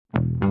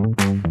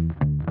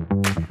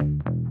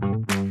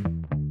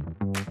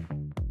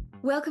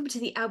Welcome to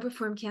the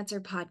Outperform Cancer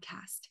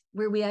podcast,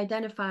 where we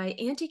identify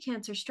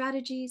anti-cancer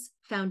strategies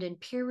found in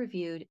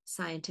peer-reviewed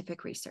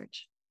scientific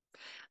research.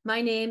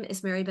 My name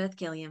is Mary Beth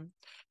Gilliam,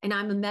 and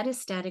I'm a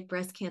metastatic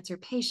breast cancer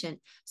patient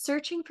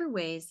searching for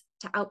ways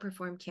to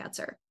outperform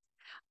cancer.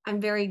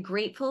 I'm very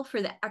grateful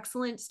for the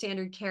excellent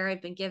standard care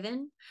I've been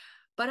given,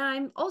 but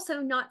I'm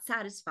also not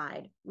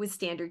satisfied with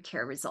standard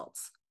care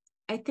results.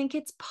 I think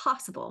it's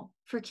possible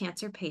for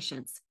cancer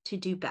patients to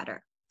do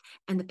better,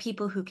 and the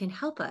people who can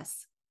help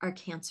us are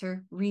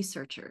cancer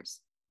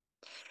researchers.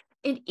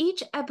 In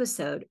each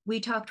episode,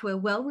 we talk to a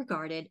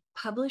well-regarded,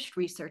 published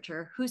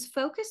researcher who's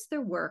focused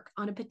their work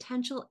on a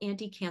potential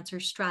anti-cancer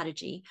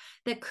strategy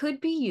that could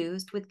be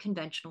used with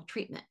conventional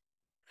treatment.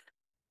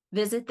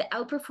 Visit the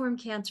Outperform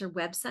Cancer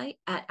website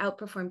at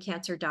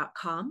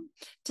outperformcancer.com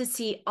to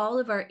see all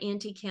of our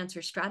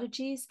anti-cancer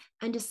strategies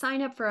and to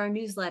sign up for our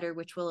newsletter,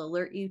 which will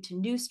alert you to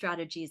new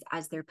strategies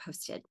as they're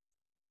posted.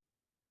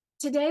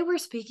 Today, we're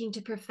speaking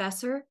to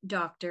Professor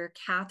Dr.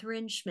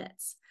 Kathyrn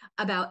Schmitz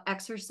about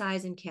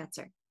exercise and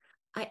cancer.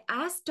 I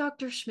asked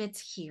Dr.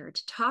 Schmitz here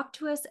to talk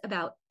to us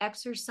about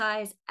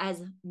exercise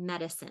as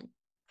medicine,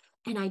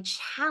 and I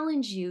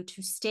challenge you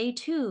to stay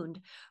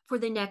tuned for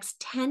the next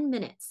 10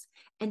 minutes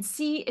and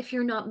see if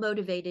you're not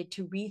motivated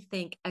to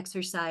rethink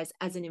exercise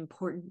as an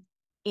important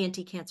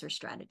anti-cancer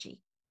strategy.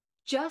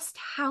 Just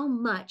how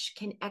much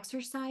can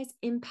exercise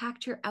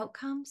impact your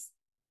outcomes?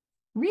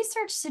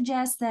 Research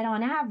suggests that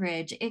on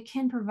average, it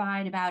can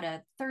provide about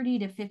a 30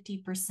 to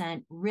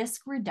 50%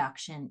 risk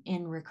reduction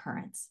in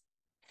recurrence.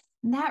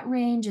 And that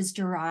range is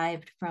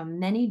derived from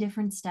many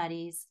different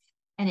studies,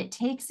 and it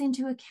takes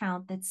into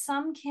account that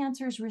some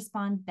cancers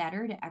respond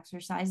better to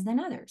exercise than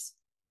others.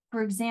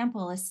 For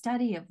example, a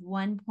study of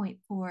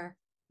 1.4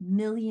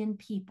 million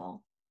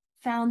people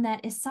found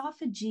that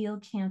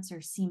esophageal cancer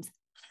seems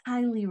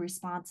highly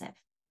responsive,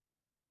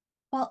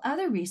 while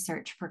other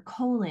research for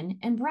colon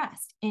and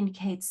breast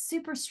indicates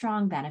super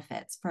strong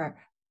benefits for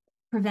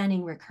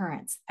preventing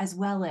recurrence as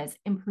well as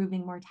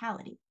improving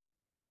mortality.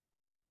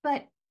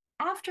 But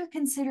after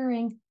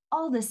considering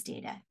all this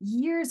data,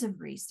 years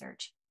of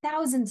research,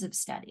 thousands of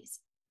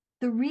studies,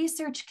 the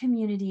research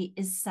community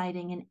is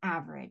citing an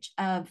average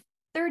of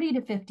 30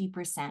 to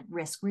 50%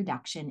 risk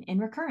reduction in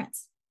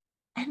recurrence.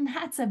 And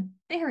that's a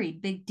very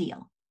big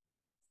deal.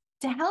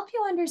 To help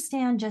you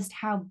understand just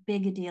how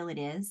big a deal it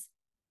is,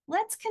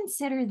 let's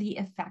consider the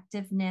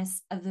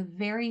effectiveness of the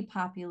very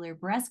popular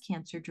breast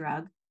cancer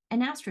drug,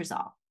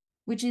 anastrozole,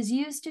 which is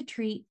used to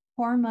treat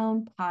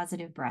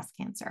hormone-positive breast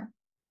cancer.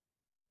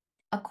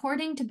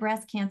 According to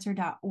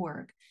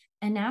breastcancer.org,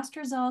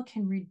 anastrozole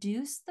can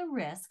reduce the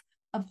risk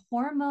of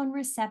hormone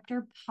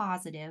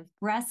receptor-positive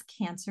breast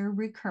cancer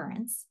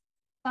recurrence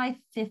by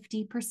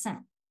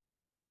 50%.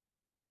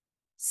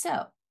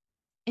 So,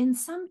 in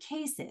some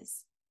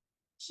cases,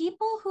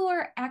 people who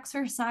are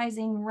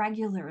exercising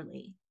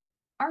regularly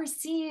are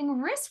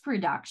seeing risk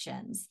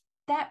reductions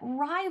that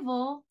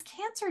rival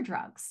cancer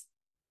drugs.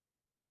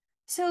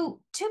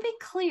 So, to be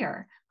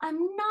clear,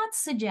 I'm not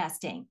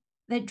suggesting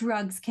that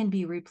drugs can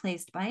be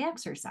replaced by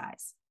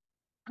exercise.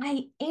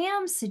 I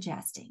am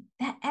suggesting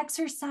that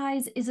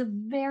exercise is a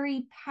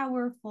very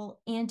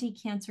powerful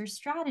anti-cancer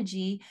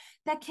strategy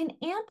that can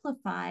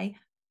amplify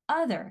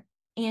other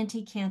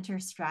anti-cancer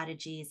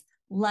strategies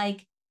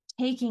like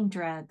taking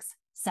drugs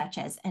such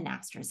as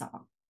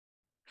anastrozole.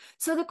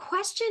 So the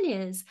question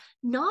is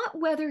not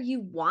whether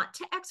you want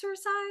to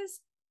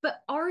exercise,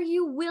 but are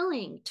you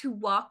willing to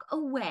walk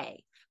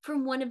away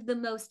from one of the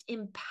most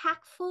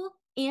impactful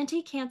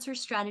anti-cancer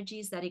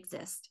strategies that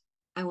exist?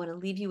 I want to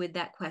leave you with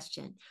that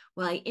question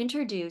while I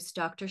introduce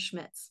Dr.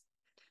 Schmitz.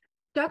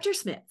 Dr.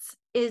 Schmitz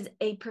is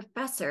a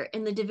professor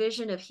in the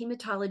Division of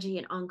Hematology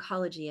and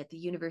Oncology at the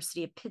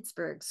University of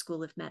Pittsburgh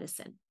School of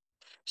Medicine.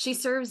 She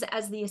serves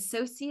as the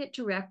Associate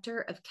Director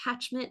of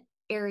Catchment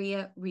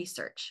Area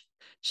Research.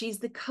 She's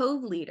the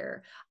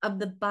co-leader of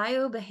the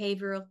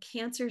Biobehavioral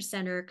Cancer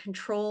Center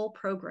Control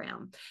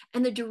Program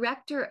and the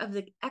director of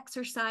the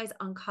Exercise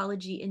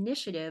Oncology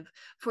Initiative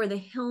for the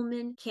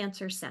Hillman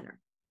Cancer Center.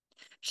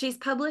 She's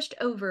published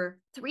over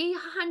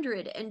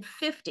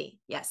 350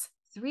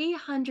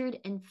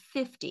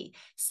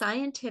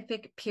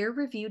 scientific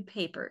peer-reviewed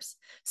papers,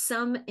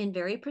 some in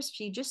very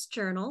prestigious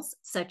journals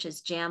such as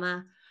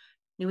JAMA,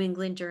 New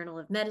England Journal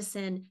of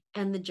Medicine,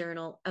 and the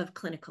Journal of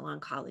Clinical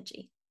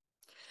Oncology.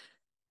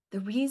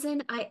 The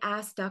reason I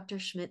asked Dr.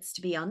 Schmitz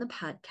to be on the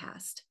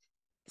podcast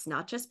is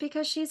not just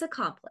because she's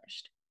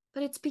accomplished,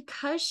 but it's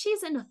because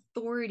she's an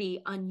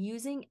authority on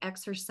using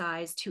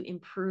exercise to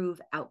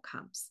improve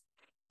outcomes,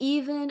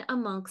 even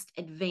amongst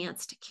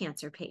advanced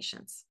cancer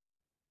patients.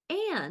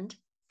 And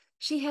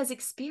she has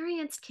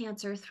experienced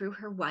cancer through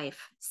her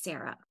wife,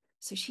 Sarah,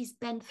 so she's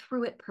been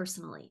through it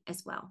personally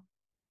as well.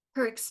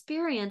 Her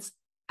experience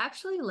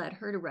actually led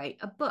her to write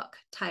a book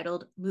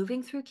titled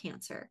Moving Through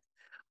Cancer,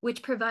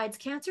 which provides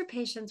cancer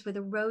patients with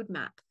a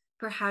roadmap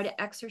for how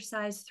to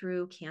exercise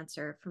through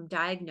cancer from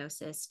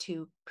diagnosis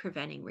to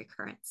preventing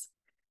recurrence.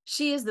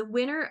 She is the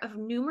winner of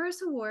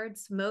numerous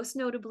awards, most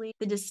notably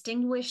the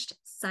Distinguished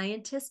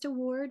Scientist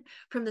Award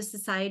from the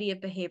Society of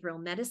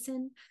Behavioral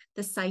Medicine,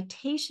 the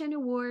Citation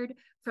Award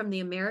from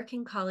the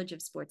American College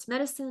of Sports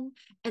Medicine,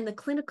 and the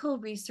Clinical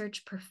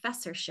Research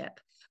Professorship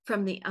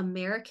from the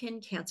American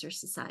Cancer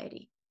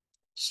Society.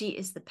 She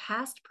is the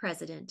past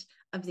president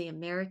of the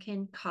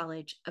American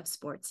College of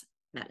Sports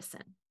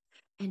Medicine,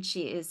 and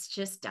she is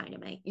just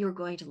dynamite. You're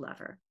going to love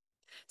her.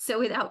 So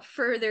without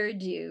further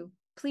ado,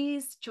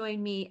 please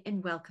join me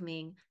in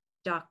welcoming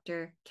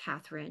Dr.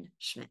 Kathyrn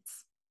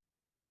Schmitz.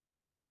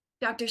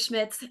 Dr.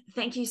 Schmitz,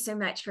 thank you so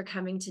much for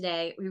coming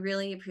today. We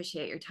really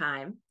appreciate your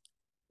time.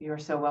 You're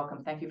so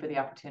welcome. Thank you for the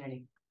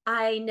opportunity.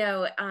 I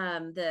know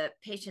the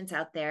patients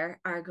out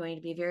there are going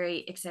to be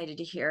very excited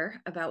to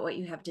hear about what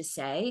you have to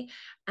say.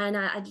 And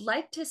I'd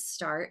like to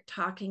start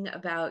talking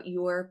about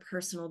your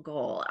personal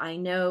goal. I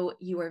know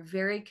you are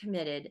very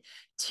committed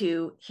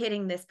to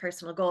hitting this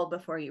personal goal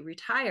before you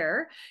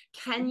retire.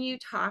 Can you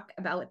talk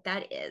about what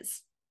that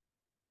is?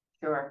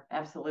 Sure,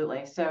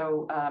 absolutely.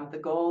 So the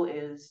goal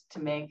is to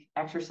make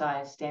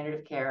exercise standard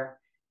of care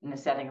in the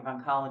setting of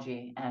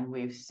oncology. And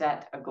we've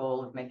set a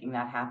goal of making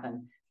that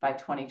happen by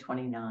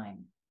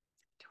 2029.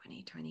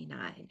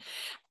 2029.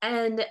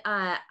 And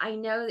I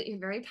know that you're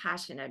very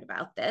passionate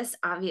about this.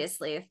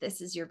 Obviously, if this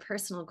is your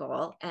personal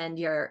goal and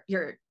you're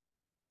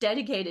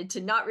dedicated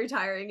to not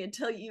retiring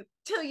until you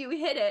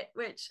hit it,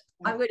 which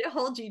I'm going to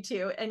hold you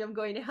to, and I'm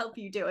going to help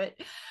you do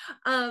it.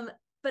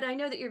 But I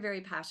know that you're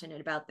very passionate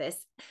about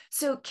this.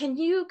 So can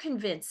you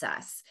convince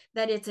us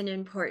that it's an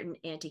important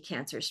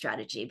anti-cancer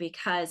strategy?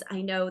 Because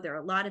I know there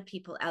are a lot of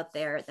people out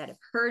there that have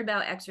heard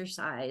about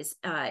exercise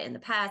in the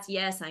past.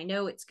 Yes, I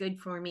know it's good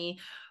for me,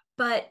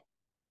 but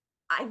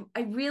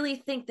I really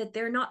think that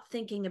they're not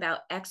thinking about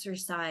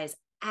exercise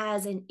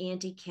as an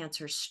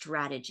anti-cancer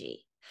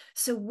strategy.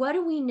 So what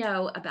do we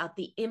know about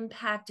the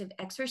impact of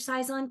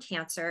exercise on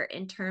cancer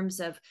in terms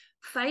of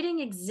fighting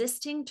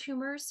existing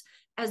tumors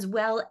as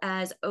well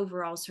as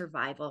overall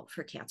survival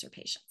for cancer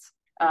patients?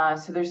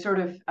 So there's sort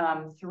of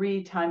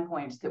three time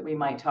points that we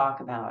might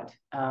talk about.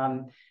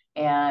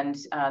 And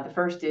the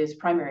first is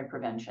primary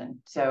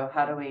prevention. So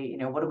how do we,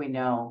 what do we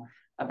know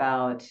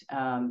about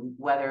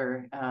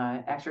whether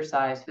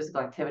exercise,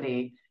 physical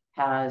activity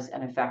has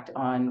an effect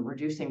on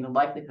reducing the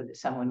likelihood that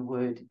someone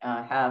would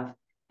have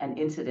an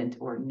incident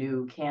or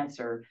new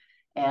cancer?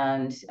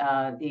 And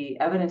the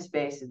evidence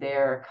base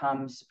there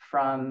comes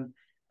from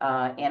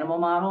animal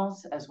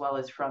models as well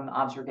as from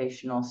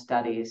observational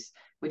studies.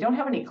 We don't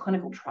have any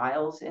clinical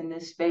trials in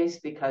this space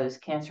because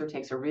cancer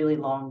takes a really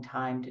long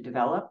time to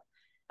develop.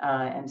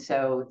 And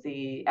so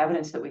the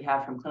evidence that we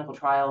have from clinical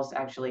trials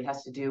actually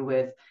has to do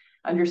with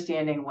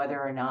understanding whether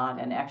or not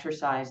an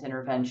exercise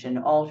intervention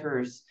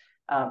alters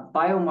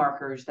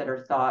biomarkers that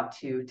are thought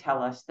to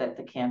tell us that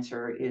the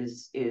cancer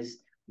is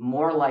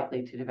more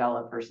likely to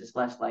develop versus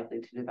less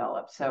likely to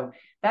develop. So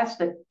that's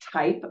the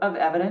type of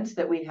evidence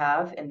that we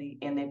have in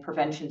the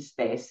prevention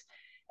space.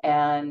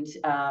 And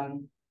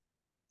the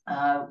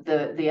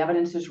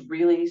evidence is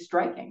really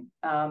striking.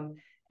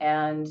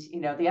 And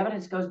the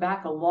evidence goes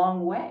back a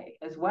long way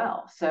as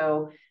well.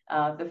 So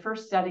the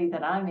first study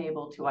that I'm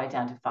able to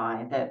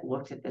identify that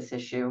looked at this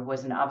issue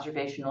was an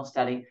observational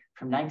study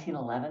from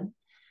 1911.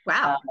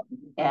 Wow.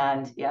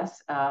 And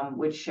yes,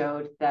 which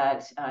showed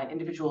that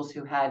individuals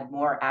who had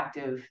more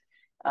active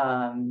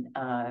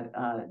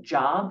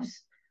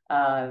jobs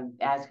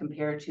as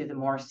compared to the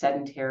more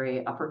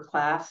sedentary upper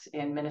class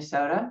in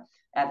Minnesota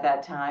at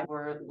that time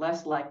were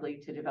less likely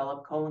to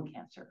develop colon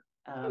cancer.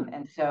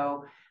 And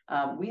so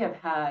we have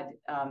had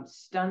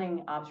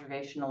stunning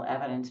observational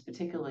evidence,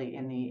 particularly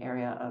in the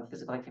area of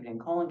physical activity and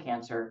colon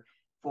cancer,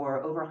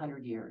 for over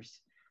 100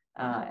 years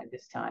at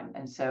this time.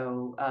 And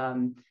so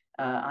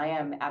I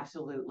am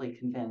absolutely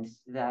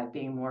convinced that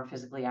being more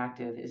physically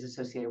active is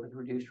associated with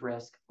reduced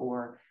risk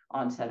for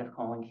onset of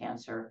colon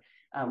cancer.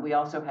 We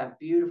also have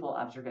beautiful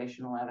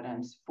observational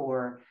evidence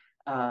for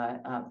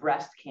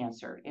breast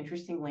cancer.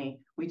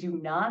 Interestingly, we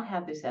do not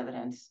have this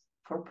evidence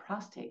for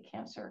prostate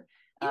cancer.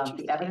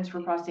 The evidence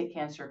for prostate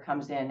cancer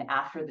comes in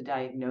after the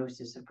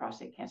diagnosis of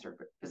prostate cancer.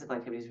 Physical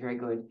activity is very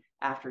good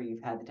after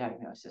you've had the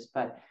diagnosis,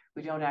 but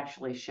we don't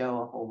actually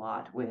show a whole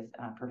lot with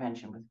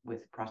prevention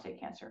with prostate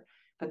cancer.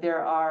 But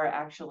there are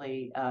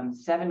actually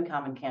 7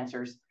 common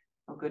cancers.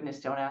 Oh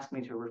goodness, don't ask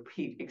me to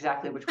repeat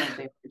exactly which ones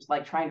they are. It's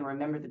like trying to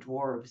remember the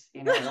dwarves,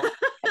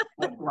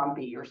 like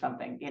Grumpy or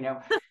something,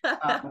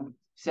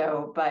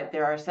 but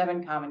there are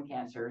 7 common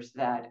cancers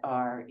that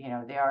are,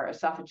 they are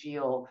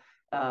esophageal,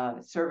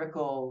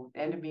 cervical,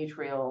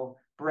 endometrial,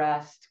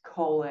 breast,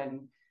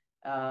 colon,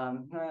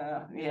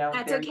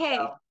 That's okay.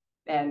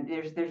 And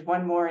there's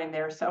one more in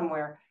there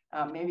somewhere.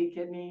 Maybe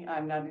kidney.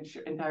 I'm not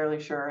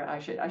entirely sure. I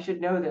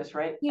should know this,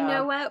 right? You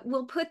know what?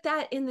 We'll put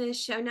that in the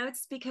show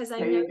notes because I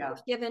know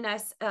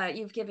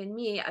you've given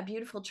me a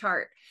beautiful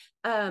chart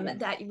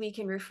that we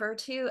can refer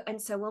to.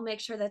 And so we'll make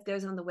sure that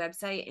goes on the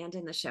website and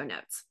in the show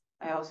notes.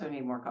 I also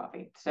need more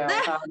coffee. So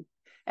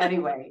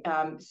anyway,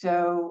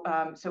 so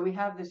we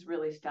have this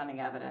really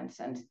stunning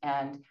evidence,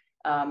 and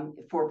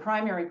For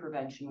primary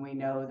prevention, we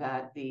know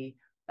that the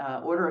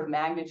order of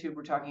magnitude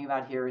we're talking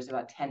about here is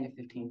about 10 to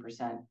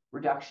 15%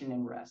 reduction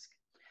in risk.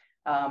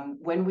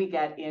 When we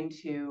get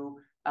into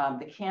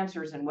the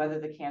cancers and whether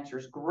the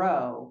cancers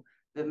grow,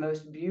 the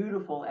most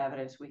beautiful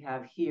evidence we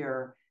have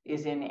here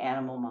is in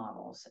animal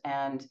models.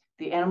 And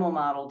the animal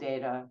model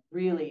data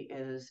really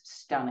is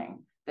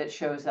stunning. That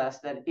shows us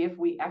that if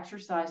we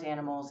exercise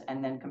animals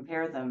and then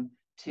compare them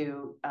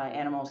to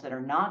animals that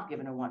are not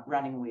given a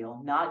running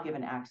wheel, not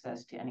given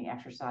access to any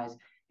exercise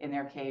in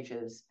their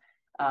cages,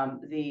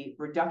 the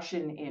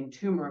reduction in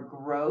tumor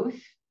growth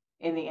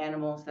in the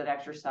animals that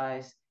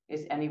exercise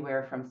is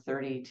anywhere from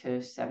 30 to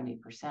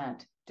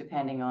 70%,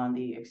 depending on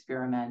the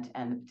experiment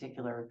and the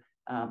particular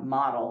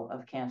model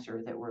of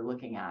cancer that we're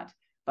looking at.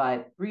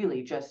 But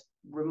really just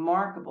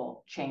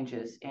remarkable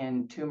changes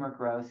in tumor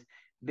growth,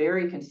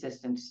 very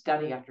consistent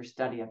study after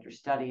study after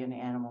study in the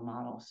animal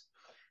models.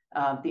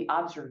 The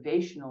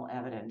observational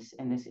evidence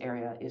in this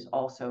area is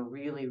also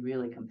really,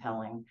 really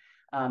compelling.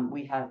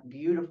 We have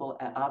beautiful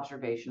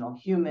observational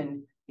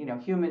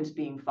humans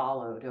being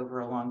followed over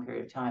a long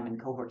period of time in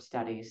cohort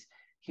studies,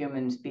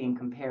 humans being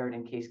compared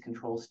in case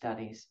control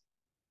studies.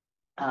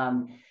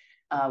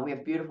 We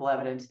have beautiful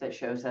evidence that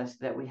shows us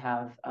that we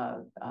have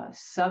a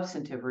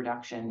substantive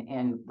reduction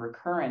in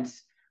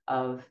recurrence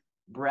of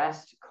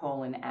breast,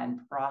 colon, and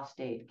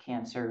prostate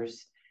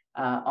cancers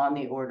on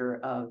the order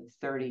of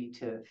 30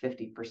 to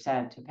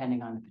 50%,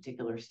 depending on the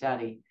particular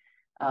study,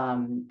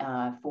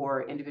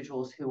 for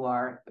individuals who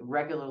are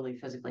regularly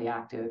physically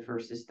active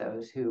versus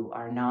those who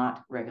are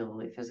not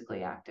regularly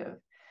physically active.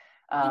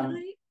 Can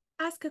I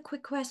ask a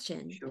quick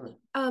question? Sure.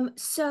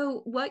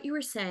 So what you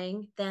were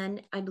saying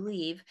then, I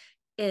believe,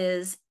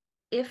 is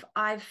if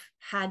I've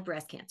had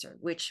breast cancer,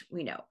 which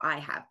we know I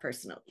have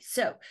personally.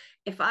 So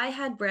if I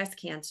had breast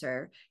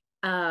cancer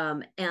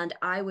and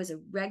I was a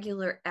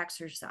regular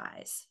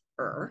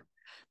exerciser,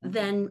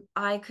 then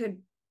I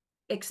could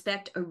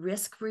expect a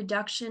risk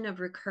reduction of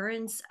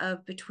recurrence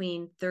of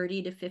between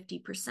 30 to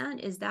 50%.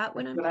 Is that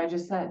what I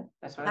just said?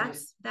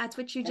 That's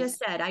what you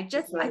just said. I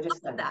love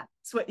that.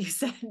 That's what you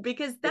said,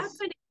 because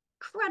that's an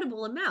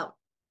incredible amount.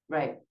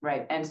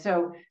 Right. And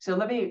so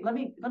let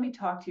me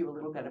talk to you a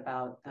little bit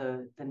about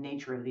the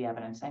nature of the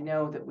evidence. I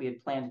know that we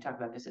had planned to talk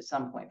about this at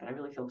some point, but I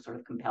really feel sort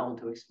of compelled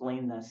to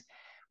explain this.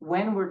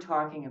 When we're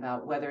talking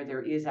about whether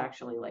there is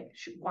actually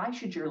why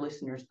should your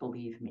listeners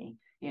believe me?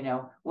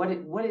 What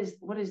is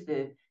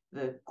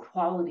the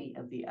quality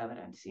of the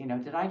evidence?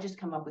 Did I just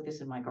come up with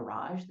this in my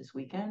garage this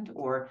weekend,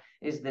 or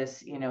is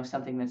this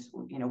something that's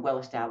well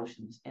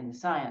established in the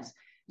science?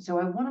 So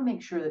I want to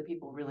make sure that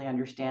people really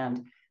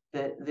understand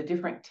the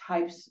different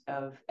types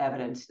of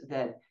evidence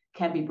that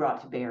can be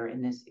brought to bear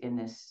in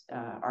this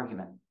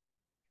argument.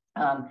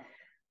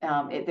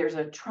 There's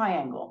a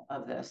triangle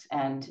of this,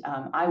 and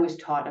I was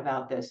taught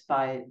about this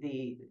by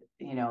the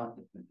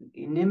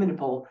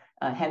inimitable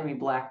Henry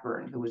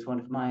Blackburn, who was one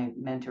of my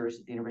mentors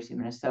at the University of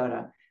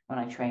Minnesota when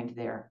I trained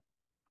there.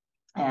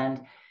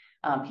 And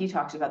he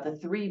talks about the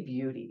three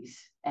beauties,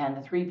 and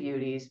the three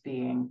beauties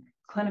being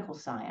clinical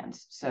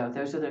science. So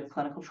those are the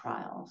clinical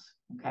trials,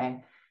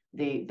 okay?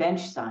 The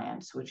bench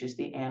science, which is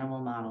the animal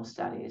model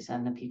studies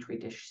and the Petri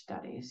dish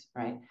studies,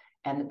 right?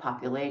 And the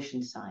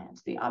population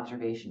science, the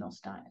observational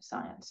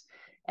science.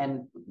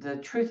 And the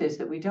truth is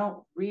that we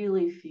don't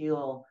really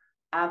feel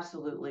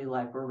absolutely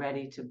like we're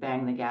ready to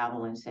bang the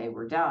gavel and say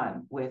we're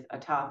done with a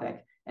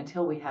topic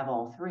until we have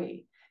all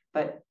three.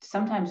 But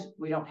sometimes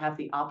we don't have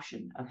the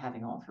option of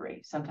having all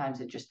three. Sometimes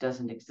it just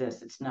doesn't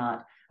exist. It's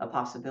not a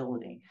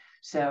possibility.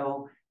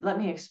 So let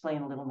me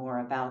explain a little more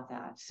about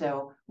that.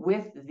 So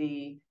with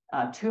the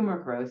tumor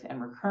growth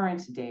and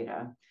recurrence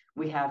data,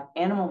 we have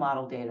animal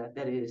model data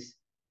that is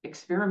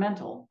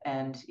experimental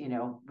and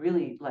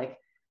really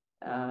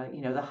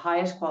the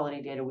highest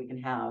quality data we can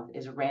have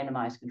is a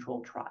randomized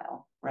controlled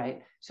trial,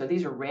 right? So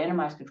these are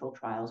randomized controlled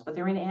trials, but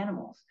they're in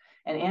animals.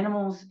 And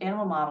animal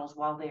models,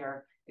 while they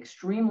are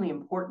extremely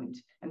important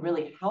and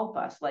really help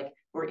us, like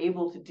we're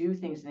able to do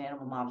things in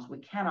animal models we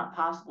cannot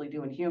possibly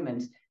do in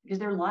humans because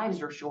their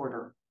lives are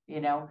shorter,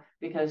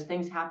 because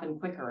things happen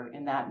quicker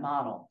in that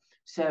model.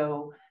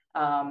 So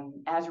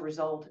as a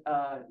result,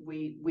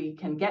 we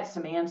can get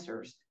some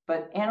answers,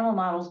 but animal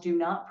models do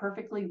not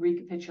perfectly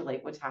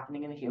recapitulate what's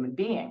happening in the human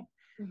being.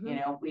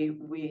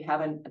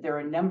 Mm-hmm. There are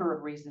a number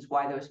of reasons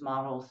why those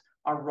models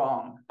are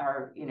wrong,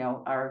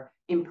 are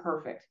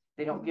imperfect.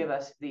 They don't give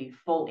us the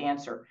full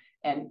answer.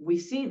 And we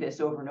see this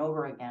over and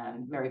over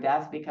again, Mary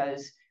Beth,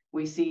 because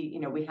we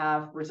see, we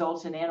have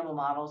results in animal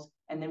models,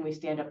 and then we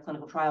stand up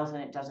clinical trials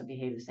and it doesn't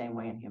behave the same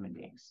way in human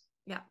beings.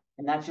 Yeah.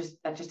 And that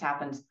just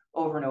happens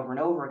over and over and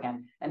over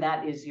again. And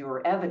that is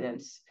your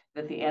evidence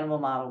that the animal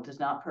model does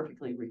not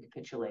perfectly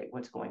recapitulate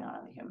what's going on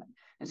in the human.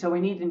 And so we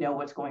need to know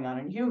what's going on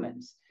in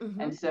humans. Mm-hmm.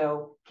 And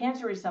so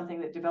cancer is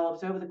something that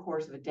develops over the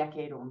course of a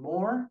decade or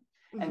more.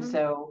 Mm-hmm. And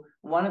so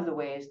one of the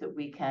ways that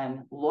we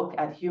can look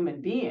at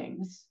human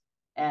beings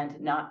and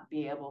not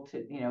be able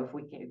to, if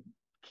we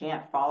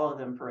can't follow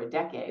them for a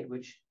decade,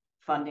 which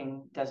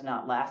funding does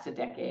not last a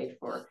decade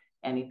for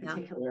any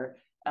particular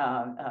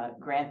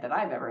grant that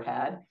I've ever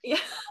had. Yeah.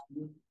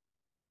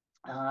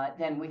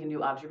 Then we can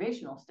do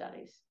observational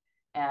studies,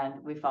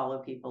 and we follow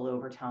people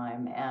over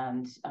time,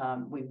 and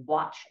we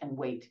watch and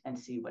wait and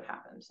see what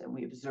happens, and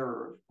we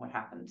observe what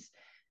happens.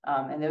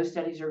 And those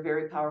studies are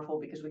very powerful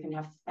because we can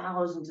have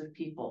thousands of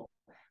people.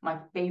 My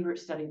favorite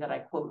study that I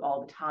quote all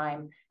the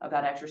time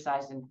about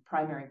exercise and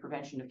primary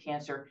prevention of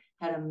cancer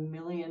had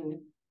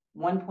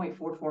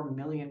 1.44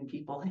 million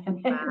people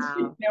in it.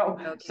 Wow.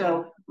 Okay.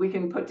 So we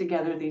can put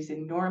together these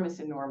enormous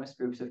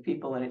groups of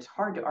people, and it's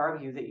hard to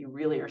argue that you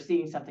really are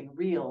seeing something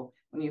real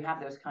when you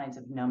have those kinds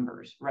of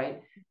numbers,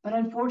 right? But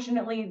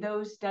unfortunately,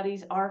 those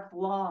studies are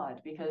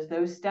flawed because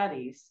those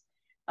studies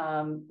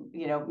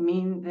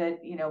mean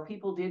that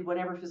people did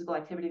whatever physical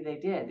activity they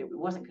did. It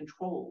wasn't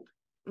controlled.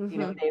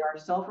 Mm-hmm. They are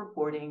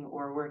self-reporting,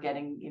 or we're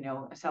getting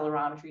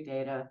accelerometry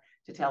data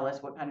to tell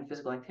us what kind of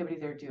physical activity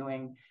they're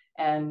doing,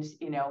 and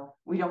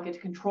we don't get to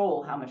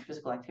control how much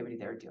physical activity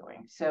they're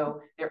doing.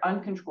 So they're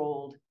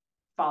uncontrolled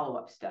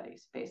follow-up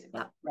studies,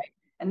 basically, Yeah. right?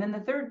 And then the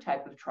third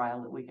type of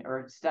trial that we can,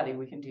 or study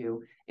we can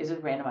do, is a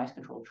randomized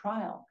controlled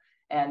trial,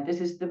 and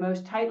this is the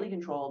most tightly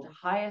controlled,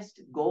 highest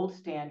gold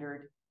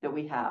standard that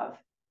we have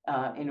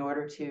in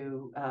order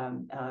to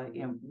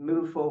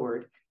move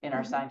forward in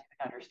our scientific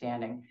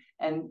understanding.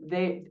 And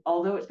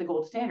although it's the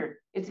gold standard,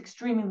 it's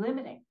extremely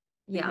limiting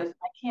because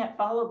I can't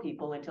follow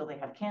people until they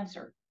have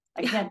cancer.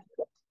 I can't.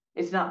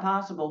 It's not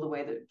possible the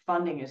way that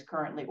funding is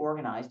currently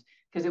organized,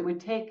 because it would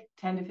take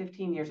 10 to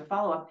 15 years of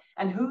follow-up.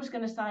 And who's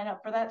going to sign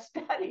up for that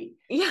study?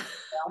 Yeah.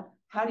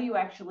 How do you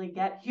actually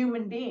get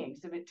human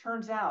beings? If it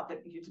turns out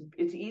that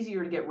it's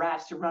easier to get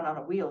rats to run on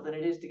a wheel than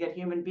it is to get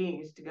human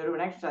beings to go to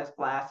an exercise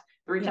class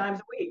 3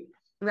 times a week.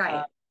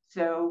 Right.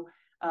 So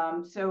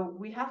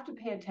we have to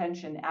pay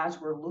attention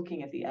as we're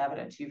looking at the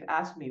evidence. You've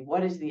asked me,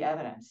 what is the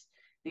evidence?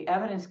 The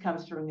evidence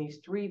comes from these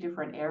 3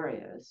 different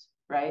areas,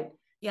 right?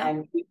 Yeah.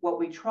 And what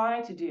we try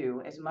to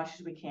do as much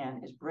as we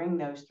can is bring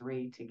those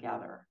 3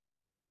 together.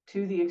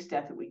 To the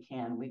extent that we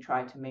can, we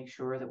try to make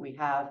sure that we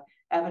have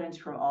evidence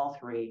from all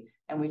 3,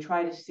 and we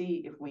try to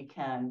see if we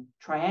can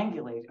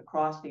triangulate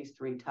across these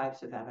 3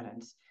 types of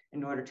evidence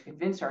in order to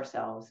convince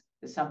ourselves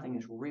that something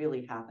is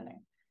really happening.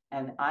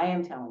 And I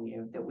am telling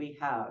you that we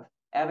have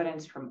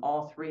evidence from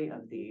all 3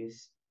 of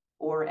these,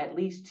 or at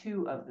least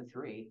 2 of the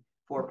 3,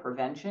 for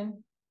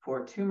prevention,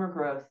 for tumor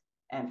growth,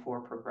 and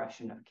for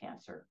progression of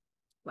cancer.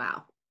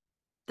 Wow.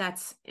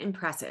 That's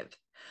impressive.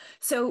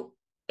 So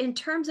in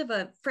terms of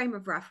a frame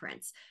of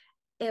reference,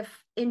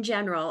 if in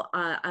general,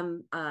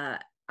 I'm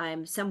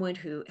someone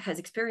who has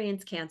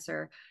experienced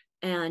cancer,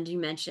 and you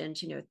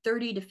mentioned,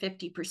 30 to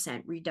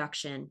 50%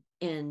 reduction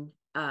in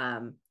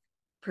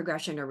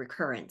progression or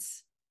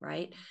recurrence,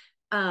 right?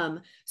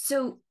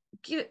 So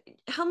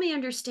help me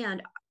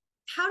understand,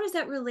 how does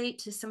that relate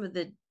to some of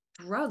the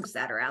drugs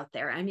that are out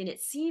there? I mean,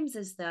 it seems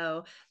as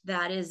though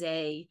that is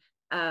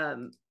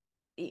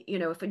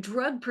if a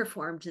drug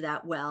performed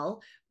that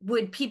well,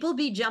 would people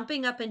be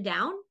jumping up and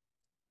down?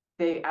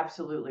 They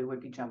absolutely would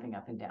be jumping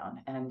up and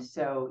down. And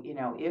so,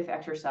 if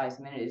exercise,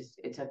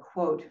 it's a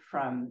quote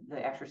from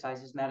the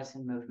Exercise is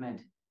Medicine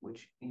movement,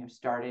 which,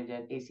 started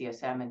at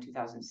ACSM in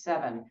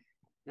 2007,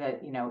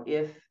 that,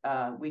 if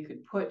we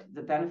could put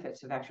the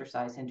benefits of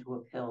exercise into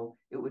a pill,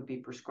 it would be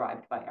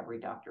prescribed by every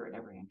doctor at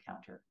every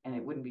encounter. And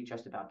it wouldn't be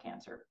just about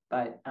cancer,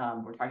 but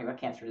we're talking about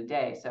cancer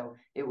today, so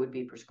it would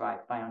be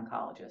prescribed by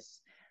oncologists.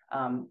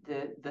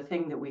 The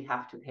thing that we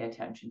have to pay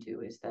attention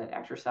to is that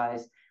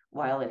exercise,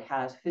 while it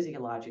has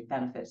physiologic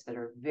benefits that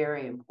are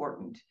very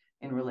important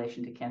in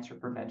relation to cancer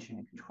prevention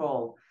and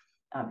control,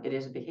 it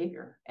is a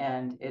behavior,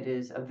 and it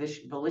is a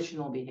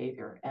volitional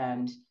behavior.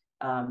 And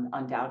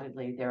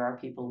undoubtedly, there are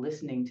people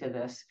listening to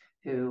this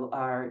who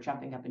are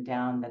jumping up and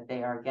down that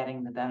they are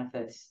getting the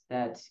benefits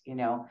that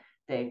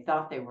they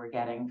thought they were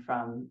getting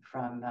from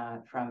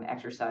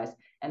exercise.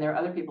 And there are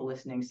other people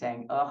listening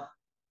saying, "Oh,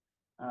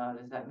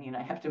 does that mean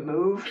I have to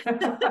move?"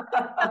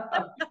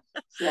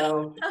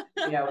 So,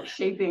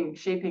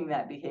 shaping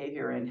that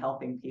behavior and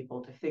helping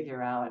people to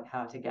figure out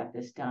how to get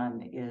this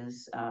done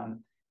is,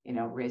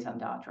 raison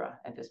d'etre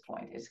at this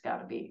point. It's got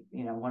to be,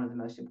 one of the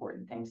most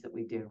important things that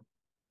we do.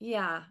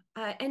 Yeah,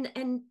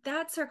 and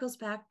that circles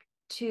back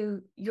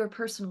to your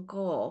personal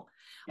goal,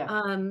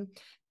 Yeah.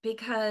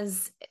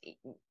 because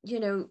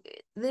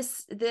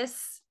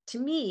this to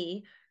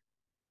me,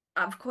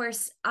 of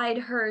course, I'd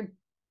heard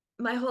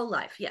my whole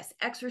life, yes,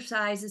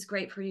 exercise is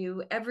great for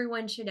you.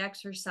 Everyone should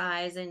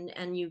exercise,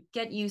 and you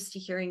get used to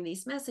hearing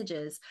these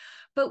messages.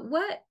 But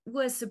what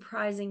was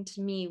surprising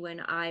to me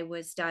when I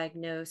was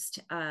diagnosed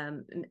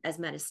as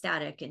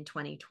metastatic in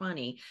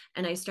 2020,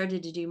 and I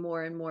started to do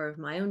more and more of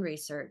my own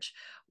research,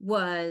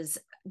 was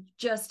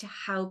just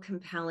how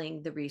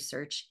compelling the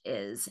research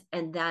is,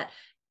 and that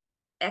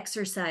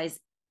exercise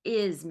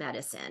is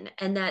medicine,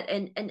 and that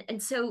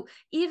and so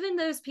even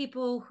those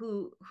people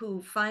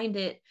who find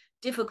it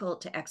difficult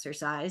to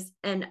exercise,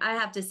 and I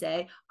have to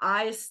say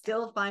I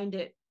still find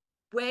it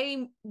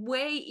way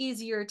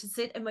easier to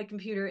sit at my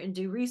computer and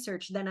do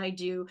research than I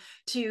do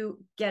to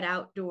get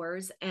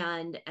outdoors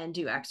and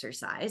do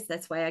exercise.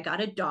 That's why I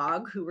got a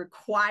dog who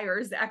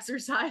requires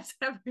exercise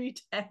every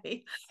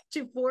day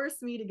to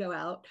force me to go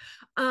out.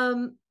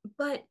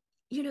 But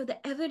the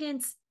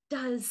evidence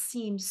does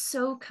seem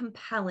so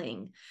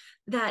compelling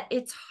that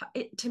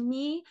to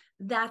me,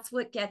 that's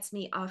what gets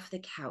me off the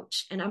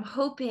couch. And I'm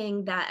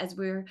hoping that as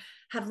we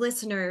have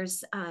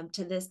listeners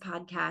to this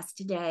podcast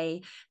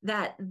today,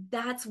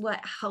 that's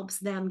what helps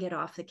them get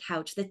off the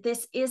couch, that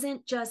this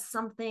isn't just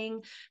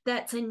something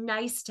that's a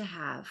nice to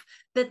have,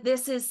 that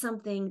this is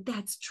something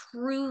that's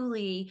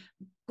truly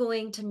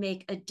going to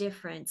make a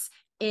difference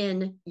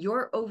in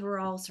your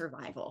overall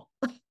survival.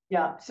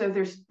 Yeah, so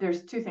there's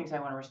two things I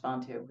want to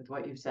respond to with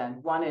what you've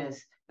said. One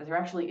is that there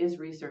actually is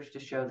research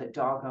to show that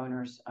dog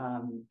owners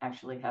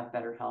actually have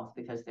better health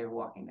because they're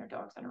walking their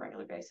dogs on a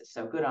regular basis.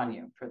 So good on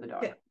you for the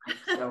dog.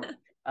 So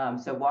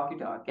so walk your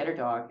dog, get a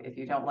dog. If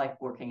you don't like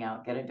working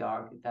out, get a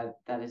dog.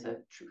 That is a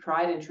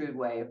tried and true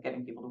way of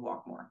getting people to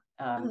walk more.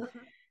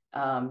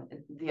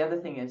 The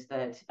other thing is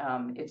that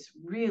it's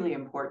really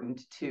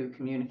important to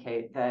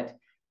communicate that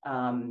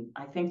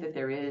I think that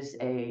there is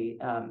a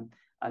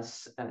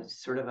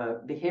sort of a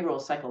behavioral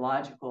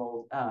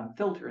psychological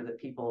filter that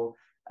people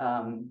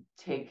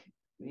take,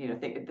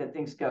 think that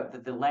things go,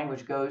 that the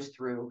language goes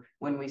through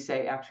when we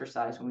say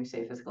exercise, when we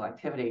say physical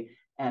activity.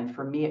 And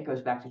for me, it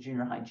goes back to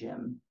junior high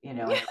gym,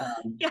 Yeah.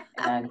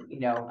 and,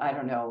 I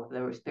don't know,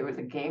 there was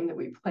a game that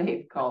we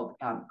played called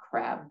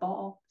crab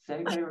ball. Does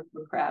anybody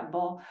remember crab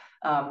ball?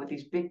 With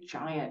these big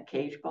giant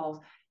cage balls.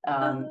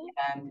 And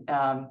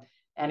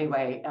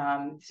anyway,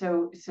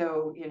 so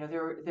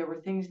there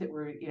were things that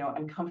were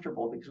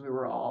uncomfortable because we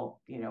were all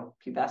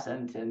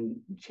pubescent and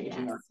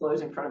changing our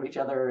clothes in front of each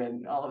other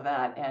and all of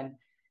that, and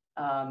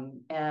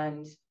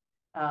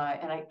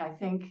I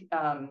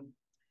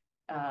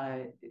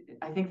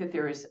think that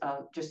there is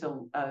just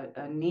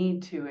a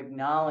need to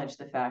acknowledge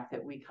the fact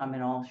that we come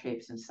in all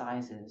shapes and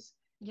sizes,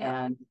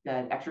 and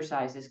that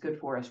exercise is good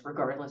for us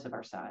regardless of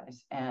our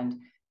size, and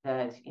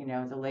that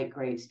the late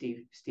great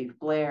Steve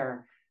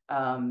Blair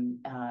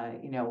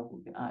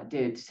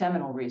did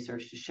seminal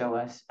research to show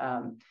us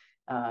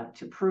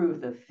to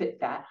prove the fit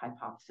fat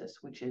hypothesis,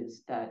 which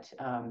is that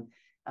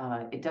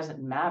it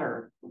doesn't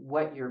matter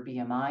what your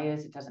BMI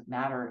is, it doesn't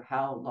matter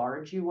how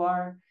large you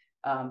are.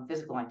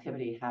 Physical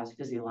activity has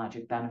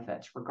physiologic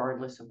benefits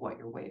regardless of what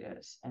your weight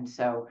is. And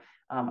so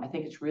I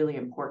think it's really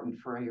important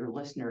for your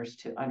listeners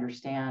to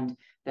understand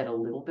that a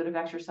little bit of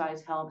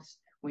exercise helps.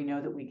 We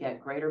know that we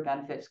get greater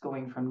benefits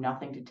going from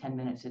nothing to 10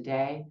 minutes a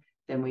day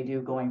than we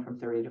do going from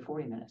 30 to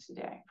 40 minutes a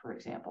day, for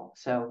example.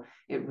 So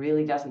it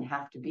really doesn't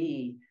have to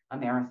be a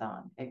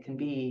marathon. It can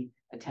be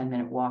a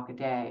 10-minute walk a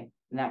day,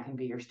 and that can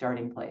be your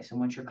starting place. And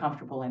once you're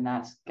comfortable and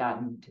that's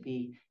gotten to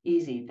be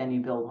easy, then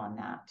you build on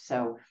that.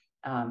 So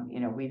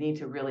we need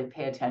to really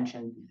pay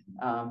attention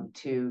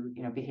to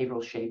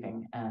behavioral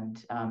shaping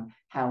and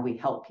how we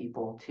help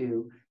people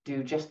to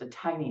do just the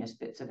tiniest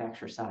bits of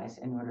exercise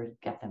in order to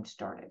get them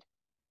started.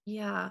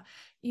 Yeah,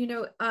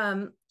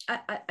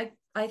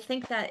 I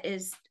think that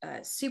is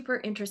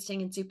super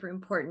interesting and super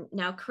important.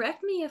 Now,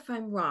 correct me if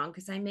I'm wrong,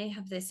 because I may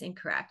have this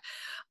incorrect.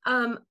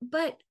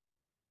 But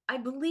I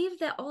believe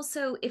that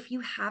also if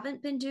you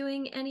haven't been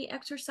doing any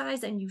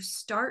exercise and you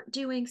start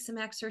doing some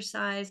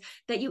exercise,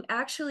 that you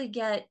actually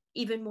get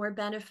even more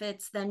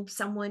benefits than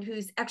someone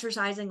who's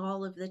exercising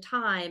all of the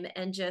time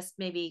and just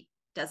maybe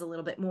does a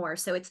little bit more.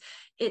 So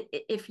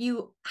if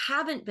you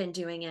haven't been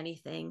doing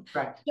anything,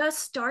 Correct. just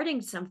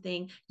starting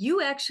something,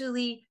 you're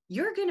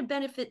going to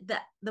benefit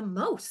the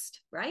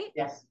most, right?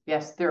 Yes.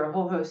 There are a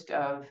whole host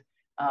of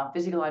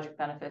physiologic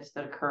benefits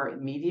that occur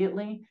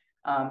immediately.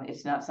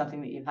 It's not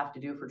something that you have to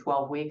do for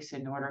 12 weeks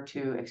in order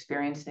to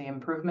experience the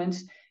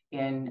improvements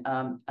in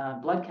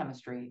blood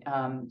chemistry.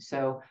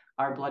 So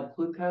our blood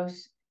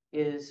glucose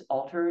is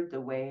altered. The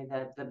way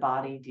that the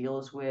body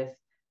deals with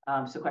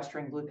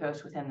sequestering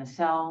glucose within the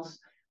cells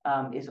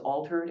is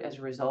altered as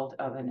a result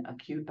of an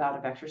acute bout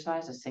of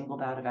exercise, a single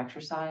bout of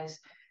exercise.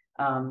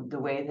 The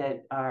way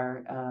that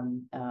our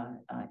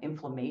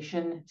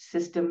inflammation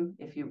system,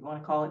 if you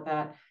want to call it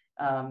that,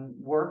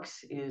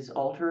 works is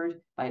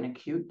altered by an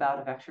acute bout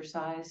of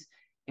exercise.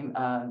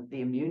 The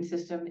immune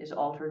system is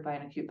altered by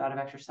an acute bout of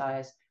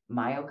exercise.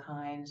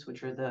 Myokines,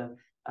 which are the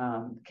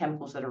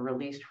chemicals that are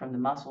released from the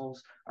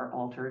muscles, are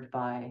altered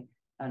by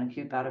an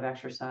acute bout of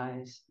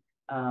exercise.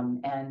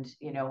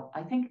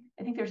 I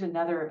think there's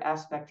another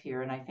aspect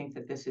here, and I think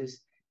that this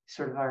is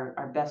sort of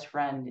our best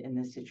friend in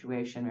this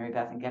situation, Mary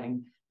Beth, and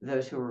getting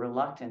those who are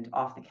reluctant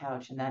off the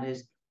couch, and that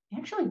is you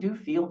actually do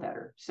feel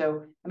better.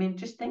 So, I mean,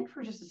 just think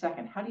for just a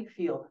second, how do you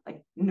feel?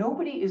 Like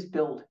nobody is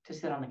built to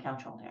sit on the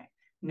couch all day.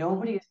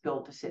 Nobody is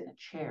built to sit in a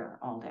chair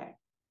all day.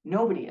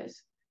 Nobody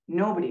is.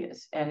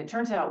 And it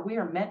turns out we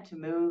are meant to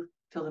move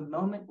till the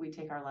moment we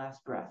take our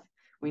last breath.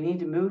 We need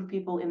to move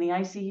people in the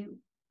ICU.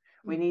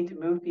 We need to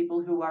move people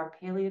who are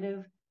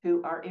palliative,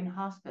 who are in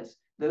hospice.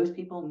 Those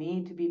people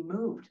need to be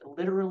moved,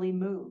 literally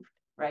moved,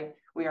 right?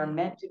 We are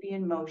meant to be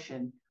in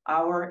motion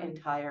our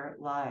entire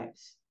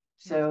lives.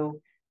 So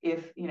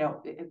if,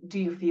 do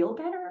you feel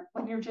better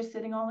when you're just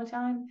sitting all the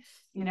time?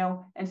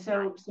 And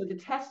so the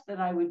test that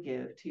I would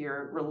give to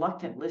your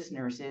reluctant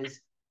listeners is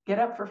get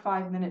up for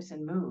 5 minutes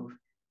and move,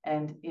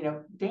 and,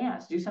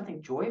 dance, do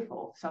something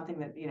joyful, something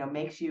that,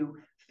 makes you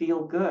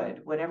feel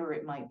good, whatever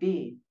it might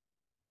be.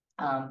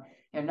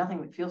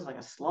 Nothing that feels like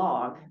a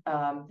slog.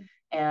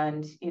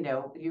 And,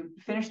 you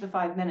finish the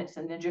 5 minutes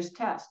and then just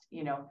test,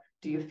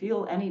 do you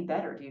feel any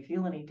better? Do you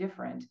feel any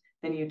different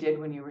than you did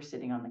when you were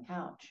sitting on the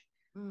couch?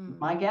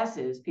 My guess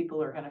is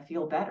people are going to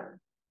feel better.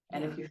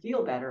 And if you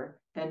feel better,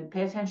 then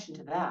pay attention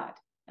to that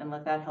and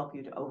let that help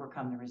you to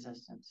overcome the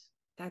resistance.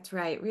 That's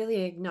right.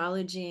 Really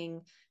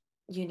acknowledging,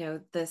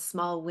 the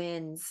small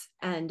wins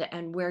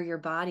and where your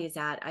body is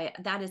at.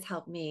 That has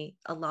helped me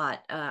a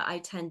lot.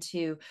 I tend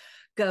to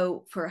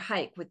go for a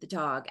hike with the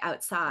dog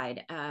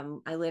outside.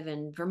 I live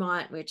in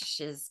Vermont, which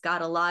has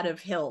got a lot of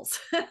hills,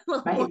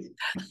 Right.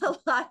 a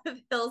lot of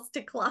hills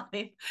to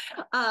climb.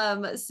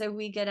 So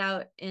we get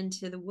out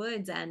into the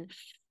woods, and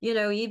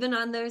even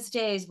on those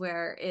days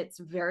where it's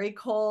very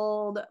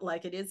cold,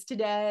 like it is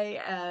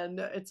today, and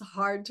it's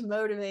hard to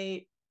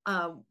motivate,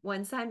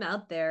 once I'm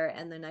out there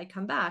and then I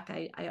come back,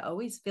 I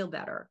always feel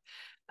better.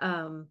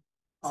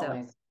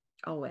 So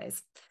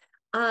always.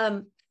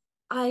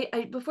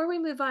 I before we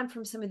move on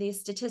from some of these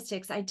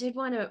statistics, I did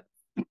want to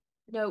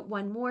note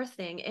one more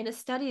thing. In a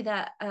study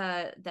that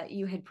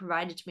you had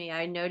provided to me,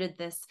 I noted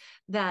this,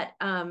 that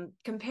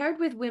compared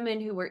with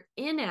women who were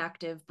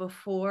inactive both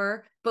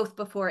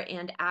before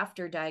and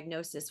after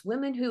diagnosis,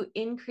 women who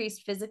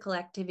increased physical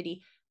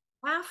activity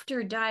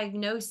after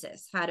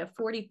diagnosis had a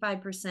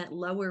 45%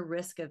 lower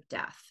risk of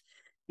death.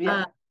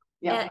 Yeah.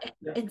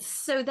 And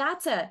so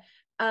that's a,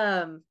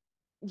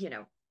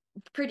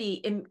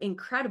 pretty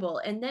incredible.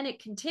 And then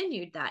it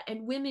continued that,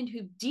 and women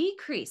who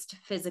decreased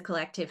physical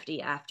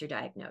activity after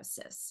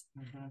diagnosis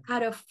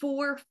had a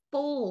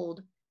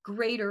 4-fold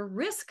greater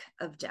risk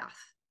of death.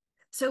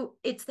 So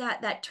it's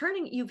that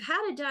turning, you've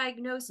had a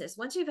diagnosis.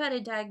 Once you've had a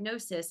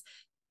diagnosis,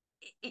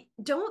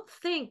 don't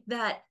think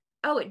that,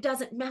 oh, it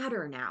doesn't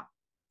matter now.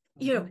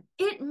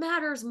 It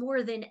matters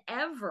more than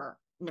ever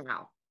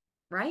now,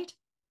 right?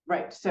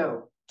 Right.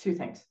 So 2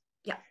 things.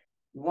 Yeah.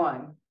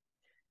 One,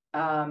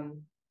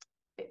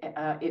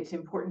 it's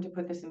important to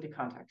put this into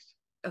context.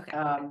 Okay.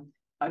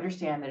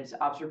 Understand that it's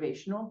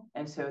observational,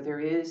 and so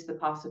there is the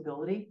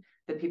possibility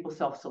that people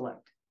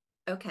self-select.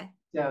 Okay.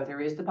 So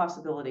there is the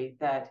possibility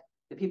that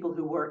the people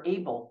who were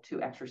able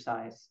to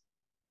exercise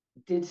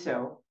did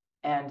so,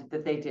 and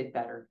that they did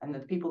better, and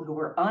that the people who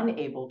were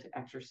unable to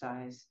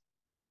exercise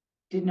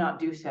did not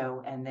do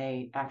so, and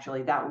they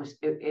actually,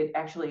 it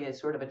actually is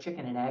sort of a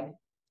chicken and egg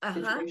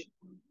situation.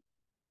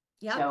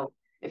 Yeah. So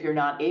if you're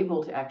not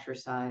able to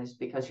exercise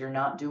because you're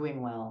not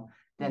doing well,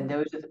 then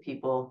those are the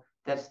people,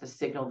 that's the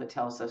signal that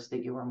tells us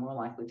that you are more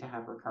likely to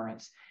have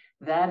recurrence.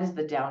 That is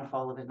the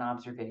downfall of an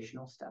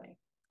observational study.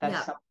 That's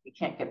something we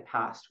can't get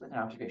past with an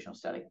observational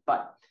study.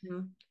 But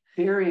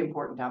very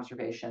important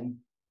observation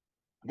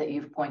that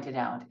you've pointed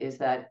out is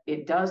that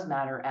it does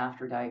matter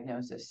after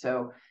diagnosis.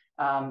 So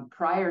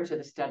prior to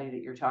the study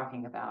that you're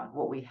talking about,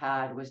 what we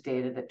had was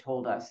data that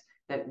told us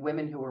that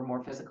women who were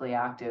more physically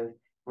active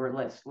were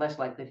less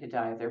likely to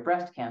die of their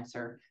breast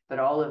cancer, but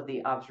all of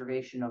the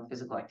observational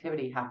physical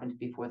activity happened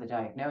before the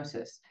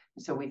diagnosis.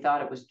 So we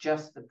thought it was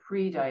just the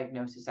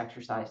pre-diagnosis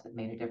exercise that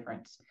made a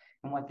difference.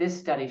 And what this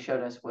study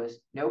showed us was,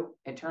 nope,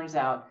 it turns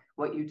out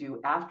what you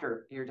do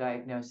after your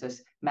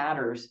diagnosis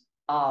matters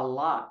a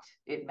lot.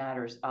 It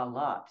matters a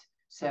lot.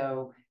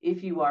 So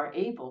if you are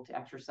able to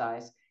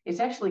exercise,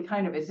 it's actually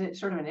it's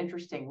sort of an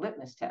interesting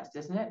litmus test,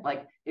 isn't it?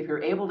 Like if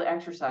you're able to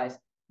exercise,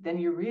 then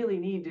you really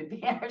need to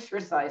be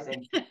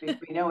exercising because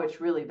we know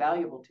it's really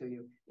valuable to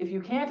you. If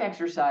you can't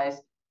exercise,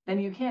 then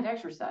you can't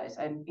exercise.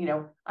 And,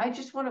 I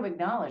just want to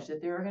acknowledge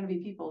that there are going to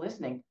be people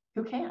listening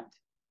who can't.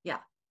 Yeah.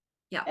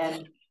 Yeah.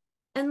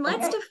 And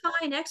let's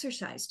define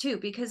exercise too,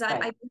 because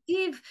I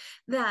believe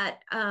that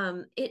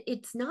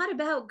it's not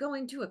about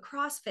going to a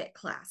CrossFit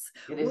class.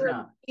 It is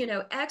not.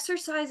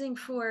 Exercising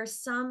for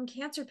some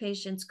cancer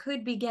patients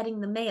could be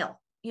getting the mail.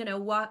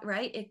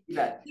 Right? It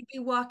could be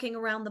walking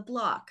around the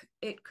block.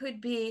 It could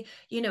be,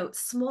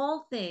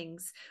 small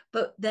things,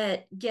 but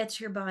that gets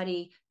your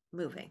body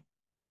moving.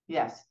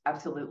 Yes,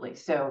 absolutely.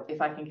 So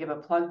if I can give a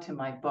plug to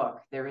my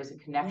book, there is a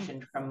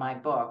connection from my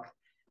book.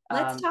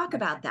 Let's talk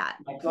about that.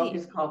 My book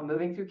is called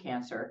Moving Through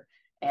Cancer,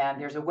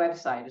 and there's a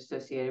website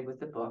associated with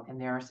the book,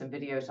 and there are some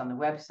videos on the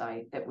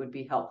website that would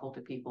be helpful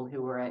to people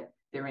who are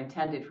they're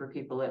intended for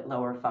people at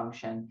lower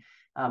function.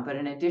 But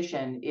in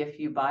addition, if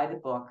you buy the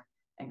book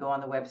and go on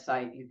the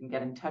website, you can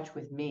get in touch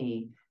with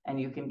me, and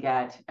you can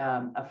get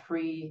a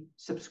free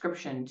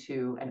subscription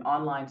to an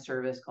online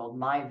service called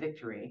My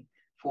Victory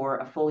for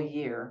a full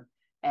year.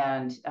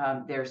 And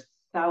there's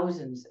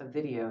thousands of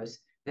videos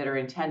that are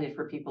intended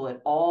for people at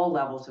all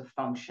levels of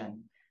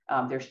function.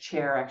 There's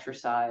chair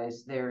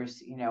exercise.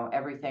 There's,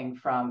 everything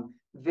from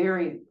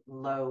very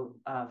low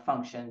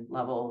function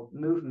level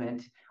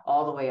movement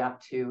all the way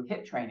up to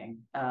HIIT training.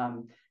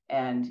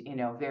 and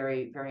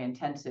very, very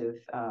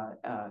intensive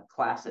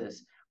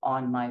classes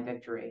on my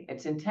victory.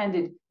 It's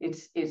intended.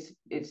 It's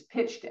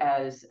pitched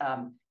as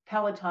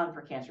Peloton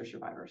for cancer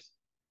survivors.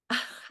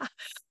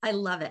 I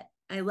love it.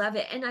 I love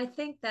it. And I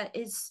think that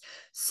is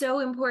so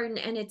important.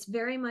 And it's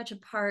very much a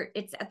part,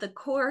 it's at the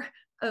core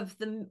of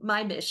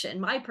my mission,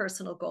 my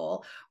personal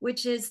goal,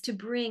 which is to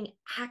bring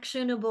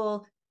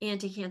actionable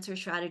anti-cancer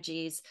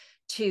strategies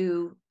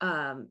to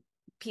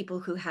people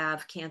who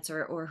have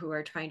cancer or who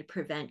are trying to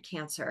prevent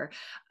cancer,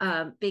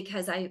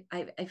 because I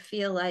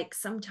feel like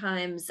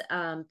sometimes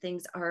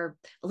things are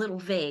a little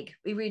vague.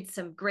 We read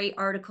some great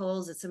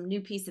articles and some new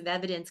piece of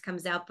evidence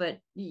comes out, but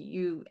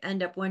you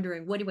end up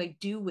wondering, what do I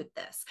do with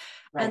this?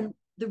 Right. And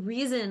the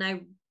reason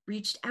I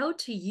reached out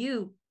to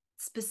you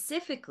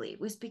specifically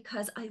was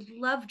because I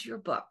loved your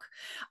book.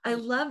 I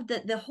loved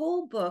that the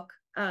whole book,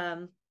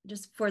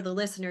 just for the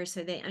listeners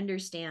so they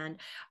understand,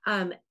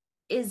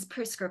 is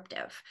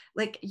prescriptive.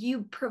 Like,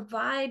 you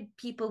provide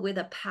people with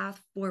a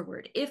path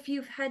forward. If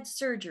you've had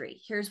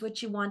surgery, here's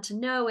what you want to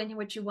know and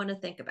what you want to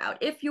think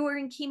about. If you're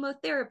in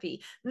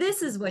chemotherapy,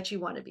 this is what you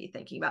want to be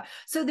thinking about.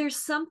 So there's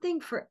something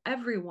for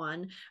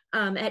everyone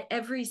at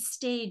every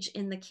stage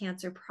in the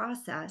cancer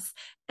process.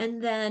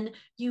 And then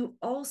you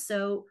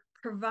also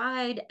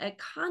provide a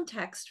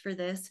context for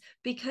this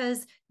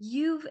because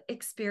you've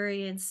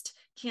experienced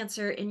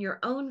cancer in your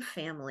own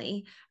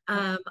family.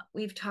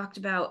 We've talked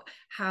about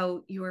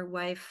how your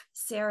wife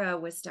Sarah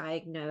was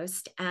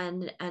diagnosed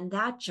and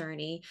that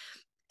journey.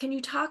 Can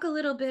you talk a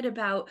little bit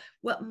about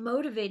what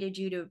motivated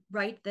you to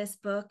write this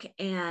book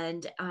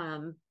and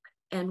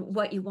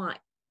what you want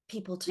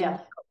people to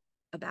know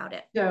about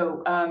it?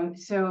 So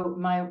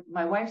my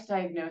wife's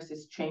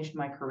diagnosis changed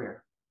my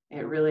career.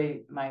 It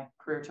really, my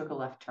career took a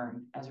left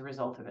turn as a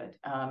result of it.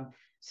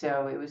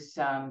 So it was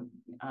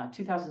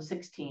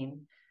 2016,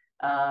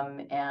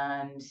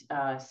 and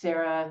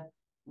Sarah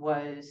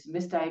was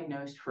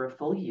misdiagnosed for a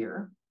full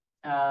year.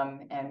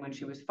 And when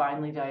she was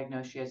finally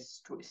diagnosed, she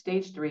has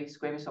stage 3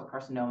 squamous cell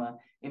carcinoma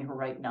in her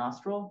right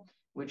nostril,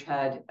 which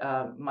had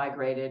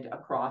migrated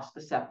across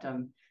the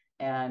septum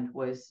and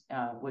was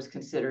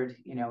considered,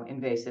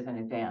 invasive and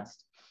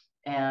advanced.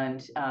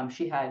 And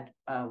she had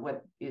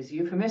what is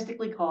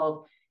euphemistically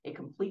called a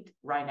complete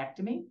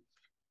rhinectomy.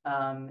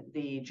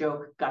 The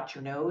joke, got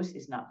your nose,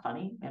 is not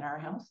funny in our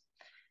house.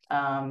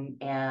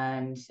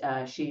 And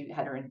she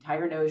had her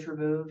entire nose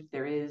removed.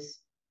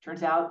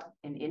 Turns out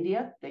in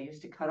India, they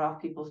used to cut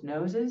off people's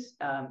noses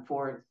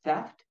for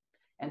theft.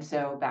 And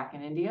so back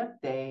in India,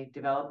 they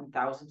developed,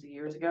 thousands of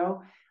years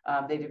ago,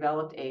 they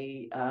developed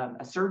a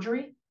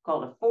surgery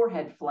called a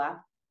forehead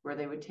flap, where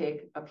they would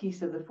take a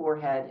piece of the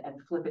forehead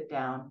and flip it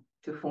down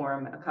to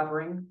form a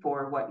covering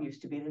for what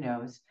used to be the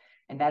nose.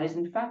 And that is,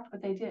 in fact,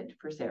 what they did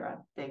for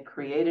Sarah. They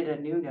created a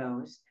new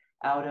nose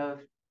out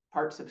of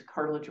parts of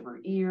cartilage of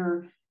her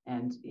ear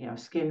and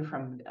skin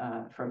from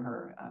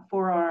her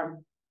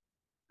forearm.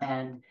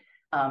 And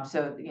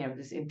so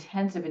this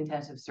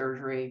intensive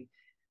surgery.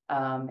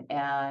 And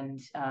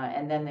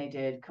then they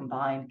did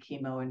combined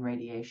chemo and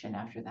radiation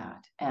after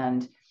that.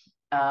 And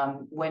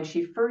when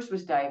she first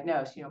was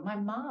diagnosed, my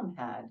mom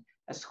had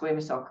a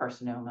squamous cell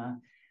carcinoma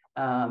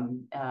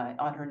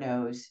on her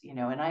nose,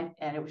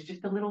 and it was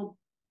just a little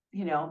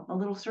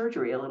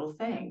surgery, a little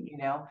thing,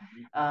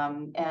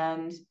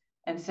 and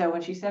so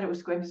when she said it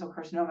was squamous cell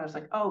carcinoma, I was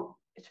like, oh,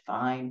 it's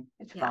fine,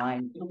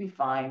 fine, it'll be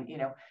fine,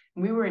 And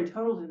we were in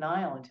total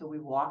denial until we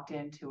walked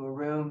into a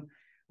room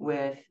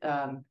with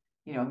medical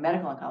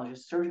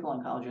oncologist, surgical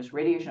oncologist,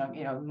 radiation,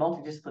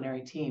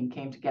 multidisciplinary team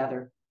came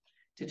together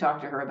to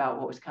talk to her about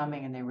what was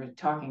coming, and they were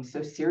talking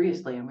so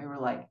seriously, and we were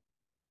like,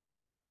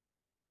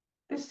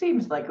 this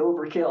seems like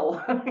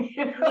overkill. What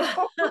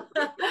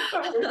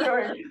we're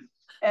doing.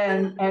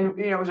 And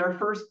it was our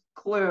first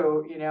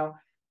clue,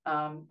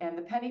 and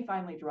the penny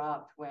finally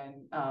dropped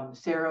when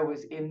Sarah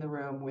was in the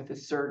room with the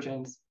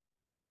surgeons,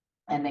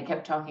 and they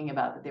kept talking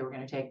about that they were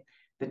going to take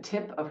the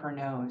tip of her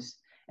nose.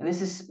 And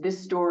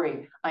this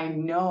story, I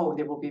know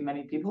there will be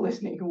many people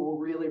listening who will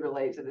really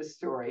relate to this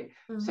story.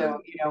 Mm-hmm. So,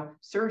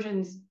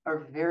 surgeons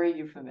are very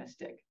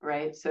euphemistic,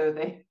 right? So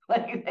they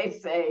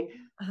say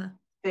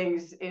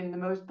things in the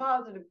most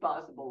positive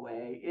possible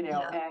way,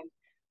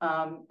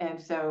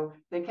 and so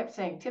they kept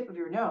saying tip of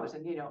your nose,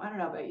 and I don't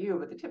know about you,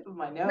 but the tip of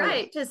my nose,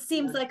 right, just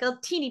seems like a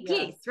teeny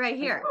piece right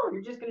here. Like, oh,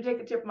 you're just going to take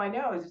the tip of my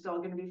nose, it's all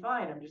going to be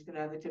fine, I'm just going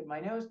to have the tip of my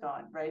nose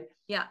gone, right?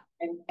 Yeah.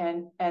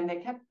 And they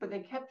kept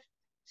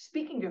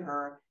speaking to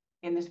her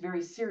in this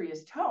very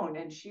serious tone,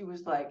 and she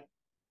was like,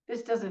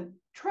 this doesn't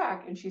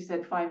track. And she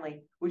said,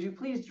 finally, would you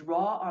please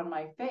draw on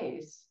my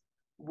face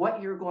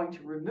what you're going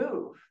to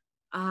remove?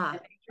 And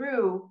they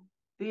drew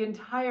the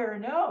entire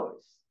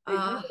nose.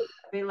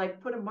 They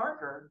like put a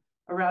marker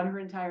around her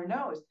entire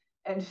nose,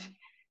 and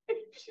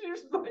she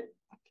was like,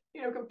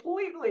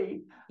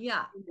 completely,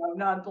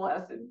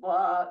 nonplussed and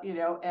blah,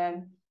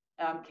 and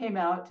came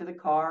out to the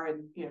car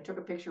and took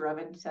a picture of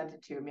it and sent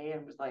it to me,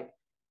 and was like,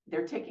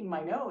 they're taking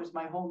my nose,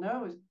 my whole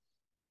nose.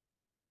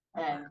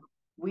 And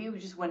we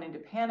just went into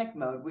panic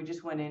mode. We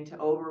just went into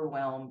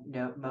overwhelm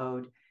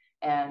mode,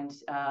 and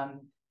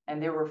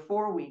And there were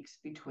 4 weeks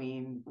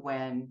between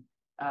when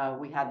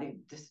we had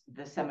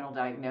the seminal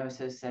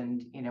diagnosis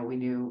and, we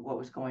knew what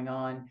was going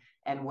on,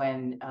 and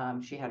when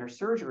she had her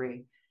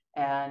surgery.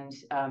 And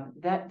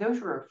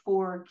those were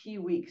 4 key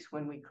weeks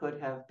when we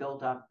could have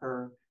built up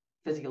her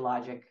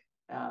physiologic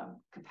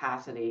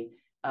capacity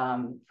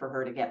for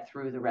her to get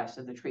through the rest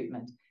of the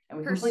treatment. And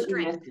we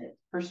completely missed it.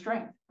 Her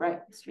strength, right?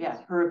 Yeah,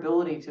 her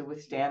ability to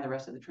withstand the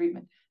rest of the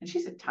treatment. And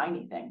she's a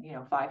tiny thing,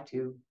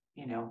 5'2",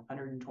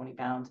 120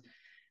 pounds.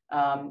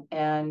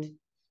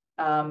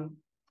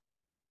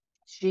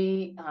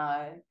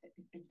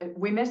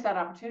 We missed that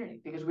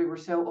opportunity because we were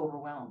so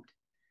overwhelmed.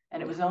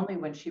 And it was only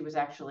when she was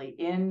actually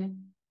in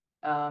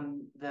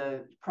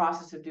the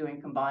process of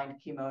doing combined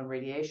chemo and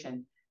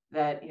radiation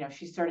that,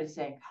 she started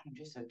saying, God, I'm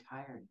just so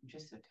tired. I'm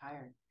just so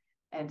tired.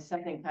 And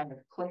something kind of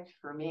clicked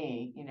for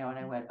me, and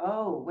I went,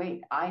 oh,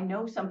 wait, I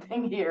know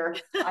something here.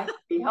 I can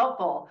be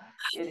helpful,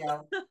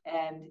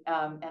 and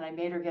I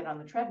made her get on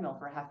the treadmill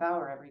for a half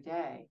hour every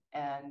day.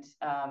 And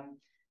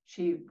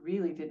she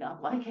really did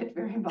not like it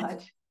very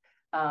much.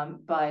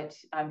 But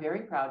I'm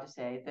very proud to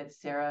say that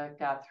Sarah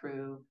got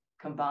through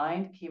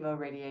combined chemo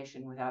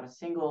radiation without a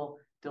single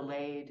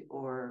delayed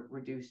or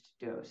reduced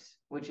dose,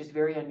 which is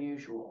very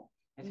unusual.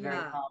 It's very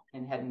common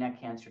in head and neck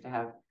cancer to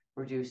have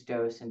reduced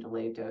dose and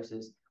delayed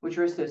doses, which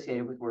are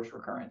associated with worse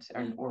recurrence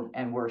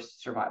and worse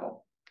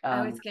survival.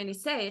 I was going to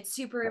say, it's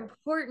super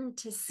important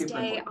to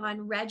stay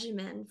on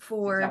regimen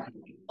for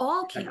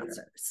all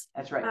cancers.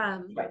 That's right.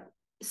 Right.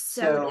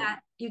 So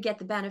that you get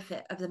the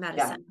benefit of the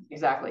medicine. Yeah,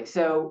 exactly.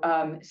 So,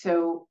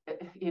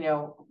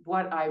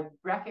 what I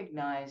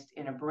recognized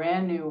in a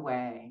brand new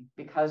way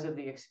because of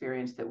the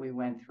experience that we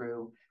went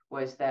through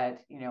was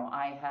that,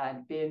 I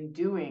had been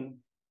doing,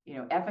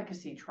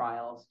 efficacy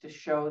trials to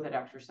show that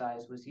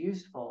exercise was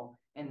useful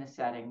in the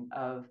setting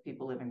of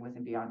people living with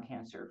and beyond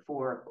cancer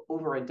for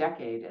over a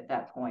decade at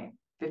that point,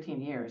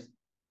 15 years.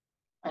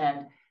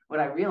 And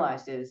what I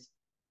realized is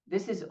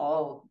this is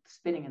all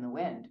spinning in the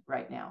wind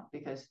right now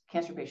because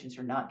cancer patients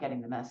are not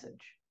getting the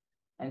message.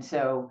 And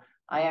so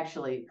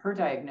her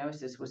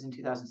diagnosis was in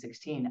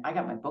 2016. I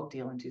got my book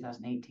deal in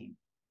 2018.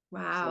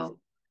 Wow. So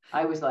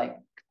I was like,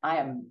 I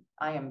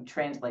am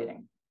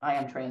translating. I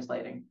am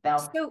translating. Now,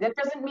 that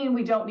doesn't mean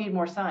we don't need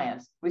more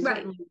science. We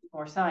certainly need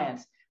more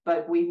science,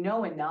 but we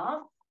know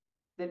enough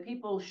that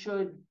people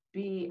should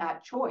be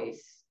at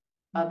choice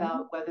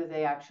about whether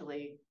they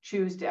actually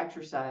choose to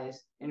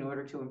exercise in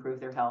order to improve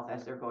their health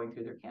as they're going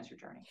through their cancer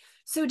journey.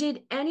 So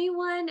did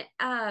anyone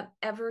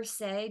ever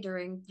say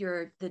during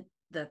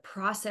the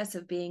process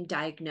of being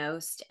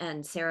diagnosed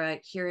and Sarah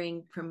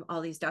hearing from all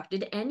these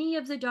doctors, did any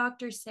of the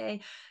doctors say,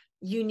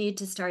 you need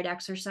to start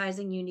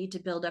exercising, you need to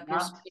build up your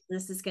strength,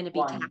 this is going to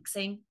be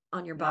taxing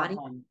on your body?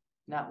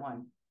 Not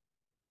one.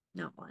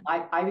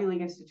 Ivy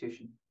League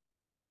institution.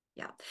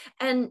 Yeah.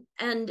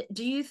 And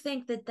do you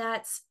think that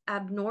that's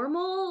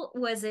abnormal?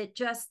 Was it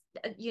just,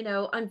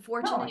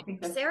 unfortunate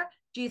for Sarah?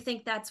 Do you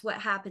think that's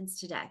what happens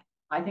today?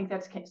 I think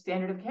that's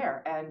standard of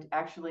care. And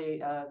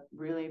actually a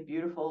really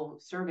beautiful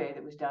survey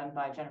that was done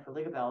by Jennifer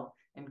Ligabell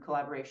in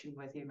collaboration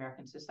with the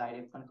American Society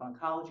of Clinical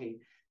Oncology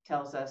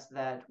tells us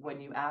that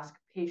when you ask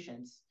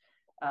patients,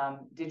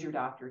 did your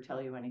doctor tell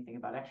you anything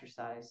about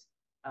exercise?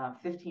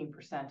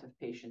 15% of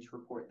patients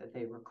report that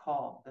they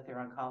recall that their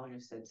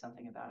oncologist said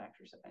something about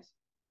exercise.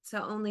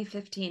 So only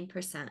 15%.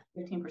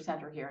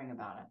 15% are hearing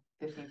about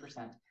it.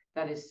 15%.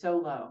 That is so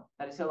low.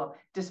 That is so low.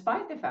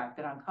 Despite the fact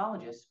that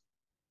oncologists,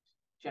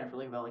 Jennifer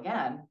Ligabell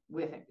again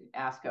with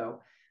ASCO,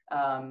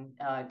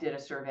 did a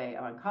survey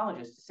of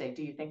oncologists to say,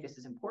 do you think this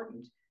is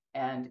important?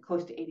 And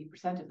close to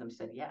 80% of them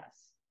said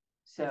yes.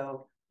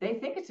 So they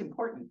think it's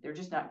important. They're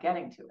just not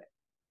getting to it.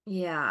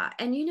 Yeah.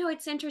 And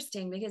it's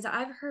interesting because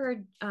I've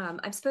heard,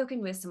 I've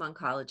spoken with some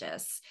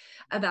oncologists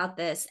about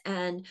this,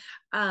 and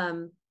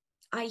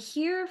I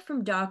hear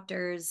from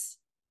doctors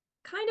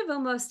kind of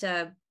almost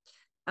a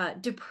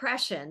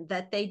depression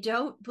that they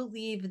don't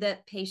believe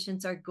that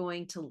patients are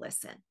going to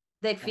listen.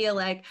 They feel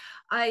like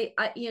I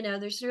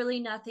there's really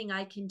nothing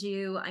I can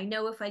do. I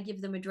know if I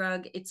give them a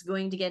drug, it's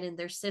going to get in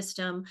their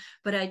system,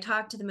 but I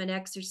talk to them in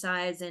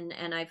exercise and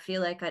I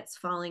feel like it's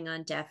falling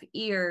on deaf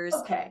ears.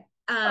 Okay.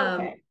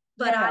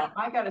 But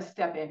I got to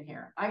step in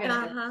here. I got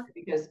to step in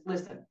because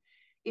listen,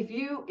 if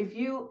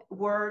you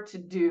were to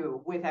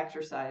do with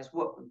exercise,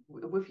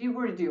 with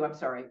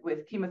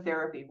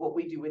chemotherapy, what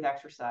we do with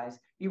exercise,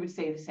 you would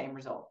say the same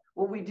result.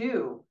 What we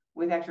do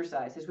with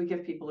exercise is we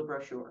give people a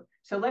brochure.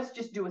 So let's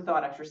just do a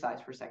thought exercise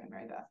for a second,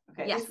 Mary Beth.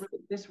 Okay. Yes.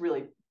 This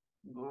really,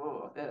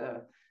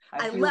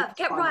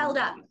 get riled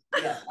up.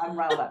 Yes, I'm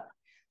riled up.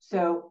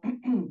 So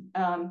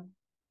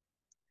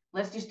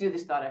let's just do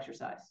this thought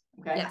exercise.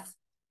 Okay. Yes.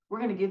 We're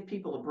going to give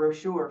people a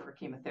brochure for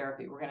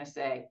chemotherapy. We're going to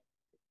say,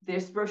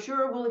 this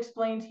brochure will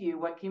explain to you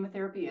what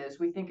chemotherapy is.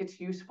 We think it's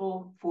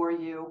useful for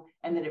you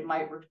and that it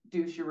might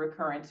reduce your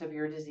recurrence of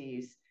your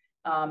disease.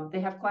 They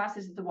have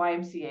classes at the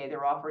YMCA.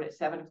 They're offered at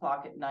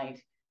 7:00 at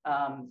night,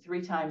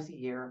 3 times a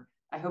year.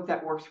 I hope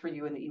that works for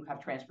you and that you have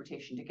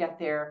transportation to get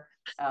there.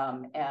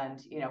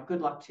 And,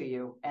 good luck to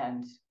you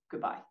and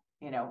goodbye.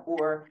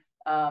 Or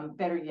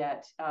Better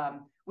yet,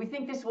 we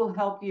think this will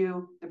help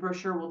you. The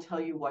brochure will tell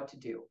you what to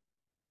do.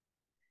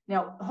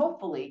 Now,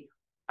 hopefully,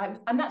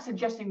 I'm not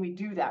suggesting we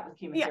do that with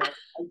chemotherapy. Yeah,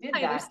 I did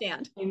I that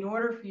understand. in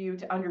order for you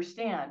to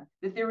understand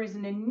that there is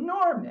an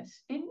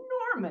enormous,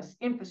 enormous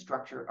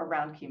infrastructure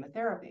around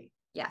chemotherapy.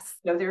 Yes.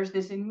 So there's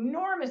this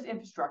enormous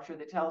infrastructure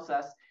that tells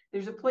us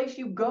there's a place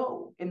you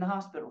go in the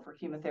hospital for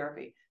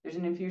chemotherapy. There's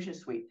an infusion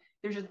suite.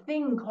 There's a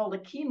thing called a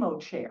chemo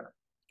chair.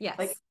 Like,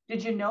 Yes.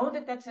 did you know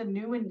that that's a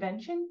new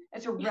invention?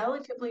 It's a Yeah.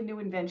 relatively new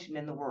invention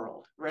in the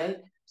world,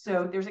 right?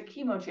 So there's a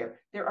chemo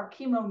chair. There are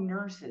chemo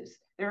nurses.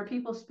 There are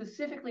people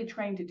specifically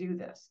trained to do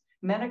this.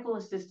 Medical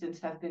assistants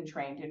have been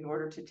trained in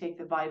order to take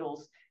the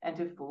vitals and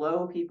to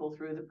flow people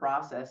through the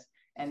process.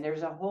 And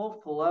there's a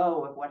whole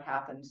flow of what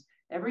happens.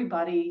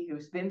 Everybody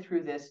who's been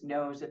through this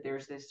knows that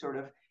there's this sort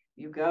of,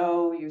 you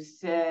go, you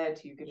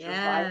sit, you get your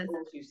Yes.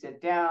 vitals, you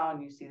sit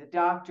down, you see the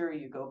doctor,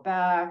 you go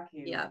back,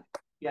 you Yeah.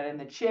 get in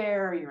the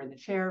chair, you're in the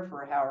chair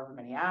for however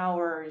many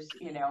hours,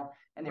 and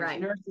there's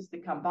Right. nurses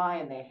that come by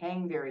and they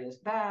hang various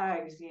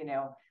bags, and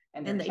they're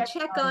And they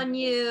checking check on on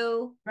you.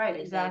 you. Right,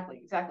 And exactly,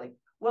 exactly.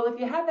 Well, if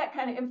you had that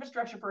kind of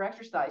infrastructure for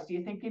exercise, do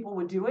you think people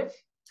would do it?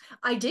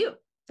 I do.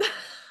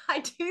 I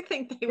do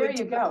think they There would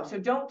do you go. So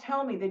don't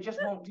tell me they just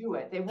won't do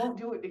it. They won't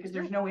do it because it.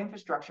 there's no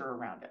infrastructure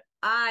around it.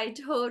 I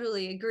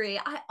totally agree.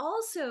 I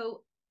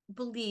also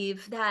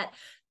believe that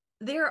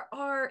there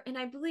are, and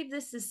I believe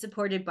this is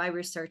supported by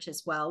research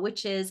as well,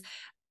 which is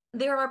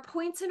there are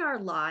points in our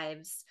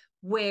lives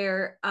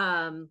where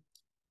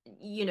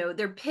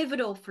they're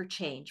pivotal for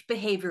change,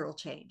 behavioral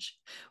change,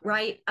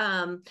 right?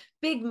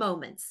 Big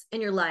moments in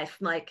your life,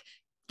 like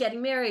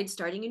getting married,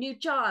 starting a new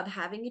job,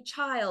 having a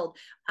child,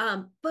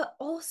 but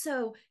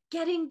also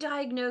getting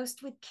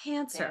diagnosed with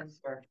cancer.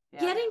 Yeah.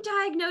 Getting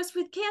diagnosed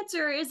with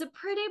cancer is a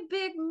pretty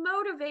big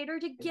motivator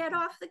to get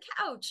off the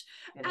couch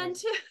and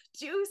to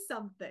do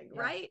something,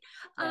 right?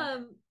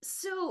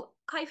 So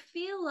I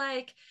feel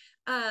like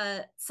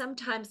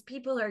sometimes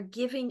people are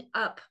giving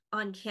up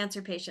on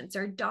cancer patients,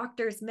 or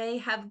doctors may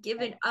have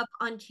given up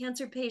on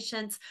cancer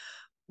patients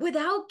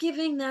without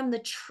giving them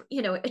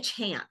a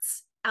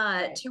chance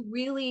to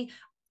really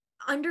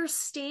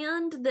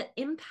understand the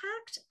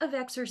impact of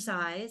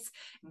exercise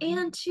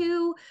and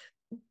to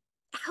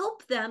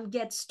help them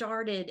get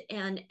started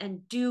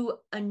and do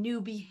a new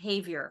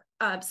behavior,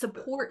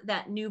 support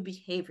that new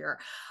behavior,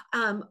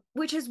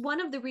 which is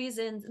one of the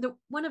reasons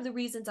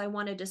I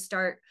wanted to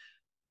start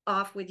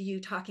off with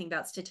you talking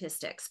about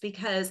statistics,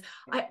 because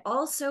I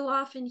also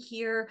often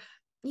hear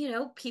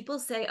people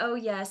say, oh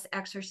yes,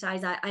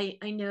 exercise, I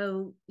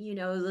know,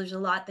 there's a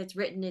lot that's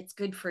written, it's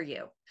good for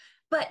you,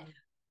 but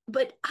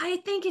I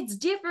think it's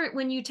different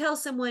when you tell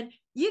someone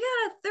you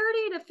got a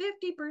 30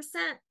 to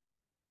 50%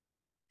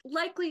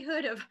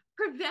 likelihood of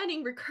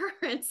preventing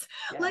recurrence.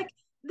 Like,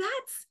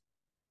 that's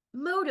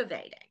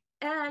motivating,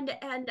 and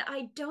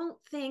I don't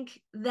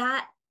think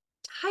that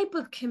type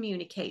of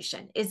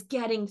communication is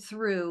getting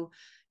through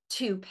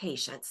to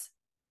patients.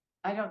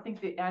 I don't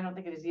think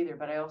it is either,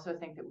 but I also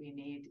think that we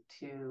need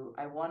to,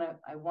 I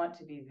want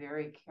to be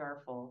very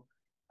careful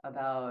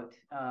about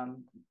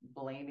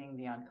blaming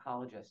the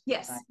oncologist.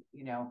 Yes.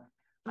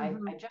 I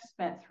just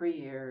spent 3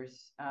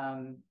 years,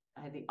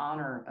 I had the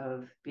honor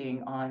of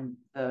being on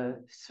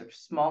the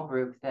small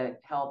group that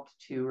helped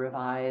to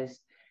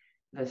revise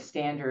the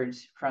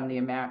standards from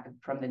the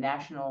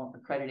National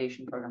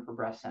Accreditation Program for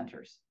Breast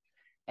Centers.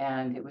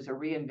 And it was a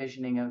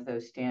re-envisioning of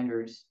those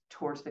standards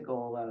towards the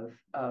goal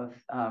of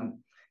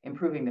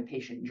improving the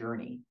patient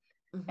journey.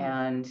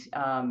 And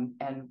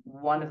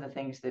one of the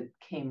things that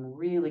came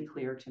really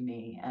clear to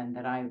me, and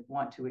that I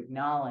want to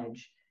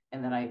acknowledge,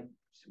 and that I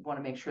want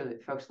to make sure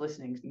that folks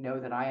listening know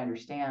that I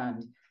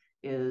understand,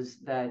 is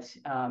that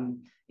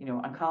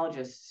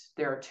oncologists,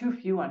 there are too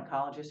few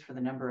oncologists for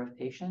the number of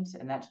patients,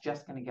 and that's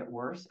just going to get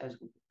worse as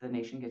the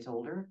nation gets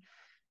older.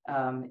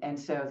 And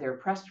so they're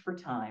pressed for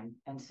time.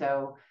 And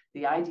so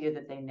the idea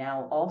that they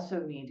now also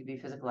need to be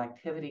physical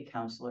activity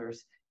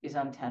counselors is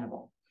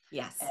untenable.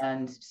 Yes.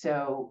 And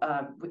so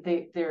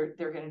they're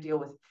going to deal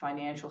with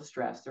financial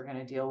stress. They're going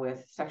to deal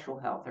with sexual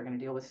health. They're going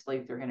to deal with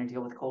sleep. They're going to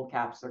deal with cold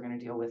caps. They're going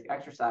to deal with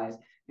exercise,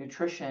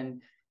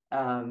 nutrition,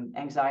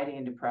 anxiety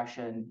and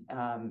depression,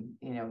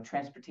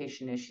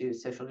 transportation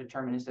issues, social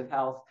determinants of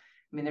health.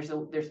 I mean, there's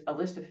a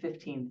list of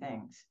 15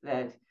 things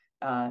that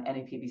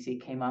NAPBC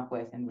came up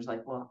with, and was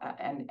like, well,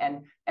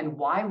 and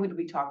why would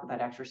we talk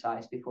about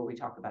exercise before we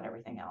talk about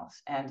everything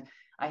else? And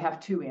I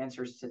have two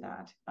answers to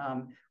that.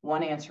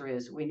 One answer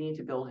is we need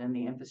to build in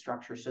the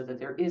infrastructure so that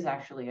there is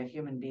actually a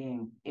human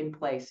being in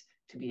place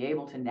to be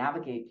able to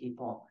navigate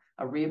people,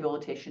 a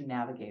rehabilitation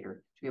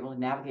navigator, to be able to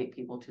navigate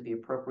people to the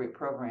appropriate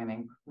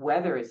programming,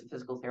 whether it's a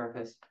physical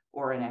therapist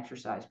or an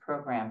exercise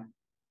program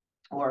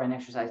or an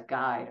exercise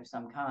guide of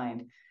some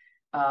kind.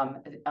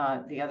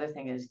 The other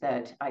thing is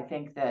that I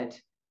think that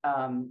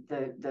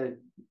the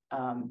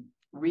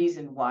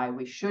reason why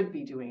we should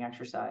be doing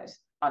exercise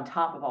on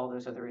top of all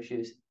those other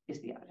issues is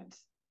the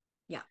evidence.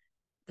 Yeah.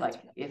 Like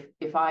right.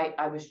 if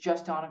I was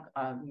just on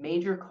a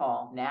major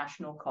call,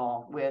 national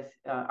call with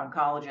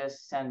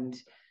oncologists and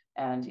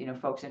and,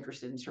 folks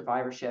interested in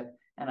survivorship.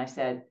 And I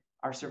said,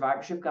 our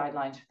survivorship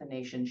guidelines for the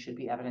nation should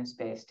be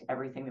evidence-based.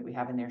 Everything that we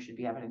have in there should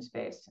be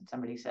evidence-based. And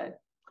somebody said,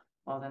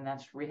 well, then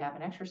that's rehab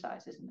and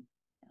exercise, isn't it?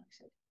 And I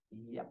said,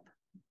 yep,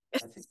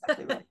 that's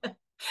exactly right.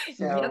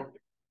 So,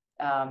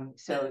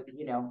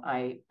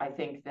 I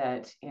think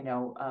that,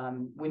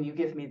 when you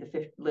give me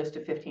the list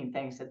of 15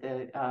 things that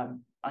the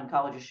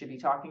oncologist should be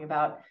talking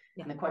about,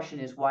 and the question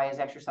is, why is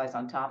exercise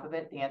on top of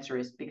it? The answer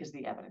is because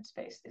the evidence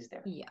base is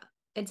there. Yeah,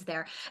 it's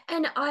there.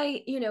 And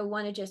I,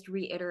 want to just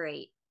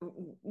reiterate,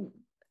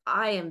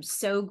 I am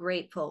so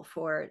grateful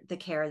for the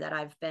care that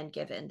I've been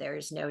given.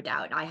 There's no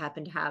doubt. I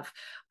happen to have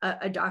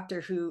a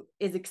doctor who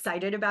is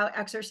excited about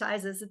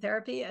exercise as a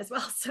therapy as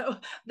well. So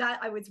that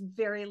I was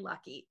very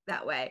lucky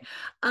that way.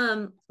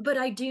 But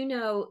I do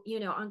know,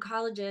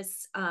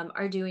 oncologists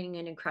are doing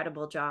an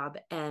incredible job,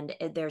 and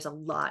there's a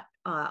lot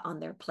on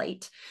their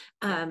plate.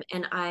 And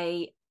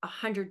I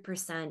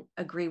 100%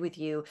 agree with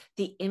you.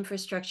 The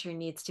infrastructure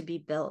needs to be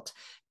built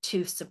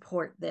to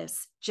support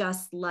this,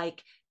 just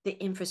like the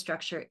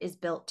infrastructure is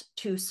built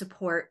to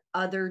support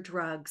other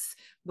drugs,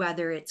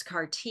 whether it's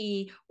CAR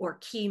T or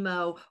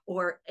chemo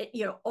or,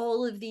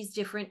 all of these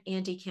different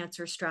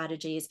anti-cancer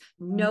strategies.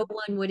 No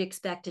one would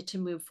expect it to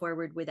move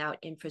forward without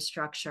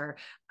infrastructure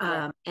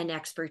and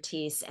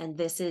expertise. And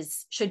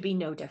this should be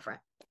no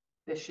different.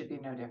 This should be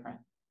no different.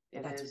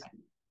 That's right.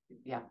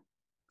 Yeah.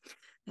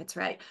 That's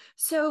right.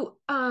 So,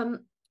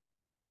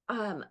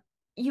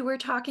 you were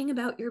talking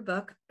about your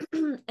book,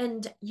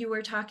 and you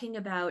were talking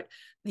about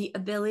the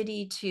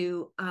ability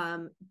to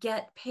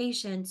get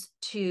patients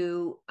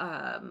to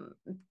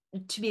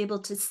be able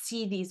to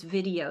see these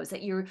videos,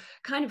 that you're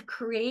kind of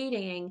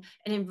creating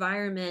an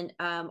environment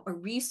or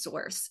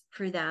resource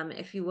for them,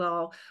 if you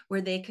will,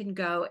 where they can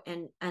go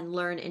and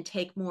learn and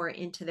take more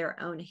into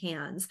their own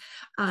hands.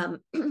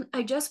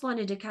 I just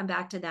wanted to come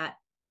back to that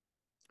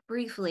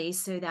briefly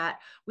so that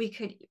we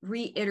could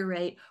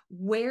reiterate,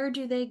 where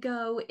do they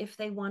go if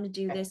they want to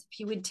do this? If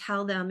you would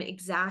tell them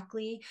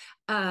exactly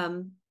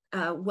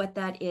what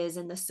that is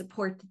and the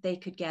support that they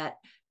could get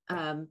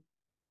through.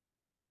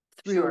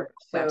 Sure.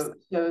 So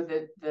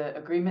the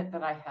agreement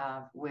that I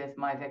have with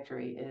My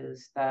Victory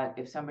is that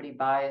if somebody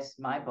buys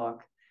my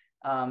book,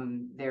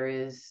 there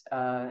is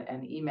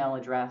an email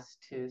address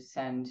to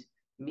send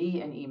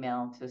me an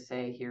email to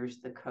say, here's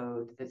the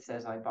code that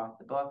says I bought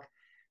the book.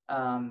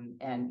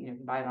 And you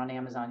can buy it on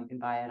Amazon. You can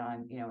buy it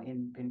on,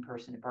 in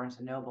person at Barnes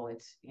and Noble.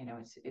 It's,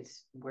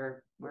 it's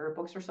where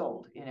books are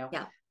sold.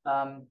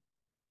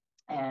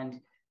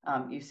 And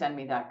you send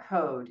me that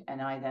code,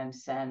 and I then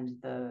send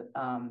the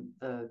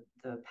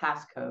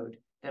passcode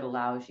that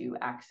allows you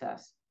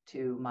access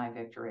to My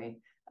Victory.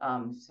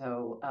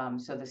 So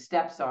the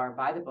steps are: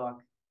 buy the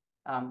book,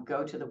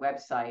 go to the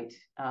website,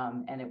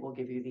 and it will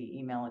give you the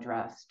email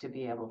address to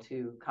be able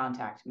to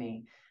contact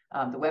me.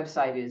 The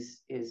website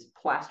is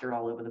plastered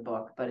all over the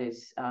book, but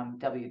it's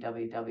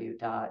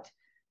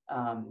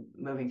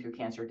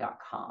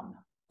www.movingthroughcancer.com.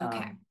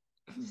 Okay.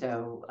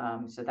 So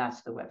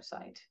that's the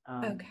website.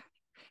 Okay.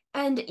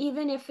 And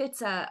even if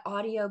it's an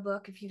audio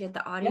book, if you get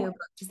the audio book,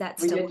 does that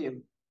still?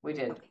 We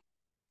did. Okay.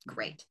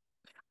 Great.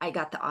 I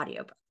got the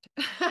audio book.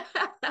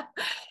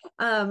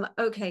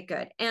 Okay,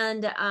 good.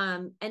 And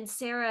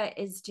Sarah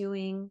is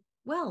doing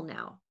well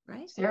now,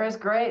 right? Sarah's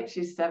great.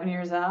 She's 7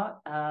 years out,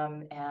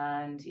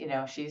 and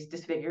she's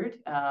disfigured.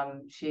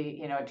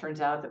 It turns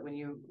out that when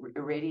you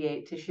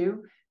irradiate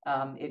tissue,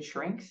 it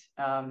shrinks,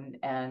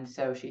 and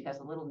so she has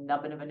a little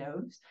nubbin of a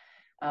nose.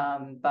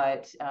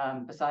 But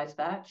besides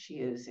that, she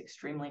is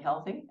extremely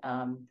healthy.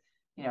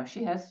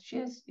 She has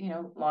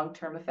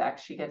long-term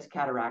effects. She gets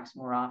cataracts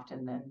more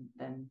often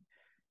than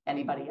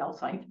anybody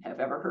else I have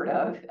ever heard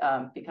of,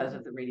 because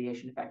of the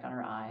radiation effect on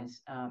her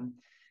eyes.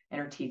 And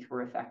her teeth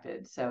were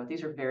affected. So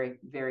these are very,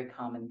 very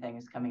common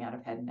things coming out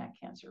of head and neck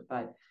cancer.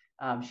 But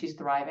she's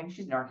thriving.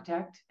 She's an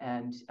architect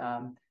and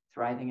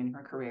thriving in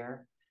her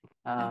career,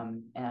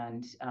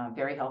 and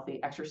very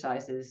healthy,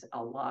 exercises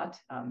a lot.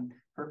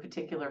 Her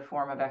particular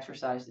form of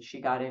exercise that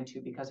she got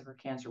into because of her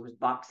cancer was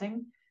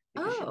boxing,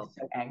 because she was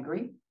so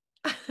angry.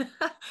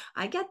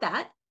 I get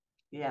that.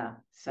 Yeah.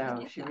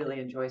 So she really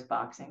enjoys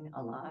boxing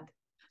a lot.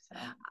 So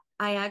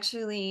I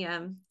actually,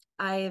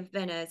 I have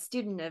been a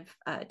student of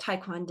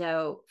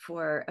Taekwondo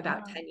for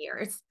about 10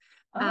 years.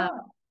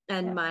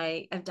 And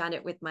I've done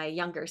it with my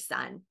younger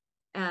son.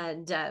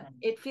 And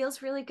it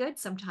feels really good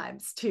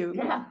sometimes to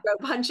throw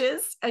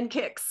punches and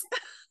kicks.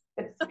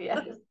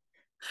 Yes.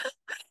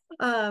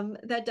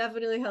 That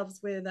definitely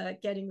helps with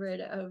getting rid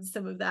of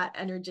some of that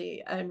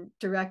energy and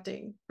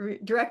directing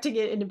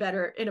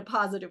it in a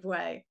positive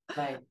way.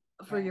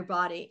 For your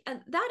body.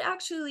 And that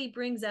actually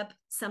brings up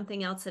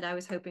something else that I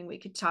was hoping we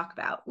could talk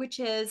about, which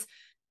is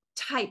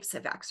types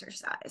of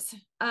exercise.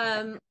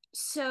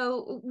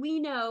 So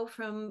we know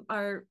from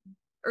our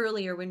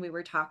earlier when we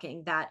were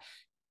talking that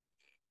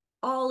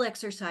all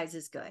exercise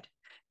is good.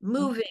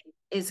 Moving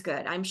is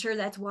good. I'm sure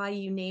that's why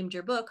you named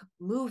your book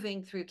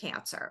Moving Through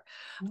Cancer.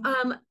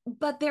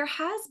 But there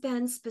has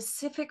been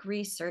specific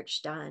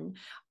research done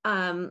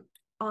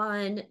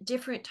on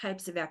different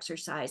types of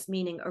exercise,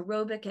 meaning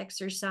aerobic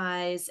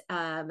exercise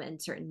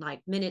and certain like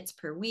minutes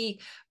per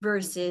week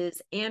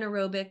versus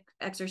anaerobic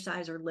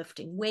exercise or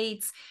lifting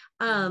weights.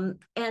 And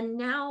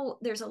now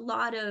there's a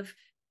lot of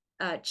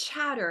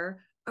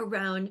chatter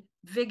around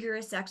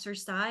vigorous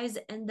exercise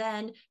and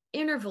then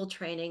interval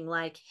training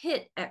like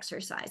HIIT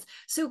exercise.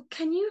 So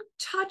can you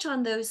touch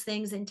on those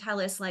things and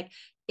tell us, like,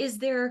 is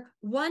there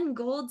one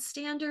gold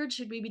standard?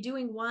 Should we be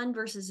doing one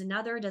versus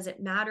another? Does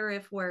it matter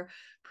if we're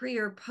pre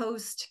or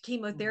post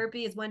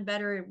chemotherapy? Is one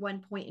better at one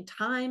point in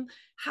time?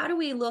 How do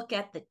we look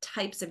at the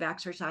types of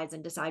exercise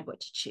and decide what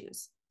to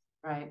choose?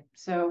 Right.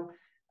 So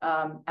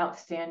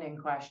outstanding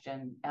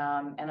question.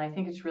 And I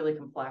think it's really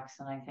complex.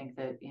 And I think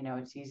that,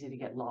 it's easy to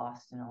get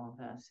lost in all of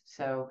this.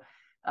 So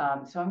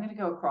I'm going to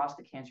go across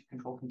the cancer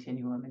control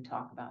continuum and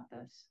talk about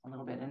this a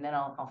little bit. And then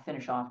I'll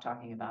finish off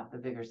talking about the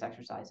vigorous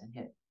exercise and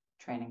HIIT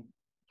training.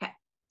 Okay.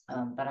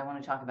 But I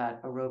want to talk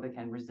about aerobic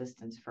and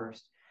resistance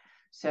first.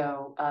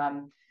 So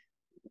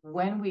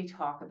when we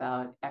talk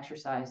about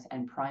exercise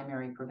and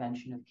primary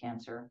prevention of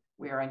cancer,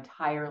 we are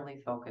entirely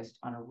focused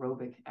on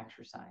aerobic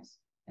exercise.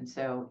 And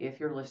so if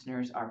your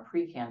listeners are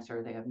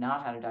pre-cancer, they have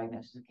not had a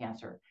diagnosis of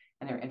cancer,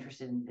 and they're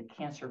interested in the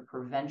cancer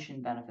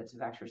prevention benefits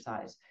of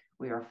exercise,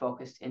 we are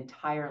focused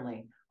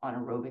entirely on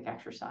aerobic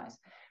exercise.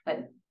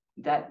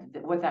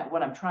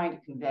 What I'm trying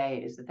to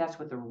convey is that that's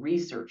what the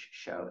research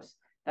shows.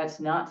 That's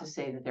not to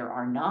say that there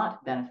are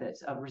not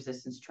benefits of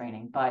resistance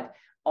training, but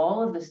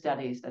all of the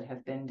studies that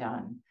have been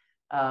done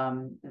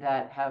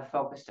that have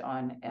focused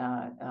on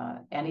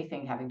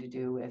anything having to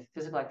do with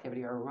physical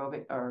activity or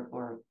aerobic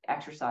or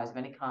exercise of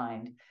any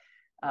kind,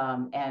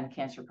 and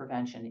cancer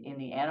prevention in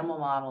the animal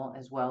model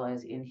as well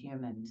as in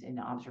humans in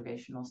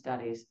observational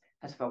studies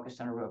has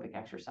focused on aerobic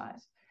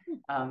exercise.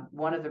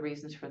 One of the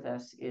reasons for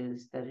this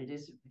is that it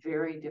is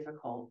very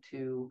difficult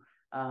to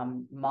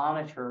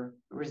monitor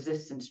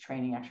resistance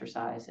training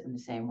exercise in the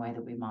same way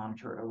that we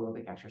monitor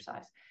aerobic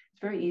exercise.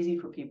 It's very easy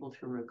for people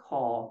to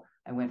recall,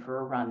 I went for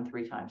a run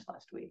 3 times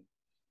last week.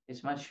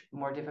 It's much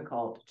more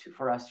difficult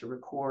for us to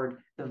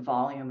record the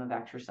volume of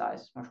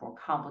exercise. It's much more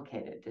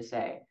complicated to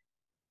say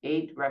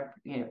 8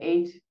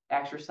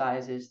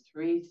 exercises,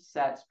 3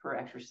 sets per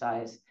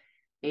exercise,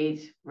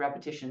 8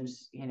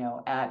 repetitions,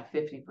 at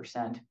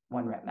 50%,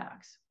 1 rep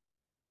max.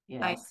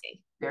 I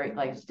see. Very,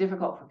 like, it's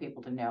difficult for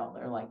people to know.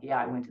 They're like,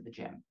 yeah, I went to the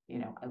gym,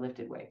 I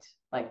lifted weights.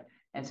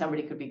 And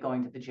somebody could be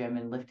going to the gym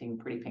and lifting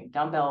pretty pink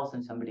dumbbells,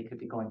 and somebody could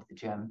be going to the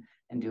gym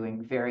and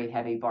doing very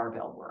heavy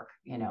barbell work,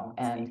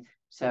 and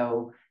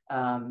so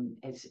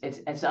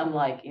it's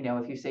unlike,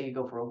 if you say you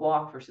go for a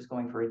walk versus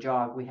going for a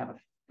jog, we have a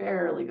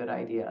fairly good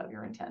idea of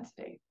your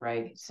intensity,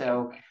 right?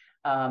 So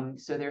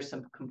there's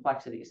some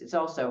complexities. It's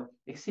also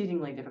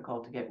exceedingly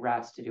difficult to get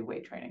rats to do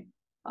weight training.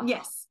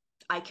 Yes,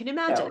 I can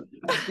imagine.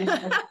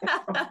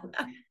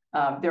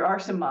 There are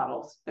some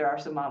models.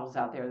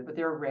 Out there, but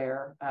they're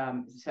rare.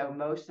 So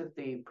most of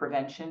the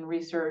prevention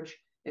research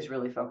is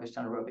really focused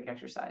on aerobic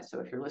exercise. So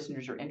if your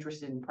listeners are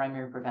interested in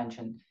primary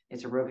prevention,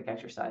 it's aerobic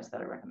exercise that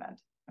I recommend.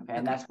 Okay,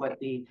 and that's what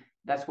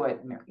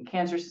American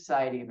Cancer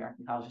Society,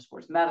 American College of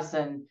Sports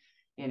Medicine,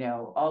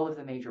 all of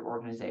the major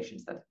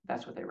organizations,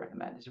 that's what they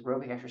recommend is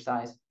aerobic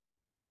exercise,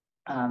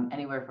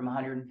 anywhere from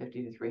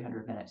 150 to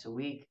 300 minutes a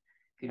week.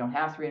 If you don't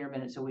have 300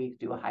 minutes a week,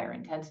 do a higher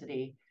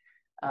intensity.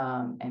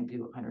 And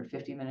do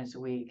 150 minutes a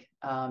week.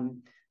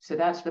 So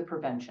that's the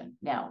prevention.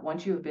 Now,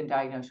 once you have been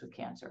diagnosed with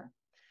cancer,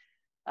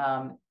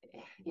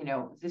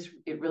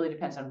 it really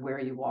depends on where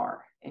you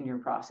are in your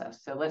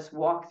process. So let's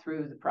walk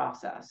through the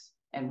process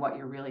and what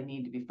you really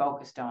need to be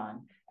focused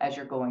on as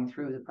you're going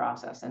through the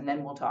process. And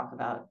then we'll talk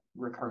about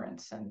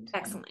recurrence and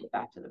get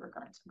back to the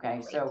recurrence. Okay.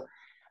 Great. So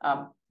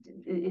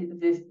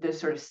the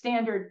sort of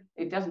standard,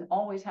 it doesn't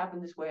always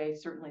happen this way.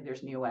 Certainly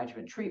there's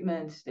neoadjuvant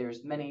treatments.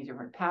 There's many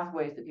different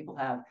pathways that people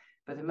have.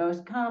 But the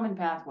most common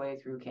pathway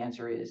through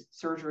cancer is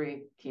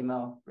surgery,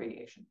 chemo,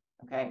 radiation.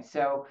 Okay,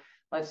 so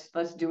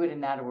let's do it in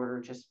that order,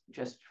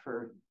 just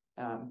for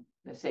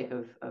the sake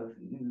of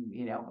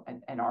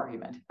an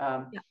argument.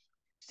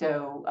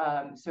 So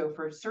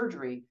for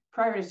surgery,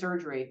 prior to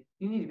surgery,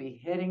 you need to be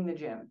hitting the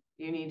gym.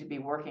 You need to be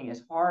working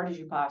as hard as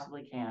you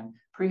possibly can.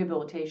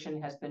 Prehabilitation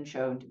has been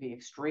shown to be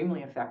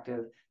extremely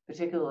effective,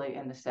 particularly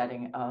in the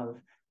setting of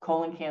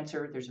colon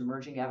cancer. There's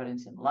emerging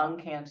evidence in lung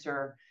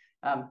cancer.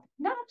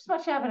 Not as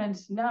much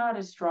evidence, not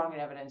as strong an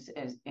evidence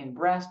as in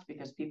breast,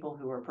 because people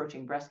who are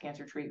approaching breast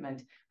cancer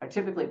treatment are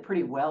typically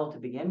pretty well to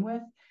begin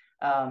with.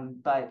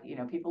 But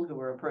people who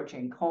are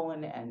approaching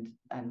colon and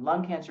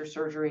lung cancer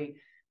surgery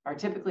are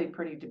typically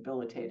pretty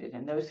debilitated,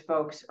 and those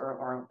folks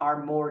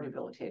are more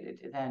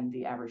debilitated than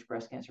the average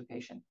breast cancer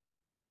patient.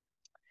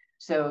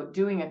 So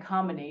doing a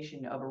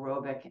combination of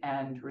aerobic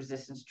and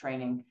resistance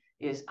training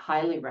is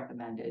highly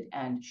recommended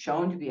and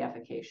shown to be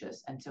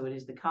efficacious. And so it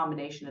is the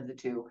combination of the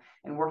two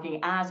and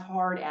working as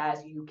hard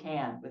as you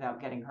can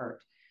without getting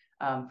hurt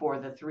for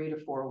the 3 to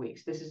 4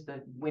 weeks. This is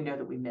the window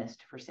that we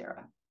missed for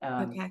Sarah,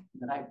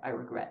 that I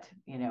regret,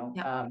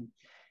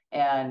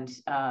 And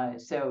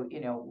so,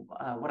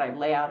 what I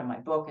lay out in my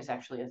book is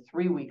actually a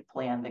 3-week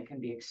plan that can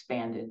be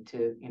expanded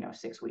to,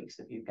 6 weeks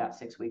if you've got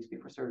 6 weeks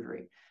before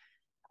surgery.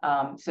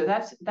 So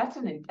that's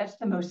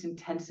the most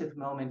intensive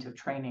moment of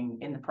training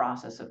in the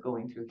process of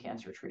going through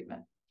cancer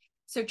treatment.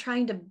 So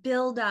trying to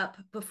build up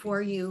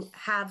before you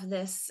have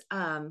this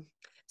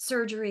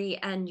surgery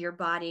and your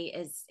body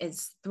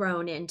is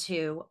thrown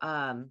into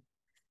a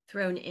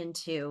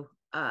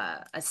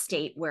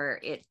state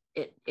where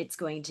it's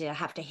going to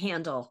have to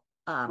handle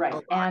right.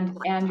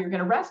 And you're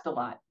going to rest a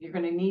lot. You're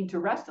going to need to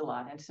rest a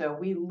lot. And so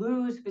we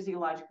lose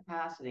physiologic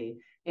capacity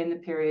in the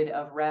period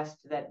of rest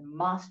that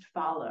must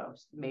follow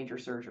major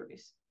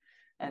surgeries.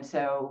 And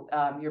so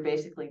you're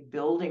basically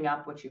building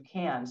up what you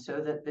can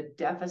so that the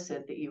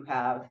deficit that you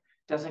have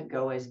doesn't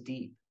go as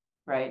deep,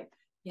 right?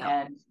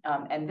 Yeah.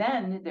 And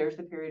then there's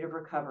the period of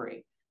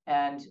recovery.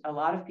 And a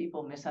lot of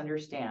people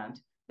misunderstand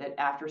that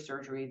after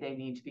surgery, they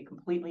need to be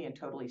completely and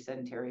totally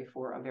sedentary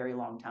for a very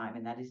long time.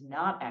 And that is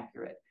not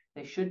accurate.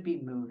 They should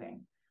be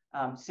moving.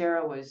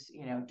 Sarah was,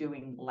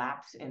 doing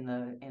laps in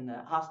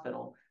the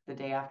hospital the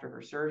day after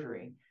her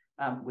surgery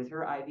with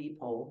her IV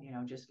pole,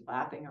 just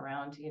lapping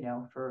around,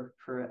 for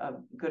a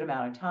good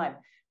amount of time.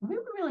 And we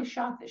were really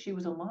shocked that she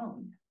was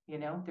alone.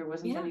 There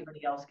wasn't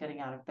anybody else getting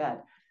out of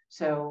bed.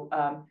 So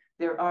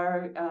there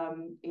are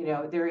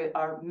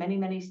many,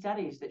 many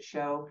studies that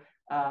show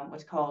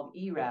what's called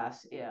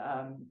ERAS,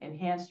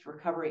 enhanced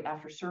recovery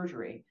after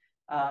surgery.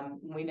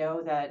 We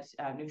know that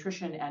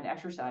nutrition and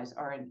exercise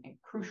are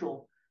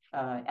crucial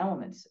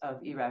elements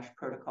of ERAS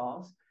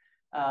protocols.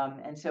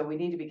 And so we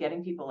need to be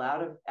getting people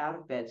out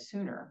of bed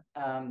sooner.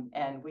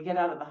 And we get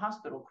out of the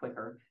hospital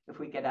quicker if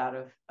we get out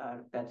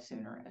of bed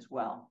sooner as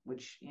well,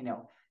 which,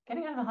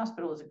 getting out of the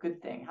hospital is a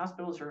good thing.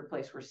 Hospitals are a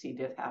place where C.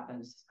 diff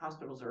happens.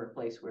 Hospitals are a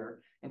place where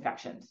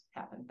infections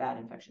happen, bad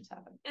infections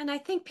happen. And I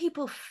think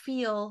people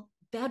feel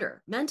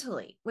better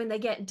mentally when they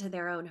get into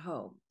their own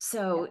home.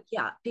 So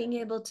being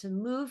able to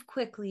move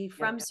quickly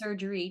from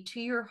surgery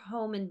to your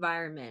home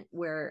environment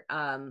where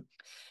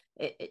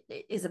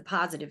it is a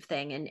positive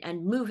thing,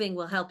 and moving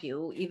will help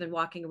you, even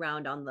walking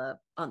around on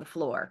the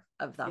floor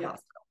of the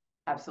hospital.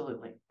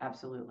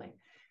 Absolutely.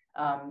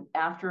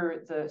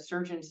 After the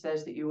surgeon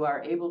says that you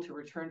are able to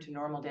return to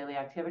normal daily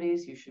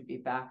activities, you should be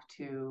back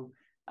to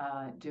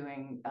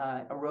doing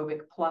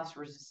aerobic plus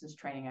resistance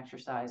training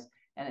exercise.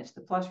 And it's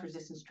the plus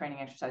resistance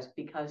training exercise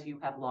because you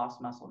have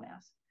lost muscle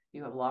mass.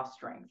 You have lost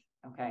strength.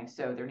 Okay.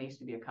 So there needs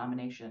to be a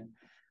combination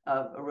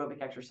of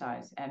aerobic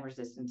exercise and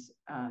resistance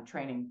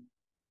training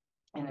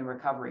in the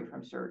recovery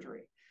from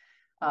surgery.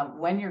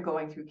 When you're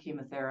going through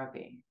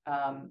chemotherapy,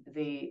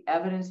 the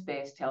evidence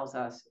base tells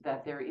us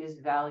that there is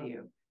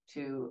value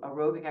to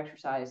aerobic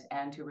exercise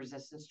and to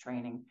resistance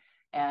training.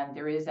 And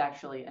there is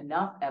actually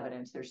enough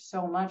evidence. There's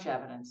so much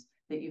evidence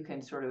that you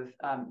can sort of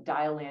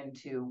dial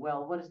into,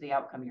 well, what is the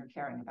outcome you're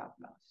caring about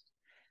most?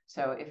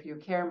 So if you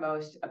care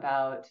most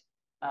about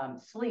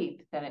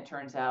sleep, then it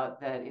turns out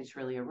that it's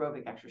really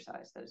aerobic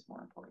exercise that is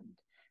more important.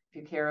 If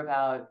you care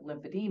about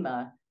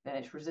lymphedema, then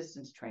it's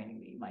resistance training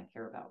that you might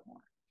care about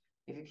more.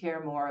 If you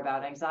care more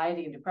about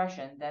anxiety and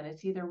depression, then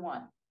it's either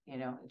one.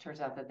 It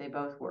turns out that they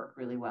both work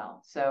really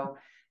well. So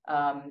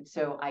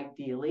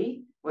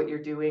ideally, what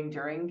you're doing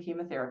during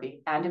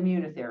chemotherapy and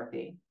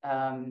immunotherapy,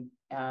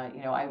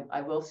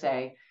 I will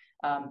say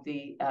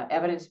the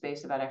evidence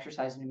base about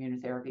exercise and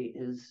immunotherapy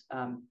is,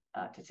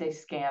 to say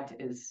scant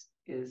is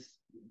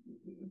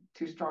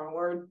too strong a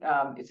word.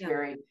 It's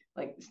very,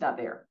 it's not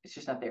there. It's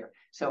just not there.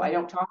 So I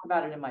don't talk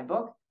about it in my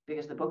book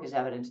because the book is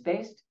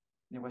evidence-based.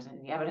 There wasn't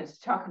any evidence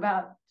to talk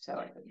about, so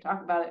I couldn't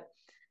talk about it.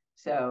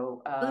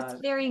 So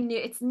it's very new.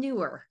 It's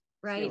newer,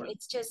 right?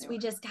 It's just we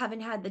just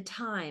haven't had the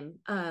time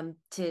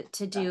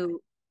to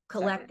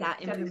collect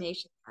that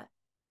information.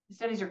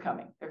 Studies are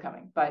coming. They're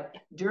coming. But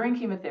during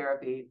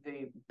chemotherapy,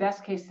 the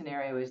best case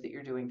scenario is that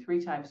you're doing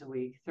 3 times a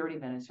week, 30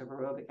 minutes of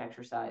aerobic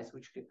exercise,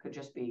 which could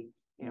just be,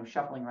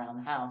 shuffling around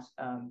the house,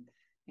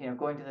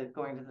 going to the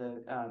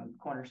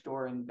corner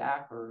store and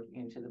back, or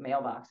to the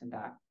mailbox and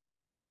back,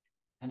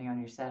 depending on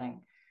your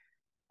setting.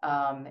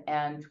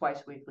 And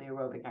twice weekly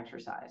aerobic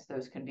exercise.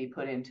 Those can be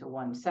put into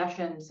one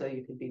session. So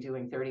you could be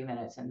doing 30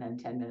 minutes and then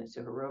 10 minutes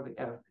of aerobic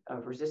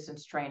of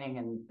resistance training,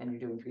 and then you're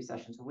doing 3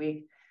 sessions a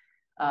week.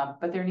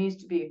 But there needs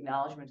to be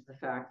acknowledgement of the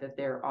fact that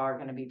there are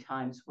going to be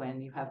times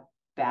when you have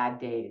bad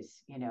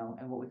days,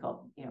 and what we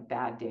call,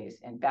 bad days.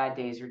 And bad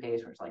days are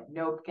days where it's like,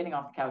 nope, getting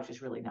off the couch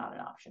is really not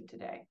an option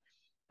today.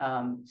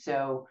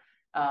 So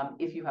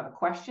if you have a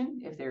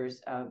question, if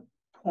there's a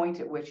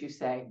point at which you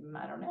say,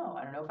 I don't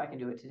know if I can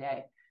do it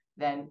today,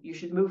 then you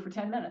should move for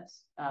 10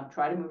 minutes.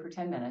 Try to move for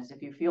 10 minutes.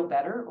 If you feel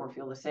better or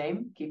feel the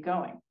same, keep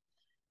going.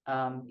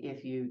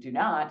 If you do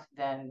not,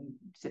 then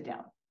sit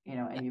down,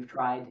 and you've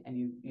tried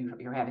and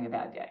you're having a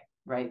bad day,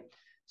 right?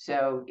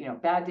 So,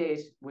 bad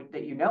days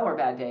that are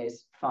bad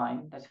days,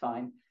 fine, that's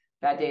fine.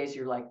 Bad days,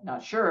 you're like,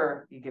 not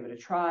sure, you give it a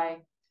try.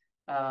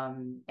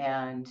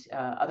 And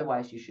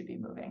otherwise you should be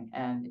moving,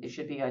 and it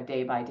should be a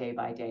day by day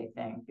by day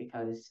thing,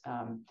 because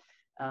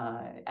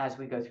as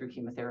we go through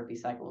chemotherapy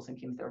cycles, and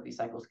chemotherapy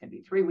cycles can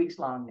be 3 weeks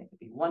long, they could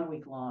be 1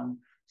 week long.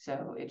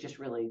 So it just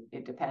really,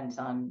 it depends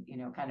on,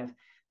 kind of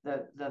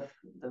the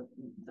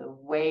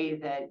way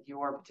that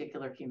your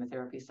particular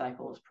chemotherapy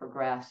cycles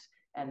progress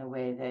and the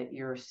way that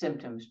your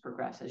symptoms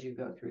progress as you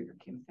go through your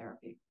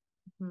chemotherapy.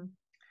 Mm-hmm.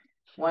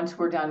 Once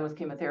we're done with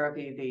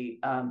chemotherapy,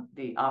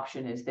 the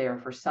option is there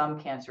for some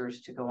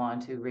cancers to go on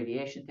to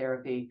radiation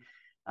therapy.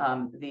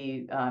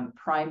 The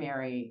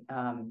primary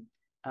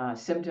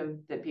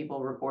symptom that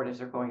people report as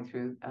they're going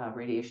through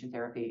radiation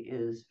therapy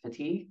is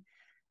fatigue.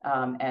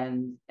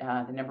 And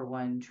the number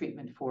one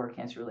treatment for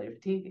cancer-related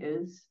fatigue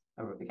is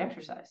aerobic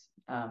exercise.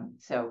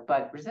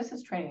 But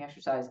resistance training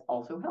exercise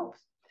also helps.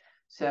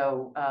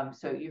 So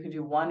you can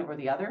do one or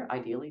the other,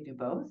 ideally do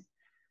both.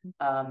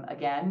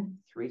 Again,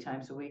 3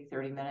 times a week,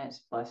 30 minutes,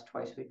 plus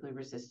twice weekly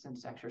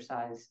resistance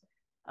exercise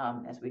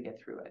as we get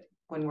through it.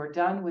 When we're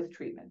done with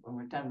treatment, when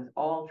we're done with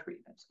all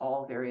treatments,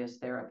 all various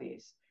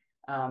therapies,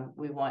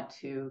 we want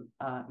to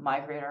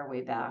migrate our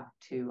way back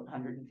to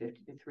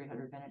 150 to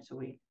 300 minutes a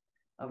week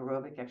of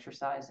aerobic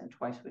exercise and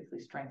twice weekly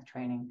strength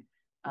training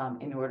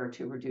in order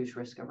to reduce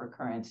risk of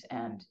recurrence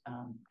and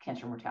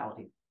cancer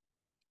mortality.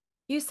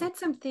 You said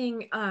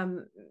something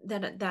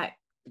that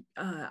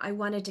I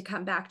wanted to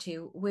come back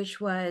to,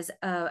 which was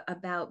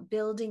about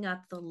building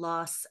up the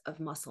loss of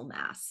muscle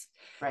mass.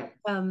 Right.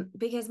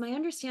 Because my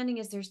understanding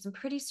is there's some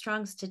pretty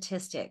strong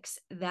statistics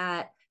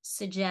that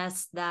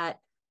suggest that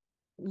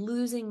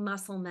losing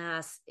muscle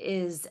mass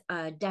is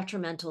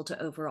detrimental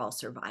to overall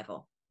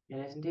survival. It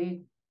is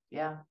indeed.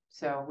 Yeah.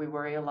 So we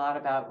worry a lot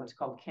about what's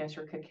called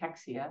cancer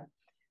cachexia,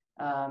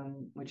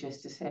 which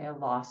is to say a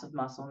loss of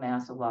muscle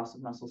mass, a loss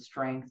of muscle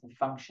strength and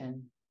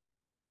function,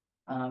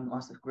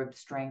 loss of grip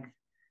strength.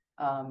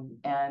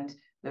 And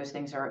those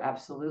things are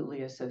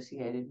absolutely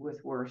associated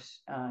with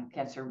worse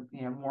cancer,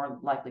 more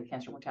likely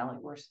cancer mortality,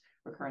 worse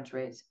recurrence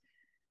rates.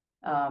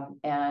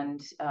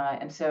 And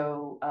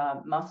so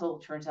muscle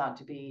turns out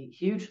to be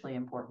hugely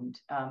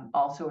important.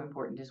 Also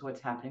important is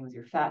what's happening with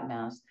your fat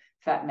mass.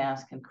 Fat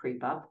mass can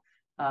creep up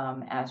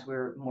as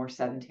we're more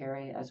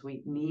sedentary, as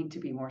we need to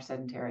be more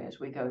sedentary as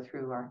we go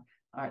through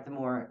the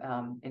more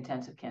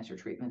intensive cancer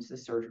treatments, the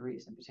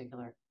surgeries in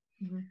particular.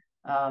 Mm-hmm.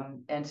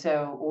 And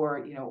so,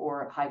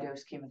 or high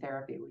dose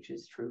chemotherapy, which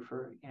is true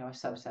for, a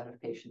subset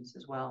of patients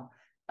as well.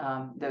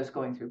 Those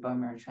going through bone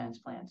marrow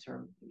transplants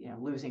or,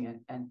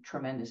 losing a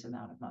tremendous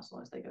amount of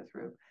muscle as they go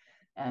through,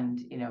 and,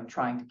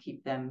 trying to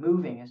keep them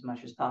moving as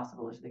much as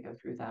possible as they go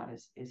through that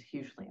is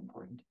hugely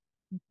important.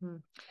 Mm-hmm.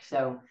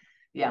 So,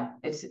 yeah,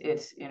 it's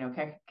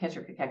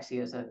cancer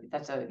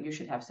cachexia you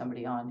should have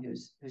somebody on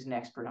who's an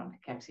expert on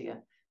cachexia,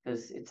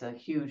 because it's a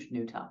huge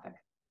new topic.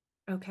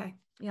 Okay.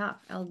 Yeah,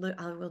 I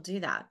will do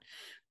that.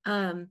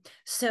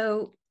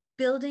 So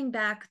building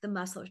back the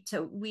muscle.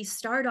 So we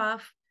start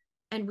off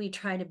and we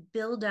try to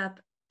build up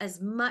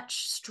as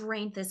much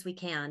strength as we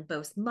can,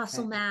 both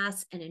muscle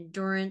mass and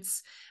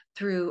endurance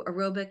through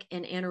aerobic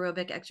and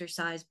anaerobic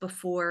exercise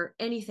before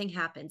anything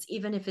happens.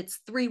 Even if it's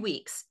 3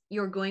 weeks,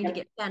 you're going to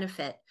get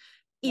benefit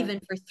even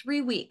for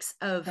 3 weeks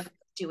of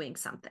doing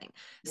something.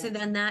 So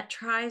then that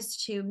tries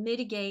to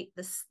mitigate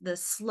the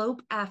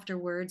slope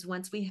afterwards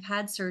once we've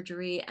had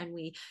surgery and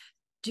we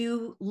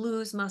do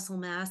lose muscle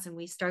mass and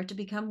we start to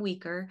become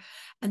weaker.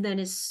 And then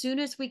as soon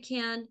as we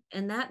can,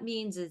 and that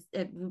means is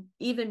that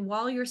even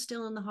while you're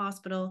still in the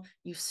hospital,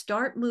 you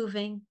start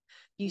moving,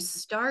 you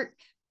start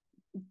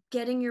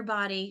getting your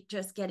body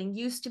just getting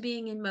used to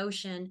being in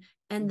motion,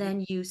 and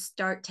then you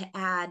start to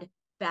add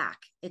back,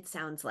 it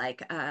sounds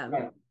like,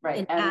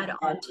 right.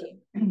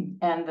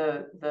 And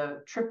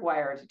the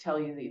tripwire to tell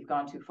you that you've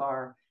gone too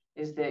far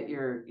is that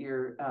your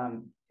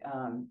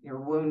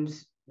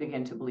wounds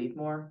begin to bleed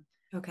more.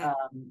 Okay.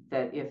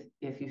 That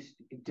if you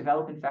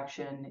develop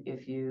infection,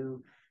 if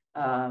you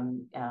have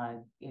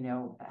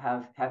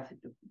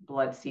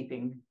blood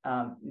seeping,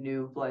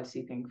 new blood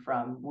seeping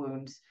from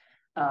wounds,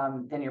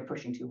 then you're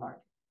pushing too hard.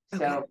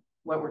 Okay. So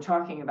what we're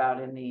talking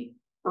about in the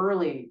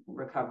early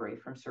recovery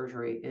from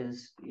surgery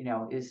is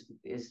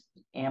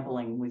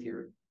ambling with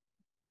your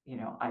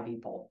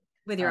IV pole.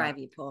 With your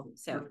IV pole.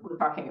 So we're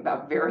talking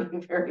about very,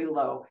 very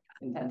low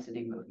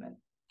intensity movement.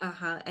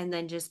 And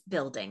then just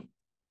building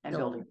from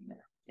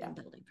there. Yeah. And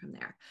building from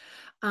there.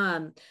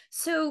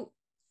 So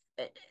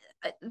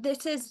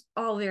this is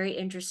all very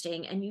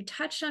interesting. And you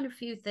touched on a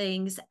few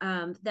things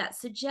that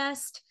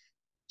suggest,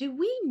 do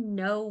we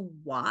know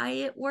why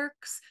it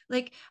works?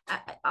 Like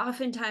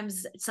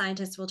oftentimes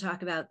scientists will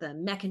talk about the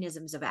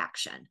mechanisms of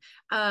action.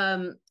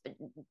 I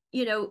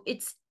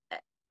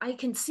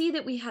can see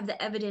that we have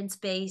the evidence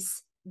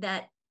base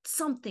that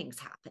something's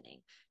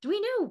happening. Do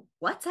we know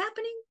what's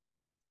happening?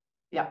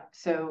 Yeah.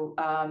 So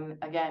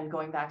again,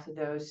 going back to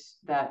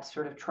that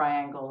sort of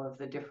triangle of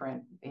the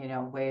different,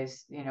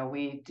 ways,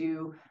 we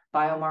do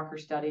biomarker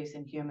studies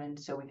in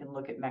humans, so we can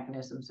look at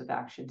mechanisms of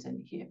actions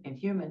in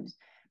humans,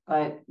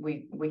 but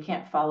we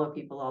can't follow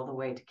people all the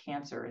way to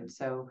cancer. And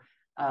so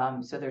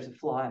there's a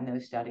flaw in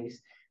those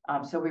studies.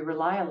 So we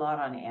rely a lot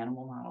on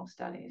animal model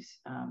studies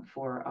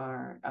for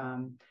our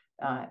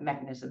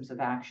mechanisms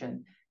of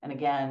action. And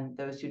again,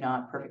 those do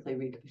not perfectly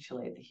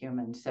recapitulate the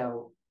human.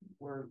 So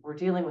we're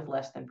dealing with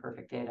less than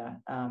perfect data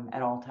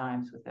at all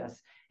times with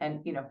this.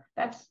 And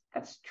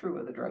that's true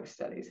of the drug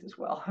studies as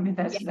well. I mean,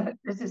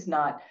 this is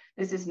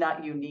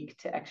not unique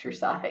to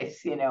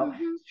exercise.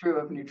 It's true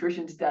of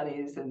nutrition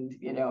studies, and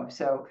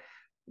so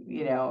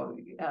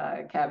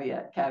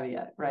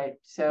caveat, right?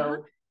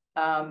 So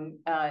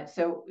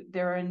so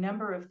there are a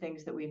number of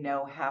things that we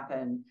know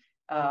happen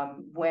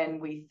when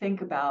we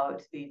think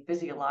about the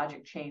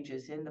physiologic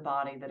changes in the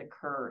body that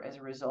occur as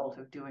a result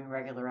of doing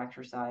regular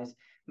exercise.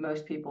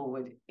 Most people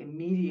would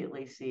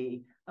immediately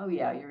see, oh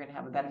yeah, you're going to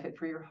have a benefit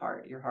for your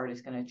heart. Your heart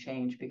is going to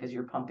change because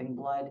you're pumping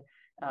blood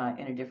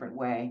in a different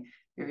way.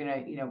 You're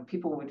going to,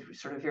 people would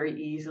sort of very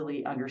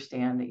easily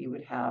understand that you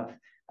would have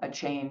a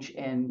change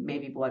in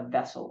maybe blood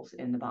vessels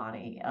in the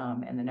body,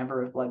 and the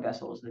number of blood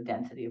vessels, the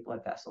density of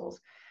blood vessels.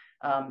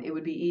 It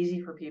would be easy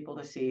for people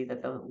to see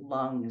that the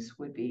lungs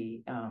would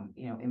be,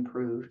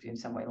 improved in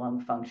some way.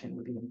 Lung function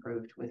would be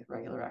improved with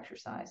regular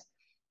exercise.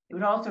 It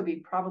would also be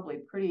probably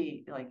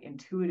pretty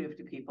intuitive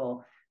to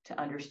people to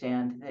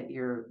understand that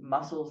your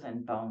muscles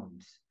and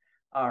bones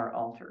are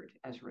altered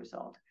as a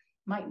result.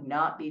 Might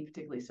not be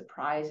particularly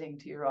surprising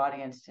to your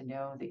audience to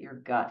know that your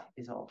gut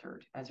is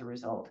altered as a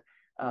result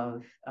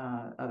of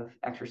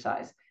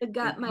exercise. The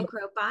gut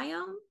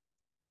microbiome?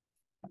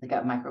 The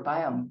gut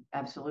microbiome,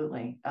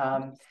 absolutely.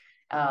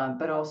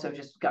 But also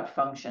just gut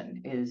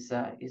function is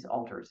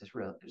altered as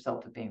a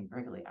result of being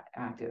regularly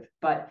active.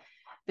 But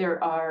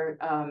there are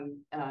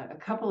a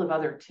couple of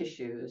other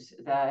tissues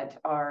that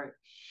are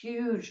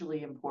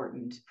hugely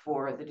important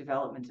for the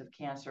development of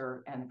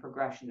cancer and the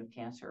progression of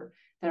cancer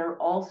that are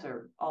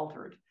also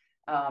altered.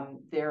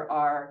 There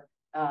are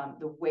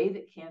the way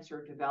that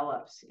cancer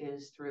develops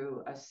is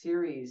through a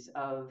series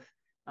of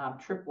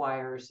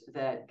tripwires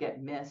that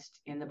get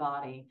missed in the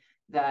body.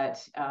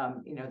 That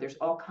there's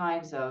all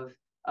kinds of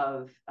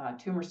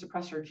tumor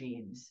suppressor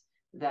genes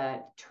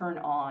that turn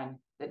on,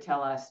 that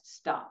tell us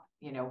stop.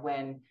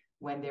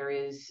 When there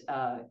is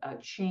a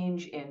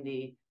change in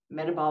the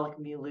metabolic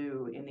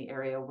milieu in the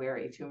area where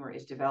a tumor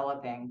is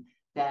developing,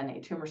 then a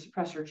tumor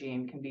suppressor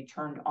gene can be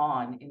turned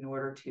on in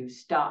order to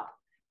stop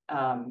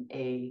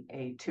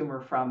a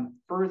tumor from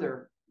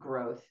further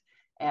growth.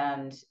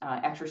 And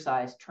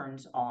exercise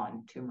turns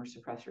on tumor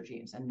suppressor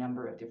genes, a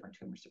number of different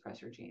tumor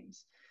suppressor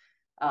genes.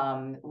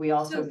 We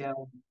also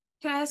know.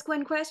 Can I ask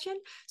one question?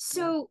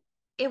 So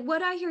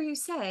what I hear you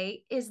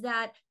say is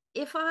that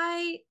if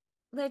I,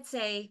 let's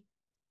say,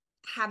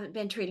 haven't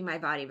been treating my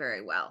body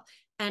very well,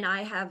 and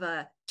I have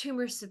a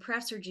tumor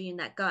suppressor gene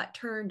that got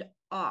turned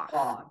off,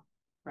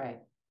 right,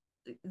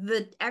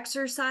 the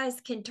exercise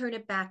can turn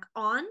it back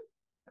on?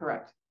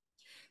 Correct.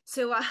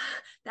 So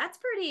that's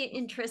pretty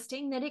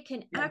interesting that it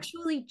can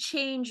actually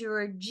change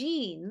your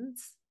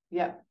genes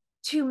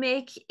to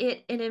make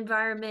it an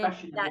environment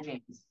that...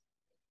 genes.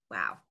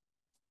 Wow.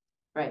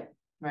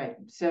 Right.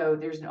 So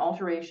there's an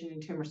alteration in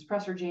tumor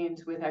suppressor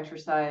genes with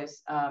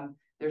exercise.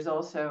 There's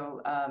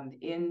also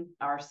in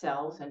our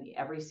cells, and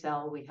every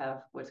cell, we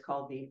have what's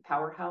called the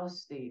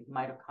powerhouse, the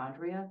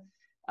mitochondria,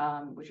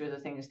 which are the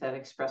things that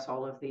express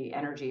all of the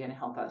energy and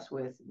help us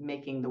with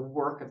making the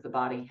work of the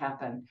body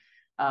happen.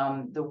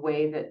 The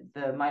way that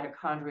the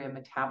mitochondria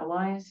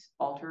metabolize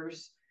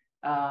alters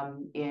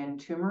in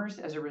tumors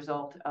as a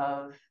result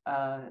of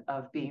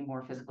being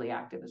more physically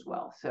active as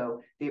well.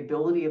 So the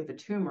ability of the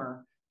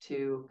tumor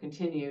to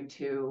continue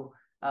to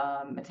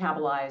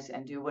metabolize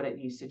and do what it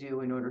needs to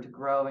do in order to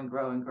grow and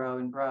grow and grow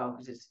and grow,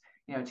 because it's,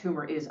 a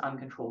tumor is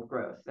uncontrolled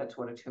growth. That's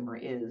what a tumor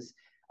is.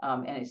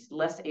 And it's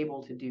less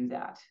able to do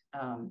that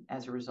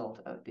as a result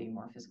of being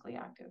more physically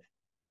active.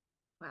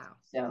 Wow.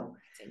 So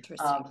that's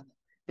interesting.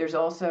 There's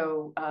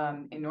also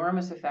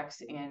enormous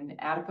effects in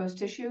adipose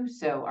tissue,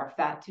 so our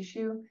fat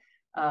tissue.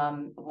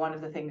 One of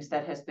the things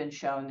that has been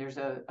shown, there's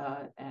a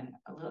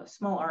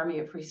small army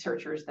of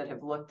researchers that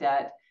have looked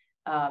at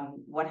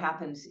what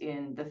happens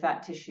in the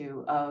fat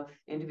tissue of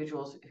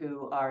individuals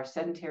who are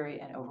sedentary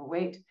and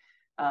overweight,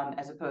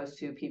 as opposed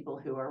to people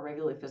who are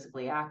regularly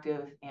physically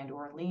active and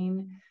or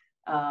lean.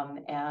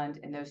 And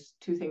those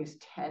two things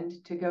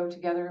tend to go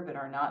together, but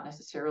are not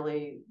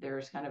necessarily,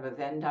 there's kind of a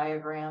Venn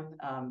diagram.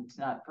 It's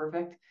not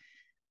perfect,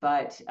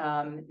 but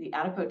the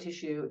adipose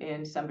tissue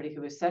in somebody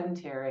who is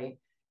sedentary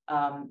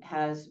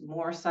has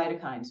more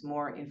cytokines,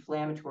 more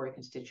inflammatory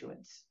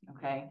constituents,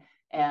 okay?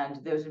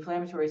 And those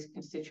inflammatory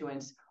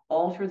constituents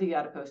alter the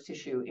adipose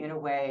tissue in a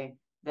way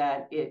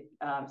that it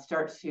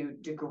starts to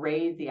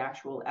degrade the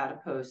actual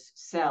adipose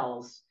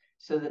cells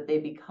so that they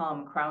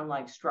become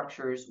crown-like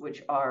structures,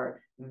 which are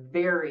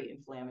very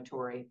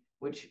inflammatory,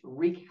 which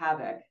wreak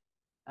havoc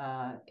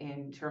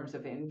in terms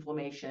of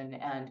inflammation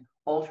and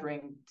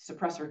altering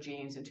suppressor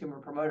genes and tumor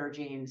promoter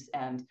genes,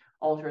 and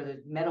alter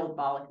the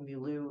metabolic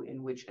milieu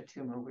in which a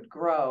tumor would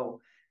grow.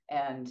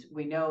 And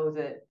we know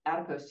that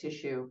adipose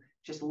tissue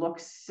just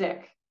looks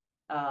sick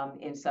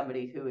in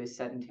somebody who is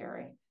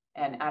sedentary.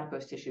 And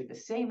adipose tissue, the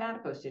same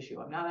adipose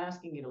tissue, I'm not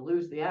asking you to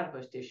lose the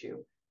adipose tissue,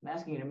 I'm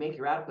asking you to make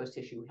your adipose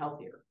tissue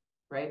healthier,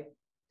 right?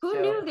 Who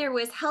So knew there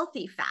was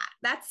healthy fat?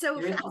 That's so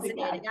there is healthy fat.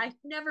 fascinating. I've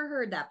never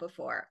heard that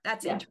before.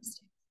 That's Yeah,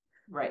 interesting.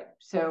 right.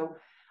 So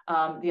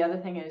the other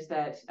thing is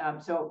that,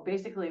 so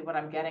basically what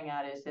I'm getting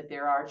at is that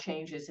there are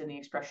changes in the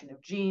expression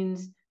of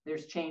genes,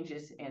 there's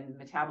changes in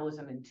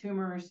metabolism in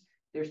tumors,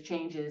 there's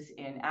changes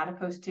in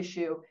adipose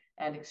tissue,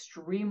 and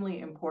extremely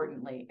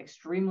importantly,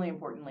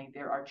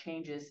 there are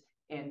changes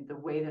in the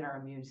way that our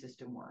immune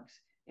system works.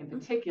 In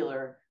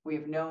particular,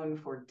 we've known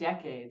for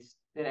decades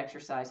that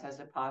exercise has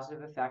a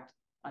positive effect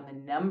on the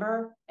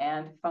number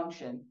and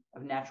function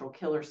of natural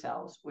killer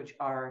cells, which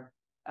are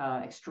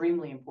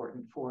extremely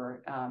important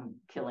for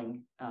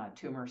killing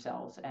tumor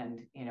cells and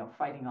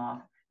fighting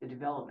off the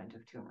development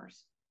of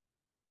tumors.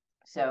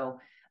 So,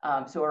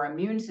 so our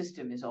immune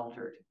system is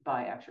altered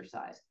by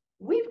exercise.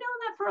 We've known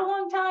that for a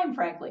long time,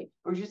 frankly.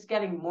 We're just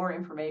getting more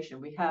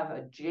information. We have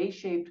a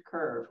J-shaped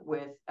curve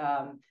with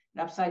an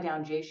upside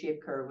down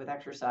J-shaped curve with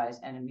exercise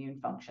and immune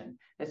function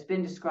that's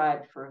been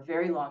described for a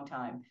very long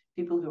time.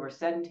 People who are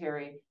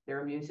sedentary,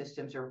 their immune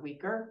systems are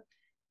weaker.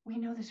 We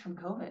know this from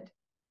COVID.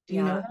 Do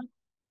you know that?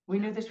 We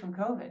knew this from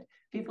COVID.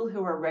 People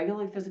who are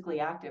regularly physically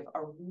active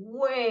are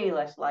way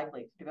less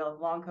likely to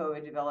develop long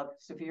COVID, develop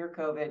severe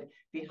COVID,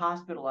 be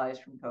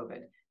hospitalized from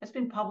COVID. That's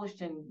been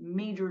published in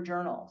major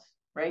journals,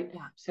 right?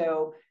 Yeah.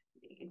 So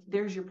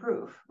there's your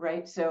proof,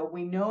 right? So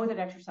we know that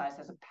exercise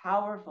has a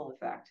powerful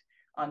effect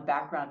on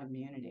background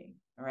immunity,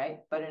 right?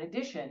 But in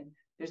addition,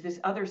 there's this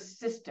other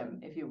system,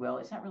 if you will.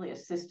 It's not really a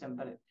system,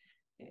 but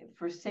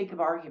for sake of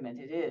argument,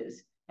 it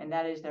is. And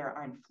that is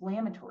our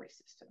inflammatory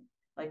system.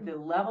 Like the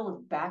level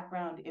of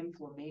background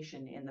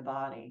inflammation in the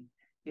body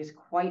is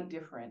quite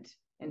different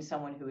in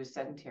someone who is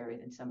sedentary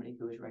than somebody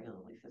who is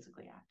regularly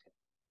physically active.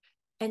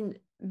 And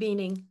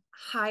meaning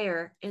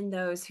higher in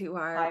those who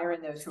are higher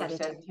in those who are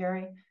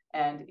sedentary.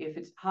 And if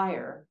it's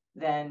higher,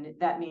 then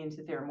that means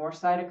that there are more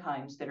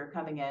cytokines that are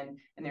coming in,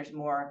 and there's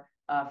more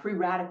free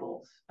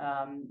radicals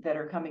that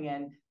are coming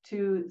in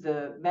to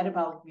the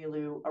metabolic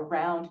milieu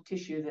around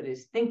tissue that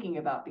is thinking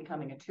about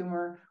becoming a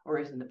tumor or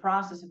is in the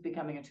process of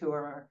becoming a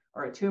tumor,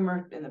 or a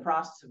tumor in the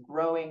process of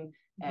growing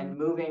and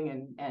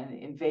moving and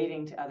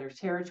invading to other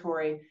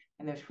territory.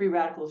 And those free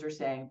radicals are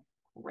saying,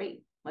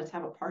 great, let's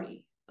have a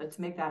party. Let's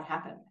make that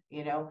happen,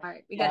 All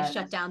right, we got to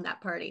shut down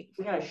that party.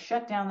 We got to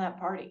shut down that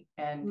party,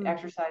 and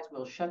exercise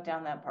will shut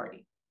down that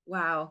party.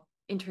 Wow.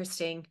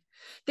 Interesting.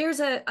 There's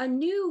a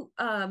new,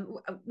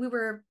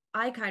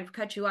 I kind of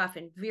cut you off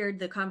and veered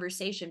the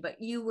conversation,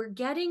 but you were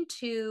getting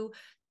to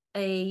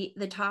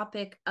the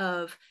topic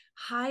of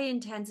high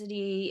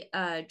intensity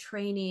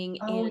training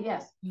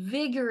and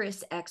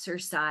vigorous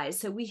exercise.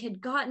 So we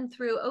had gotten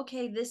through,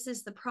 okay, this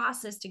is the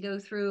process to go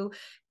through,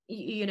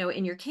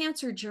 in your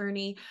cancer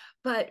journey.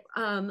 But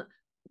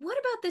what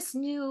about this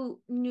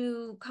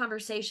new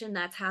conversation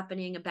that's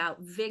happening about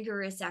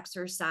vigorous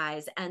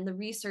exercise and the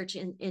research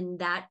in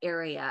that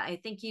area? I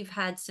think you've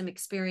had some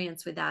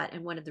experience with that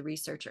and one of the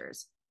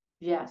researchers.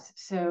 Yes.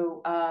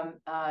 So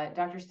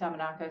Dr.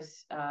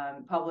 Stamanakis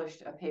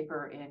published a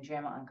paper in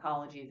JAMA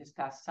Oncology this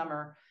past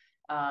summer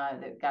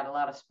that got a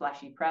lot of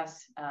splashy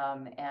press.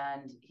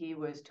 And he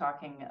was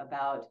talking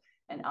about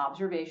an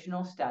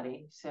observational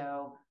study.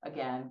 So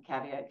again,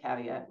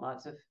 caveat,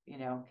 lots of,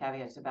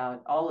 caveats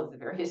about all of the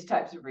various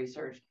types of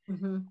research.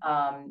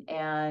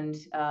 And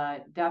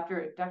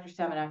Dr.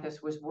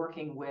 Stamanakis was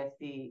working with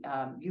the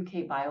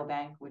UK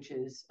Biobank, which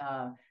is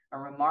a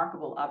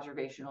remarkable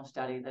observational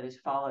study that has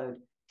followed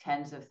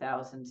tens of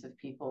thousands of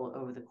people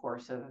over the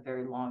course of a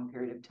very long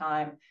period of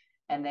time.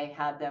 And they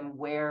had them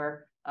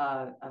wear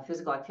a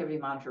physical activity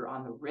monitor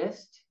on the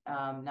wrist,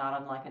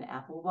 not unlike an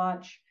Apple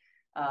Watch.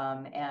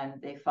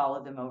 And they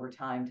followed them over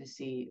time to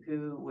see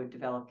who would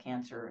develop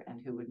cancer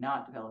and who would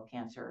not develop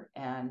cancer.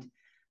 And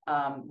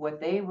what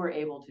they were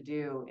able to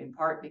do, in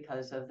part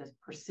because of the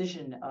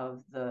precision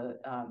of the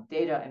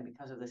data and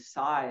because of the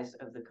size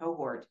of the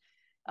cohort,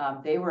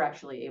 they were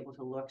actually able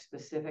to look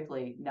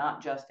specifically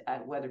not just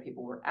at whether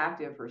people were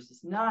active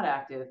versus not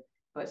active,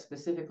 but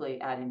specifically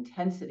at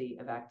intensity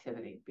of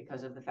activity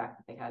because of the fact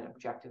that they had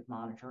objective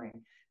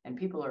monitoring. And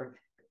people are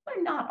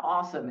not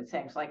awesome at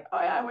saying, it's like,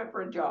 oh, yeah, I went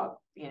for a jog,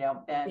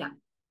 and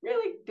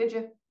really, did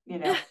you?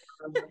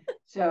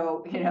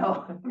 So,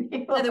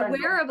 the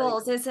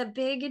wearables is a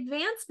big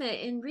advancement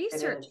in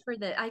research for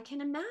that. I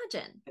can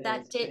imagine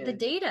that the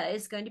data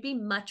is going to be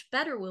much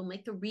better. We'll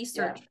make the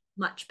research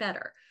much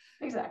better.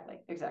 Exactly.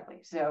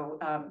 So,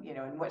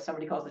 and what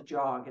somebody calls a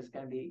jog is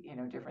going to be,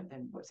 different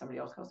than what somebody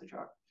else calls a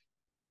jog.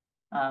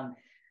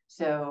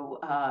 So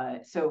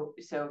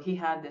he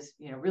had this,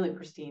 really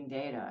pristine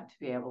data to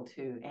be able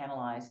to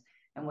analyze.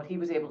 And what he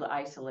was able to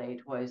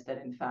isolate was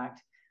that, in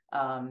fact,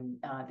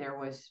 there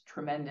was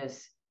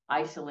tremendous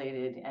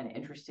isolated and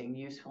interesting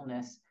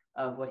usefulness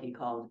of what he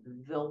called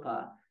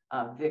VILPA,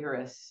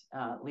 vigorous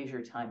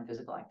leisure time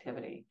physical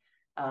activity.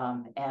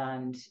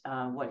 And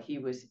what he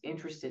was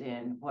interested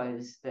in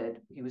was that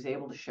he was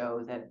able to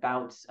show that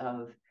bouts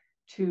of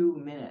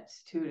 2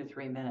 to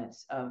 3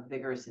 minutes of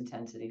vigorous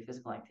intensity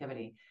physical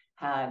activity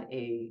had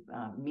a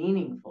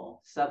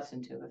meaningful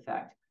substantive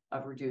effect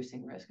of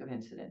reducing risk of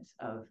incidence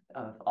of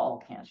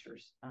all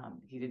cancers.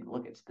 He didn't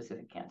look at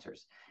specific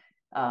cancers.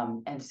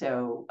 And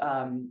so,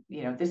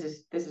 this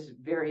is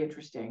very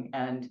interesting.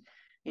 And,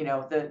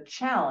 the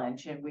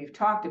challenge, and we've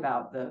talked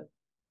about the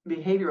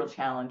behavioral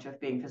challenge of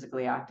being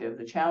physically active.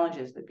 The challenge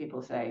is that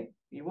people say,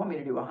 you want me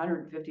to do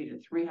 150 to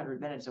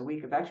 300 minutes a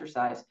week of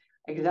exercise.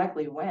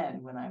 Exactly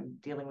when I'm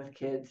dealing with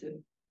kids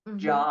and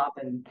job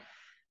and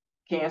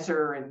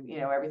cancer and,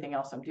 everything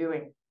else I'm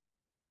doing.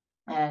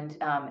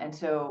 And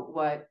so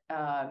what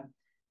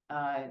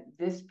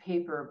this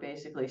paper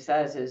basically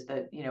says is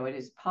that, it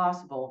is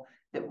possible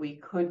that we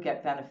could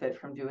get benefit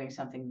from doing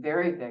something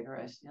very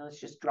vigorous. Let's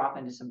just drop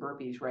into some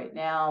burpees right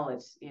now.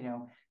 Let's,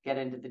 get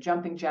into the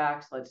jumping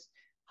jacks. Let's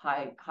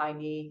high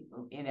knee,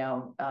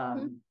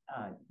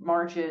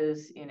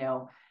 marches,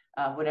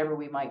 whatever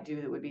we might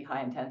do that would be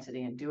high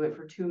intensity, and do it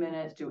for 2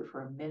 minutes, do it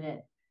for a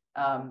minute.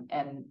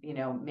 And,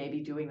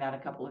 maybe doing that a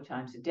couple of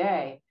times a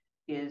day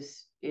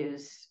is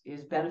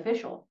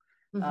beneficial.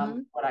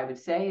 What I would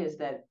say is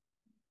that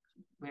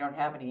we don't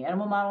have any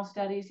animal model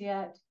studies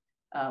yet.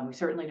 We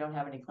certainly don't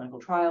have any clinical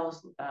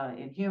trials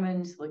in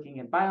humans looking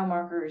at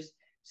biomarkers.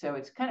 So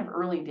it's kind of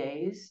early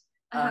days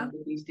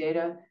with these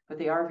data, but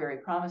they are very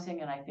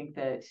promising. And I think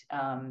that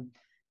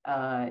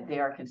they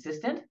are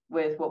consistent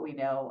with what we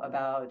know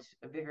about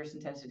vigorous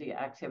intensity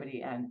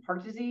activity and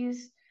heart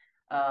disease.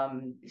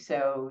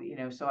 So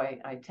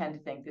I tend to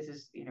think this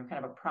is,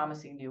 kind of a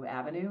promising new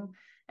avenue.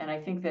 And I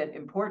think that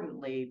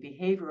importantly,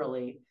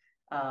 behaviorally,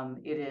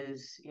 it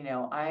is,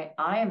 I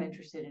am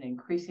interested in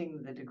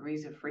increasing the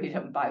degrees of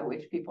freedom by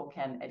which people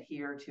can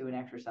adhere to an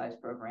exercise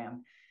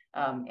program.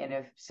 And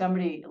if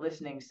somebody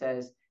listening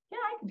says, yeah,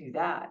 I can do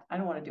that. I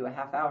don't want to do a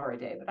half hour a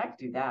day, but I can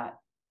do that.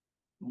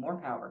 More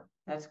power.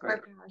 That's great.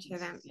 More power to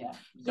them. Yeah.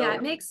 Yeah.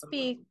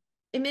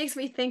 It makes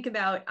me think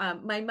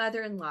about my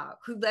mother-in-law,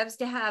 who loves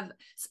to have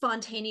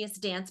spontaneous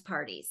dance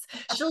parties.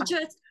 She'll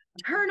just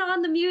turn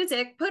on the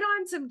music, put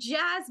on some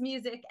jazz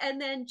music,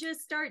 and then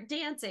just start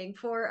dancing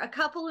for a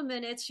couple of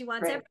minutes. She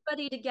wants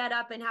everybody to get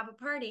up and have a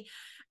party.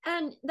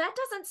 And that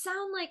doesn't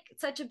sound like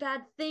such a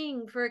bad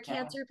thing for a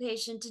cancer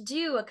patient to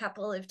do a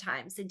couple of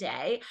times a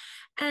day.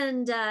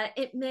 And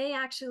it may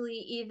actually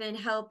even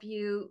help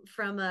you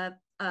from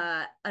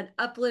an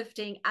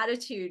uplifting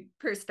attitude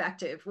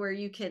perspective, where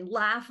you can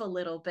laugh a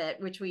little bit,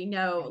 which we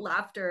know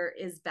laughter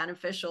is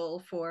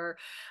beneficial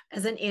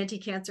as an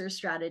anti-cancer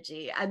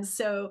strategy. And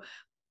so,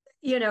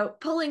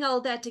 pulling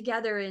all that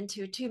together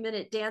into a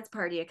 2-minute dance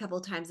party a couple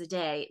of times a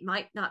day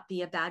might not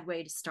be a bad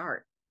way to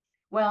start.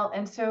 Well,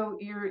 and so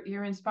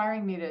you're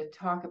inspiring me to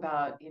talk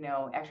about,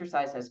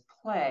 exercise as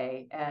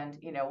play. And,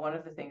 one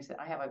of the things that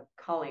I have a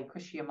colleague,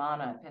 Chris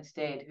Yamana at Penn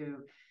State, who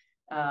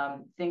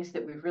thinks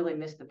that we've really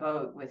missed the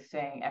boat with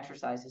saying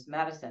exercise is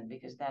medicine,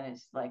 because then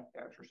it's like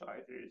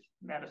exercise is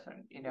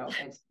medicine.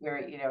 It's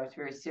very, it's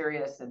very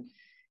serious, and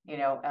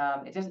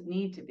it doesn't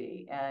need to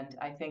be. And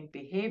I think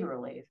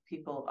behaviorally, if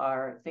people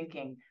are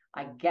thinking,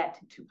 I get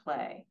to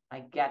play,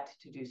 I get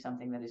to do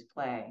something that is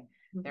play,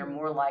 they're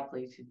more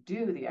likely to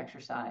do the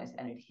exercise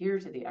and adhere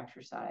to the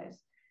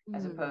exercise,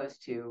 as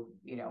opposed to,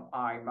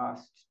 I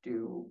must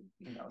do,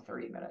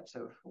 30 minutes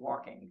of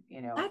walking,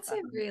 That's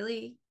a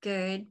really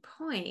good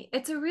point.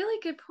 It's a really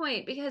good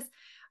point, because,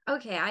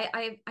 okay,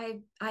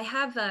 I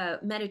have a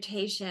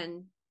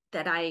meditation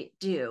that I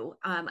do.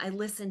 I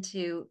listen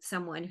to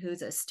someone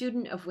who's a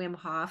student of Wim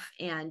Hof,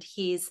 and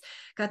he's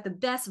got the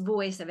best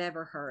voice I've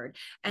ever heard.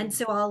 And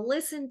so I'll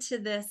listen to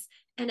this.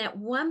 And at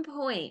one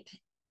point,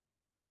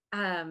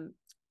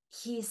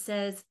 he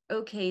says,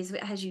 okay, so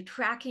it has you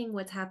tracking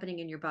what's happening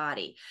in your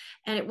body.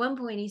 And at one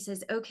point he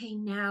says, okay,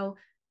 now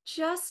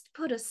just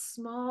put a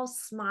small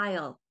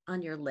smile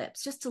on your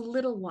lips, just a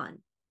little one,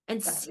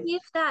 and see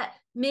if that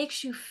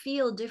makes you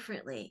feel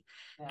differently.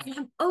 And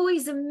I'm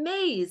always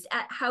amazed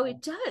at how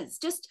it does.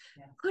 Just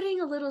putting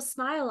a little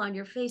smile on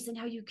your face, and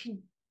how you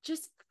can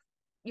just,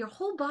 your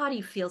whole body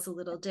feels a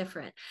little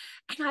different.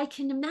 And I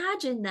can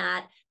imagine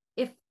that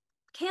if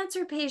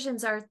cancer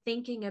patients are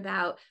thinking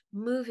about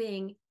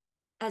moving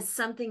as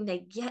something they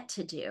get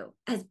to do,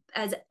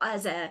 as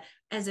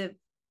a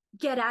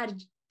get out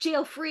of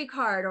jail free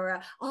card,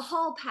 or a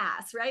hall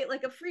pass, right?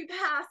 Like a free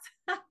pass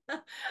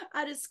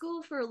out of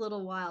school for a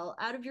little while,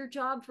 out of your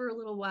job for a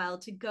little while,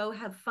 to go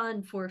have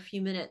fun for a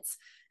few minutes,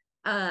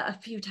 a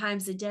few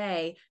times a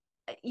day,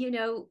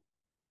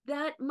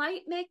 that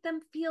might make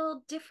them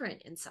feel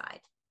different inside.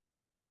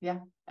 Yeah,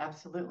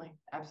 absolutely.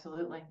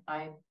 Absolutely.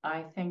 I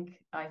think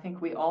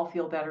we all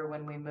feel better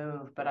when we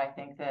move, but I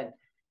think that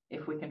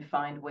if we can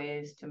find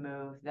ways to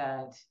move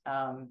that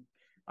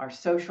are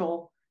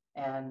social,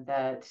 and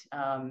that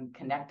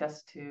connect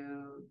us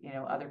to,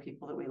 other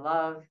people that we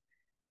love,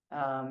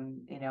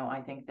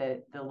 I think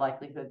that the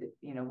likelihood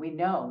that, we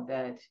know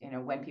that,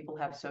 when people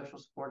have social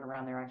support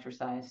around their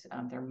exercise,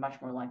 they're much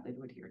more likely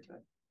to adhere to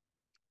it.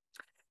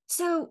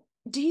 So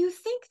do you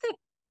think that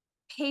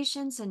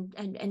patients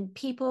and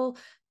people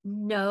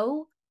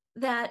know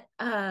that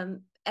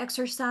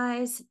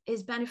exercise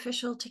is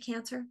beneficial to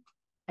cancer?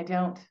 I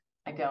don't,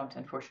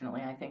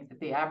 unfortunately. I think that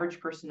the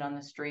average person on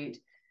the street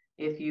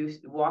if you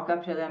walk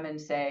up to them and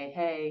say,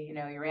 hey,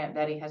 your Aunt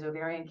Betty has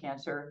ovarian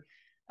cancer,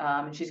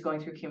 and she's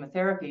going through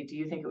chemotherapy, do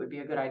you think it would be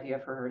a good idea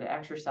for her to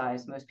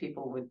exercise? Most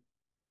people would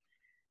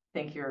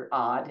think you're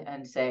odd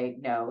and say,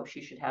 no,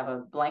 she should have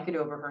a blanket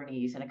over her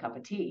knees and a cup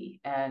of tea.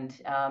 And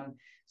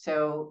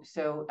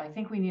so I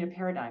think we need a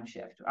paradigm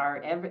shift.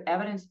 Our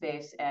evidence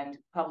base and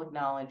public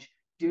knowledge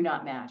do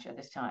not match at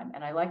this time.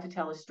 And I like to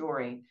tell a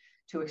story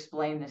to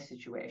explain this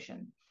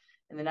situation.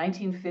 In the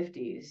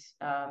 1950s,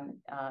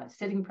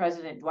 sitting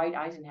President Dwight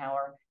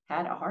Eisenhower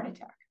had a heart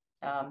attack.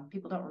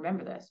 People don't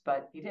remember this,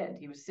 but he did.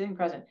 He was sitting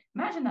president.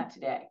 Imagine that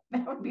today.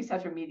 That would be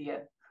such a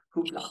media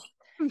hoopla.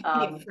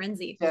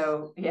 Frenzy.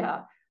 So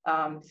yeah.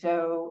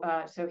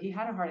 So he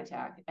had a heart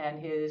attack, and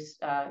his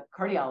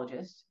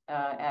cardiologist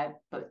at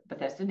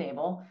Bethesda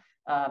Naval,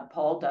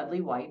 Paul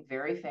Dudley White,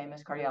 very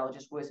famous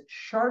cardiologist, was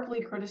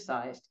sharply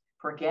criticized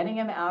for getting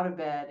him out of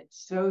bed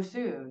so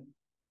soon,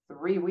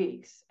 3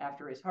 weeks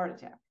after his heart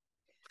attack,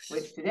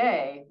 which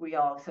today we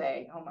all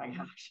say, oh my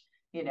gosh,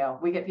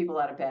 we get people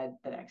out of bed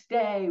the next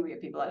day, we get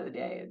people out of the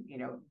day,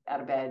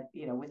 out of bed,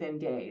 within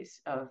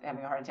days of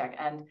having a heart attack.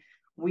 And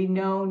we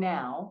know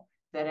now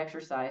that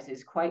exercise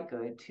is quite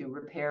good to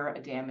repair a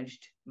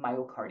damaged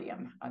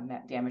myocardium, a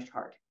damaged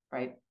heart,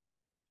 right?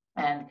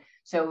 And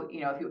so,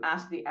 if you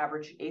ask the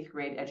average 8th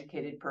grade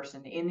educated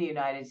person in the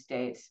United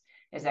States,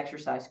 is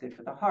exercise good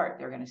for the heart?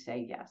 They're going to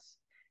say yes.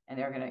 And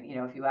they're going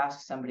to, if you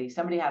ask somebody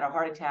had a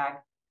heart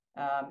attack,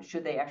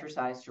 should they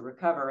exercise to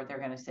recover? They're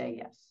going to say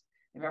yes.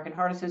 The American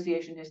Heart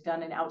Association has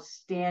done an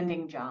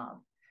outstanding job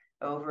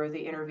over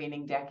the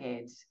intervening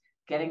decades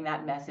getting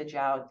that message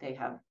out. They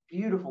have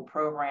beautiful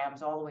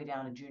programs all the way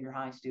down to junior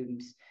high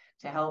students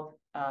to help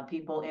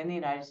people in the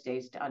United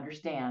States to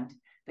understand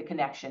the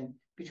connection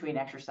between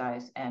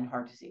exercise and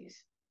heart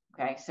disease.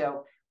 Okay,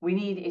 so we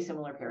need a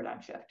similar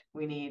paradigm shift.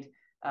 We need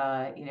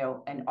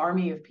an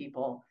army of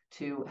people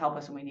to help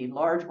us, and we need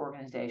large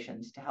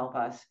organizations to help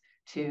us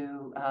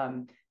to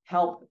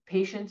help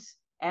patients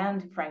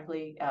and,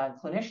 frankly,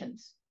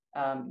 clinicians,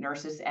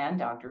 nurses and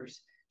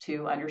doctors,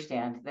 to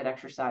understand that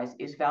exercise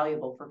is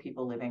valuable for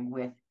people living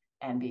with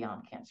and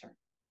beyond cancer.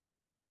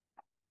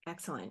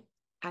 Excellent.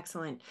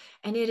 Excellent.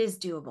 And it is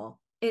doable.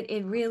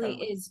 It really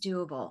is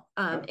doable.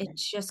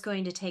 It's just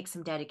going to take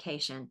some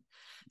dedication.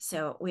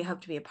 So we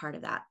hope to be a part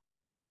of that.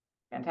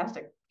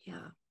 Fantastic.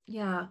 Yeah.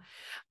 Yeah.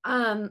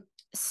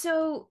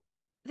 So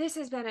this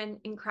has been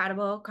an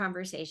incredible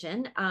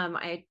conversation.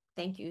 I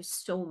thank you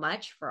so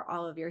much for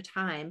all of your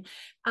time.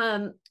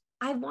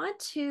 I want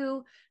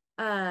to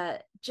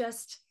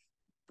just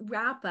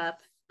wrap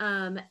up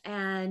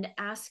and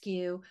ask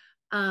you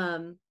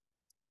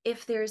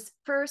if there's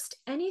first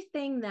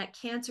anything that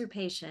cancer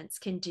patients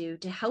can do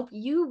to help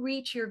you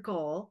reach your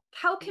goal.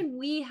 How can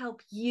we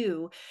help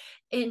you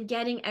in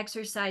getting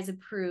exercise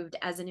approved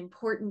as an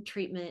important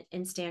treatment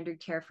in standard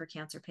care for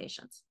cancer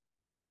patients?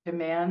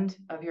 Demand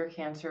of your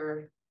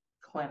cancer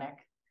clinic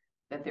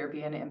that there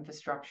be an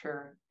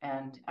infrastructure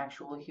and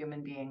actual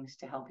human beings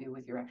to help you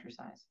with your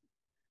exercise.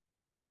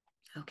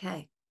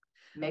 Okay.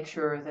 Make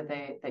sure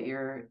that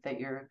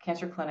your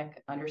cancer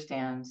clinic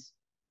understands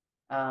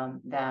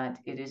that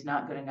it is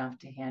not good enough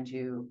to hand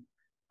you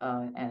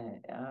a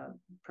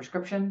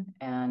prescription,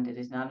 and it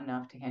is not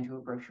enough to hand you a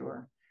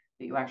brochure.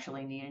 That you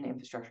actually need an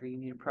infrastructure, you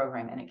need a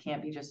program, and it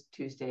can't be just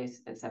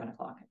Tuesdays at 7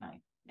 o'clock at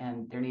night.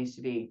 And there needs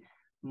to be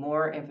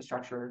more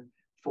infrastructure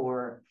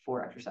for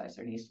exercise.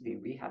 There needs to be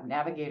rehab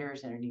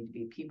navigators, and there need to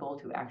be people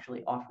to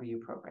actually offer you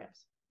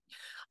programs.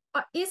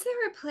 Is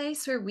there a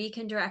place where we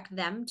can direct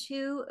them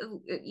to?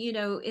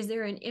 Is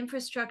there an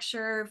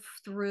infrastructure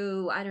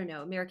through, I don't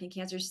know, American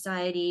Cancer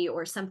Society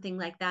or something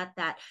like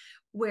that,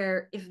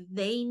 where if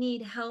they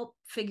need help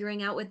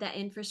figuring out what that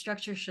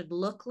infrastructure should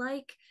look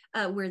like,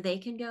 where they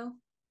can go?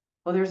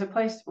 Well, there's a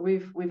place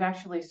we've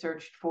actually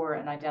searched for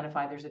and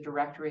identified. There's a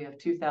directory of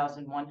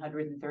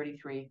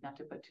 2,133, not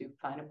to put too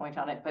fine a point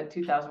on it, but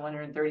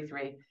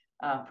 2,133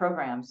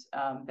 programs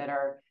that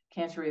are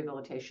cancer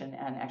rehabilitation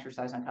and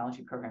exercise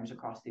oncology programs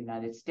across the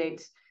United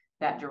States.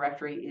 That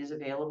directory is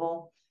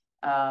available.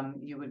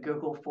 You would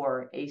Google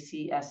for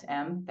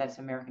ACSM, that's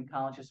American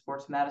College of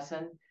Sports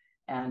Medicine,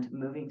 and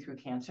Moving Through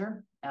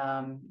Cancer.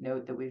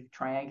 Note that we've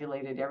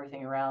triangulated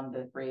everything around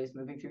the phrase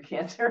moving through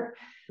cancer.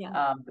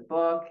 Yeah. The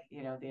book,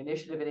 the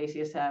initiative at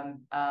ACSM.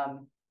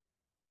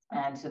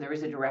 And so there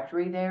is a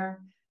directory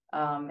there.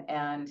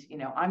 And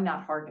I'm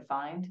not hard to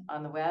find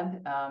on the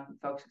web.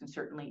 Folks can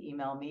certainly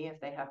email me if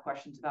they have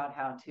questions about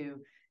how to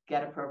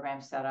get a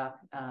program set up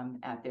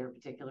at their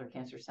particular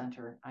cancer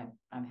center.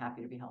 I'm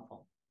happy to be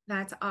helpful.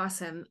 That's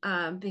awesome,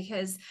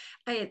 because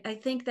I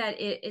think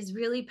that it is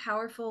really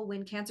powerful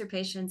when cancer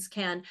patients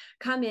can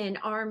come in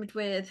armed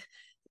with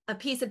a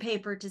piece of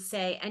paper to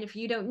say, and if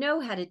you don't know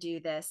how to do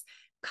this,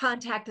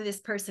 contact this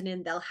person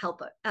and they'll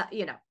help,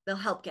 they'll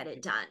help get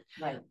it done.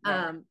 Right.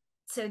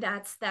 So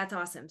that's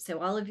awesome. So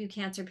all of you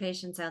cancer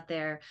patients out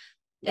there,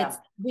 yeah,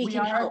 we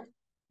can help.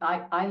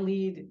 I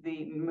lead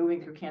the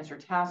Moving Through Cancer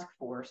Task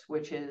Force,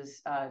 which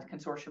is a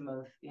consortium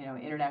of,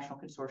 international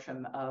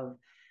consortium of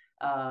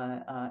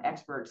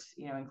experts,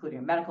 including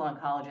a medical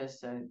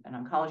oncologist, an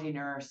oncology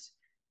nurse,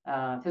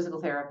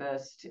 physical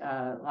therapist,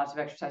 lots of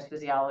exercise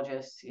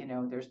physiologists,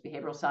 there's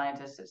behavioral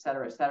scientists, et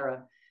cetera, et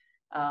cetera.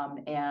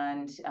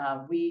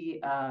 We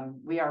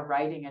are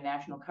writing a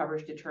national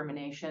coverage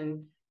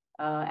determination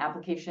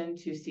application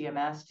to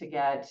CMS to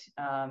get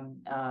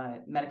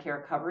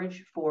Medicare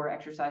coverage for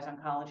exercise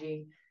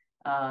oncology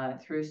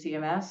through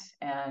CMS,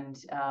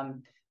 and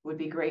would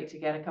be great to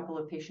get a couple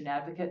of patient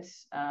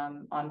advocates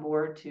on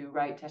board to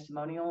write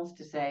testimonials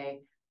to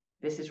say,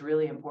 this is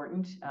really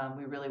important.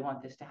 We really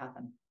want this to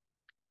happen.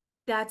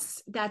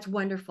 That's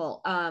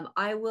wonderful.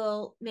 I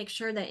will make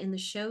sure that in the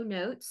show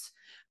notes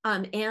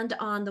and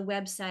on the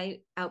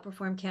website,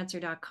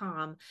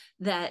 outperformcancer.com,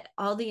 that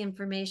all the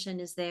information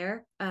is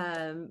there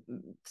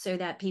so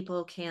that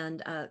people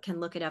can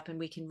look it up and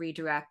we can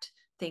redirect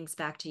things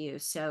back to you.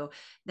 So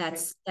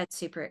that's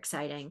super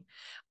exciting.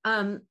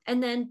 And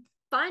then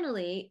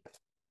finally,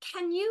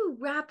 can you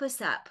wrap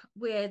us up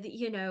with,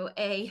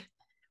 a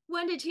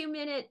 1 to 2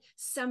 minute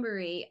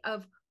summary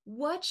of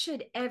what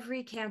should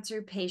every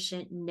cancer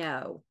patient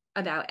know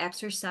about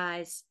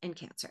exercise and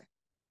cancer?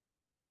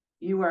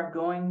 You are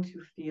going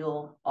to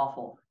feel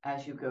awful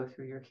as you go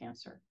through your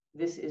cancer.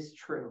 This is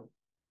true.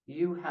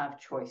 You have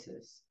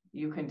choices.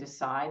 You can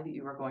decide that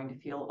you are going to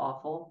feel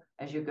awful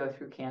as you go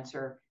through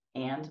cancer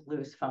and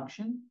lose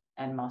function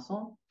and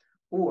muscle,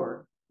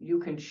 or you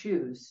can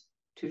choose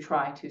to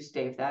try to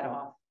stave that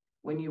off.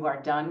 When you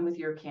are done with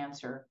your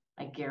cancer,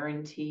 I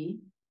guarantee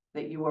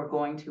that you are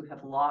going to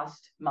have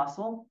lost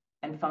muscle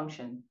and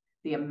function.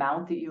 The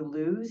amount that you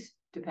lose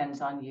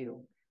depends on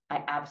you.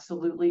 I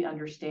absolutely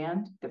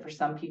understand that for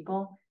some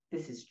people,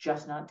 this is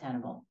just not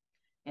tenable.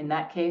 In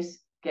that case,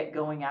 get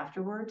going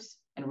afterwards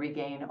and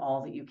regain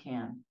all that you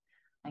can.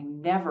 I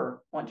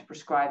never want to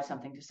prescribe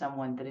something to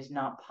someone that is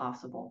not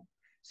possible.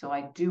 So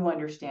I do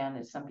understand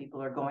that some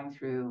people are going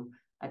through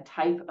a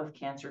type of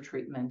cancer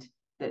treatment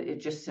that it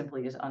just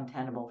simply is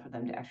untenable for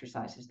them to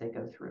exercise as they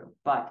go through.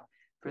 But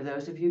for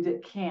those of you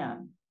that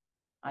can,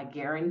 I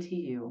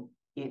guarantee you,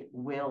 it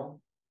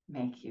will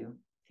make you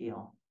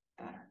feel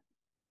better.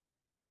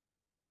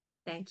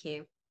 Thank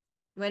you.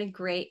 What a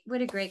great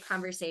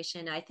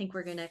conversation. I think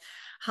we're going to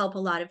help a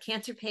lot of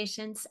cancer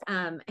patients.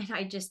 And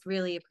I just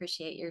really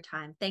appreciate your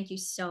time. Thank you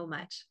so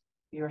much.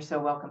 You're so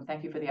welcome.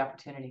 Thank you for the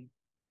opportunity.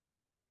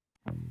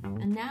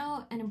 And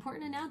now an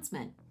important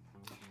announcement.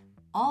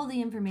 All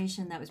the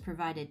information that was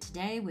provided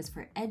today was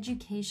for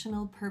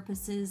educational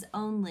purposes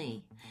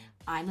only.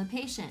 I'm a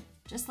patient,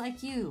 just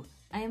like you.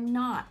 I am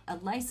not a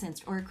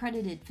licensed or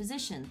accredited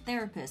physician,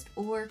 therapist,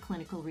 or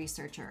clinical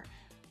researcher.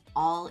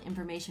 All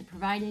information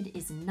provided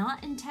is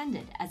not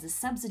intended as a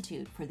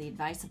substitute for the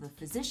advice of a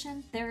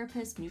physician,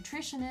 therapist,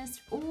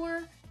 nutritionist,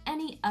 or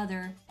any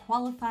other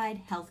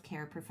qualified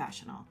healthcare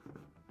professional.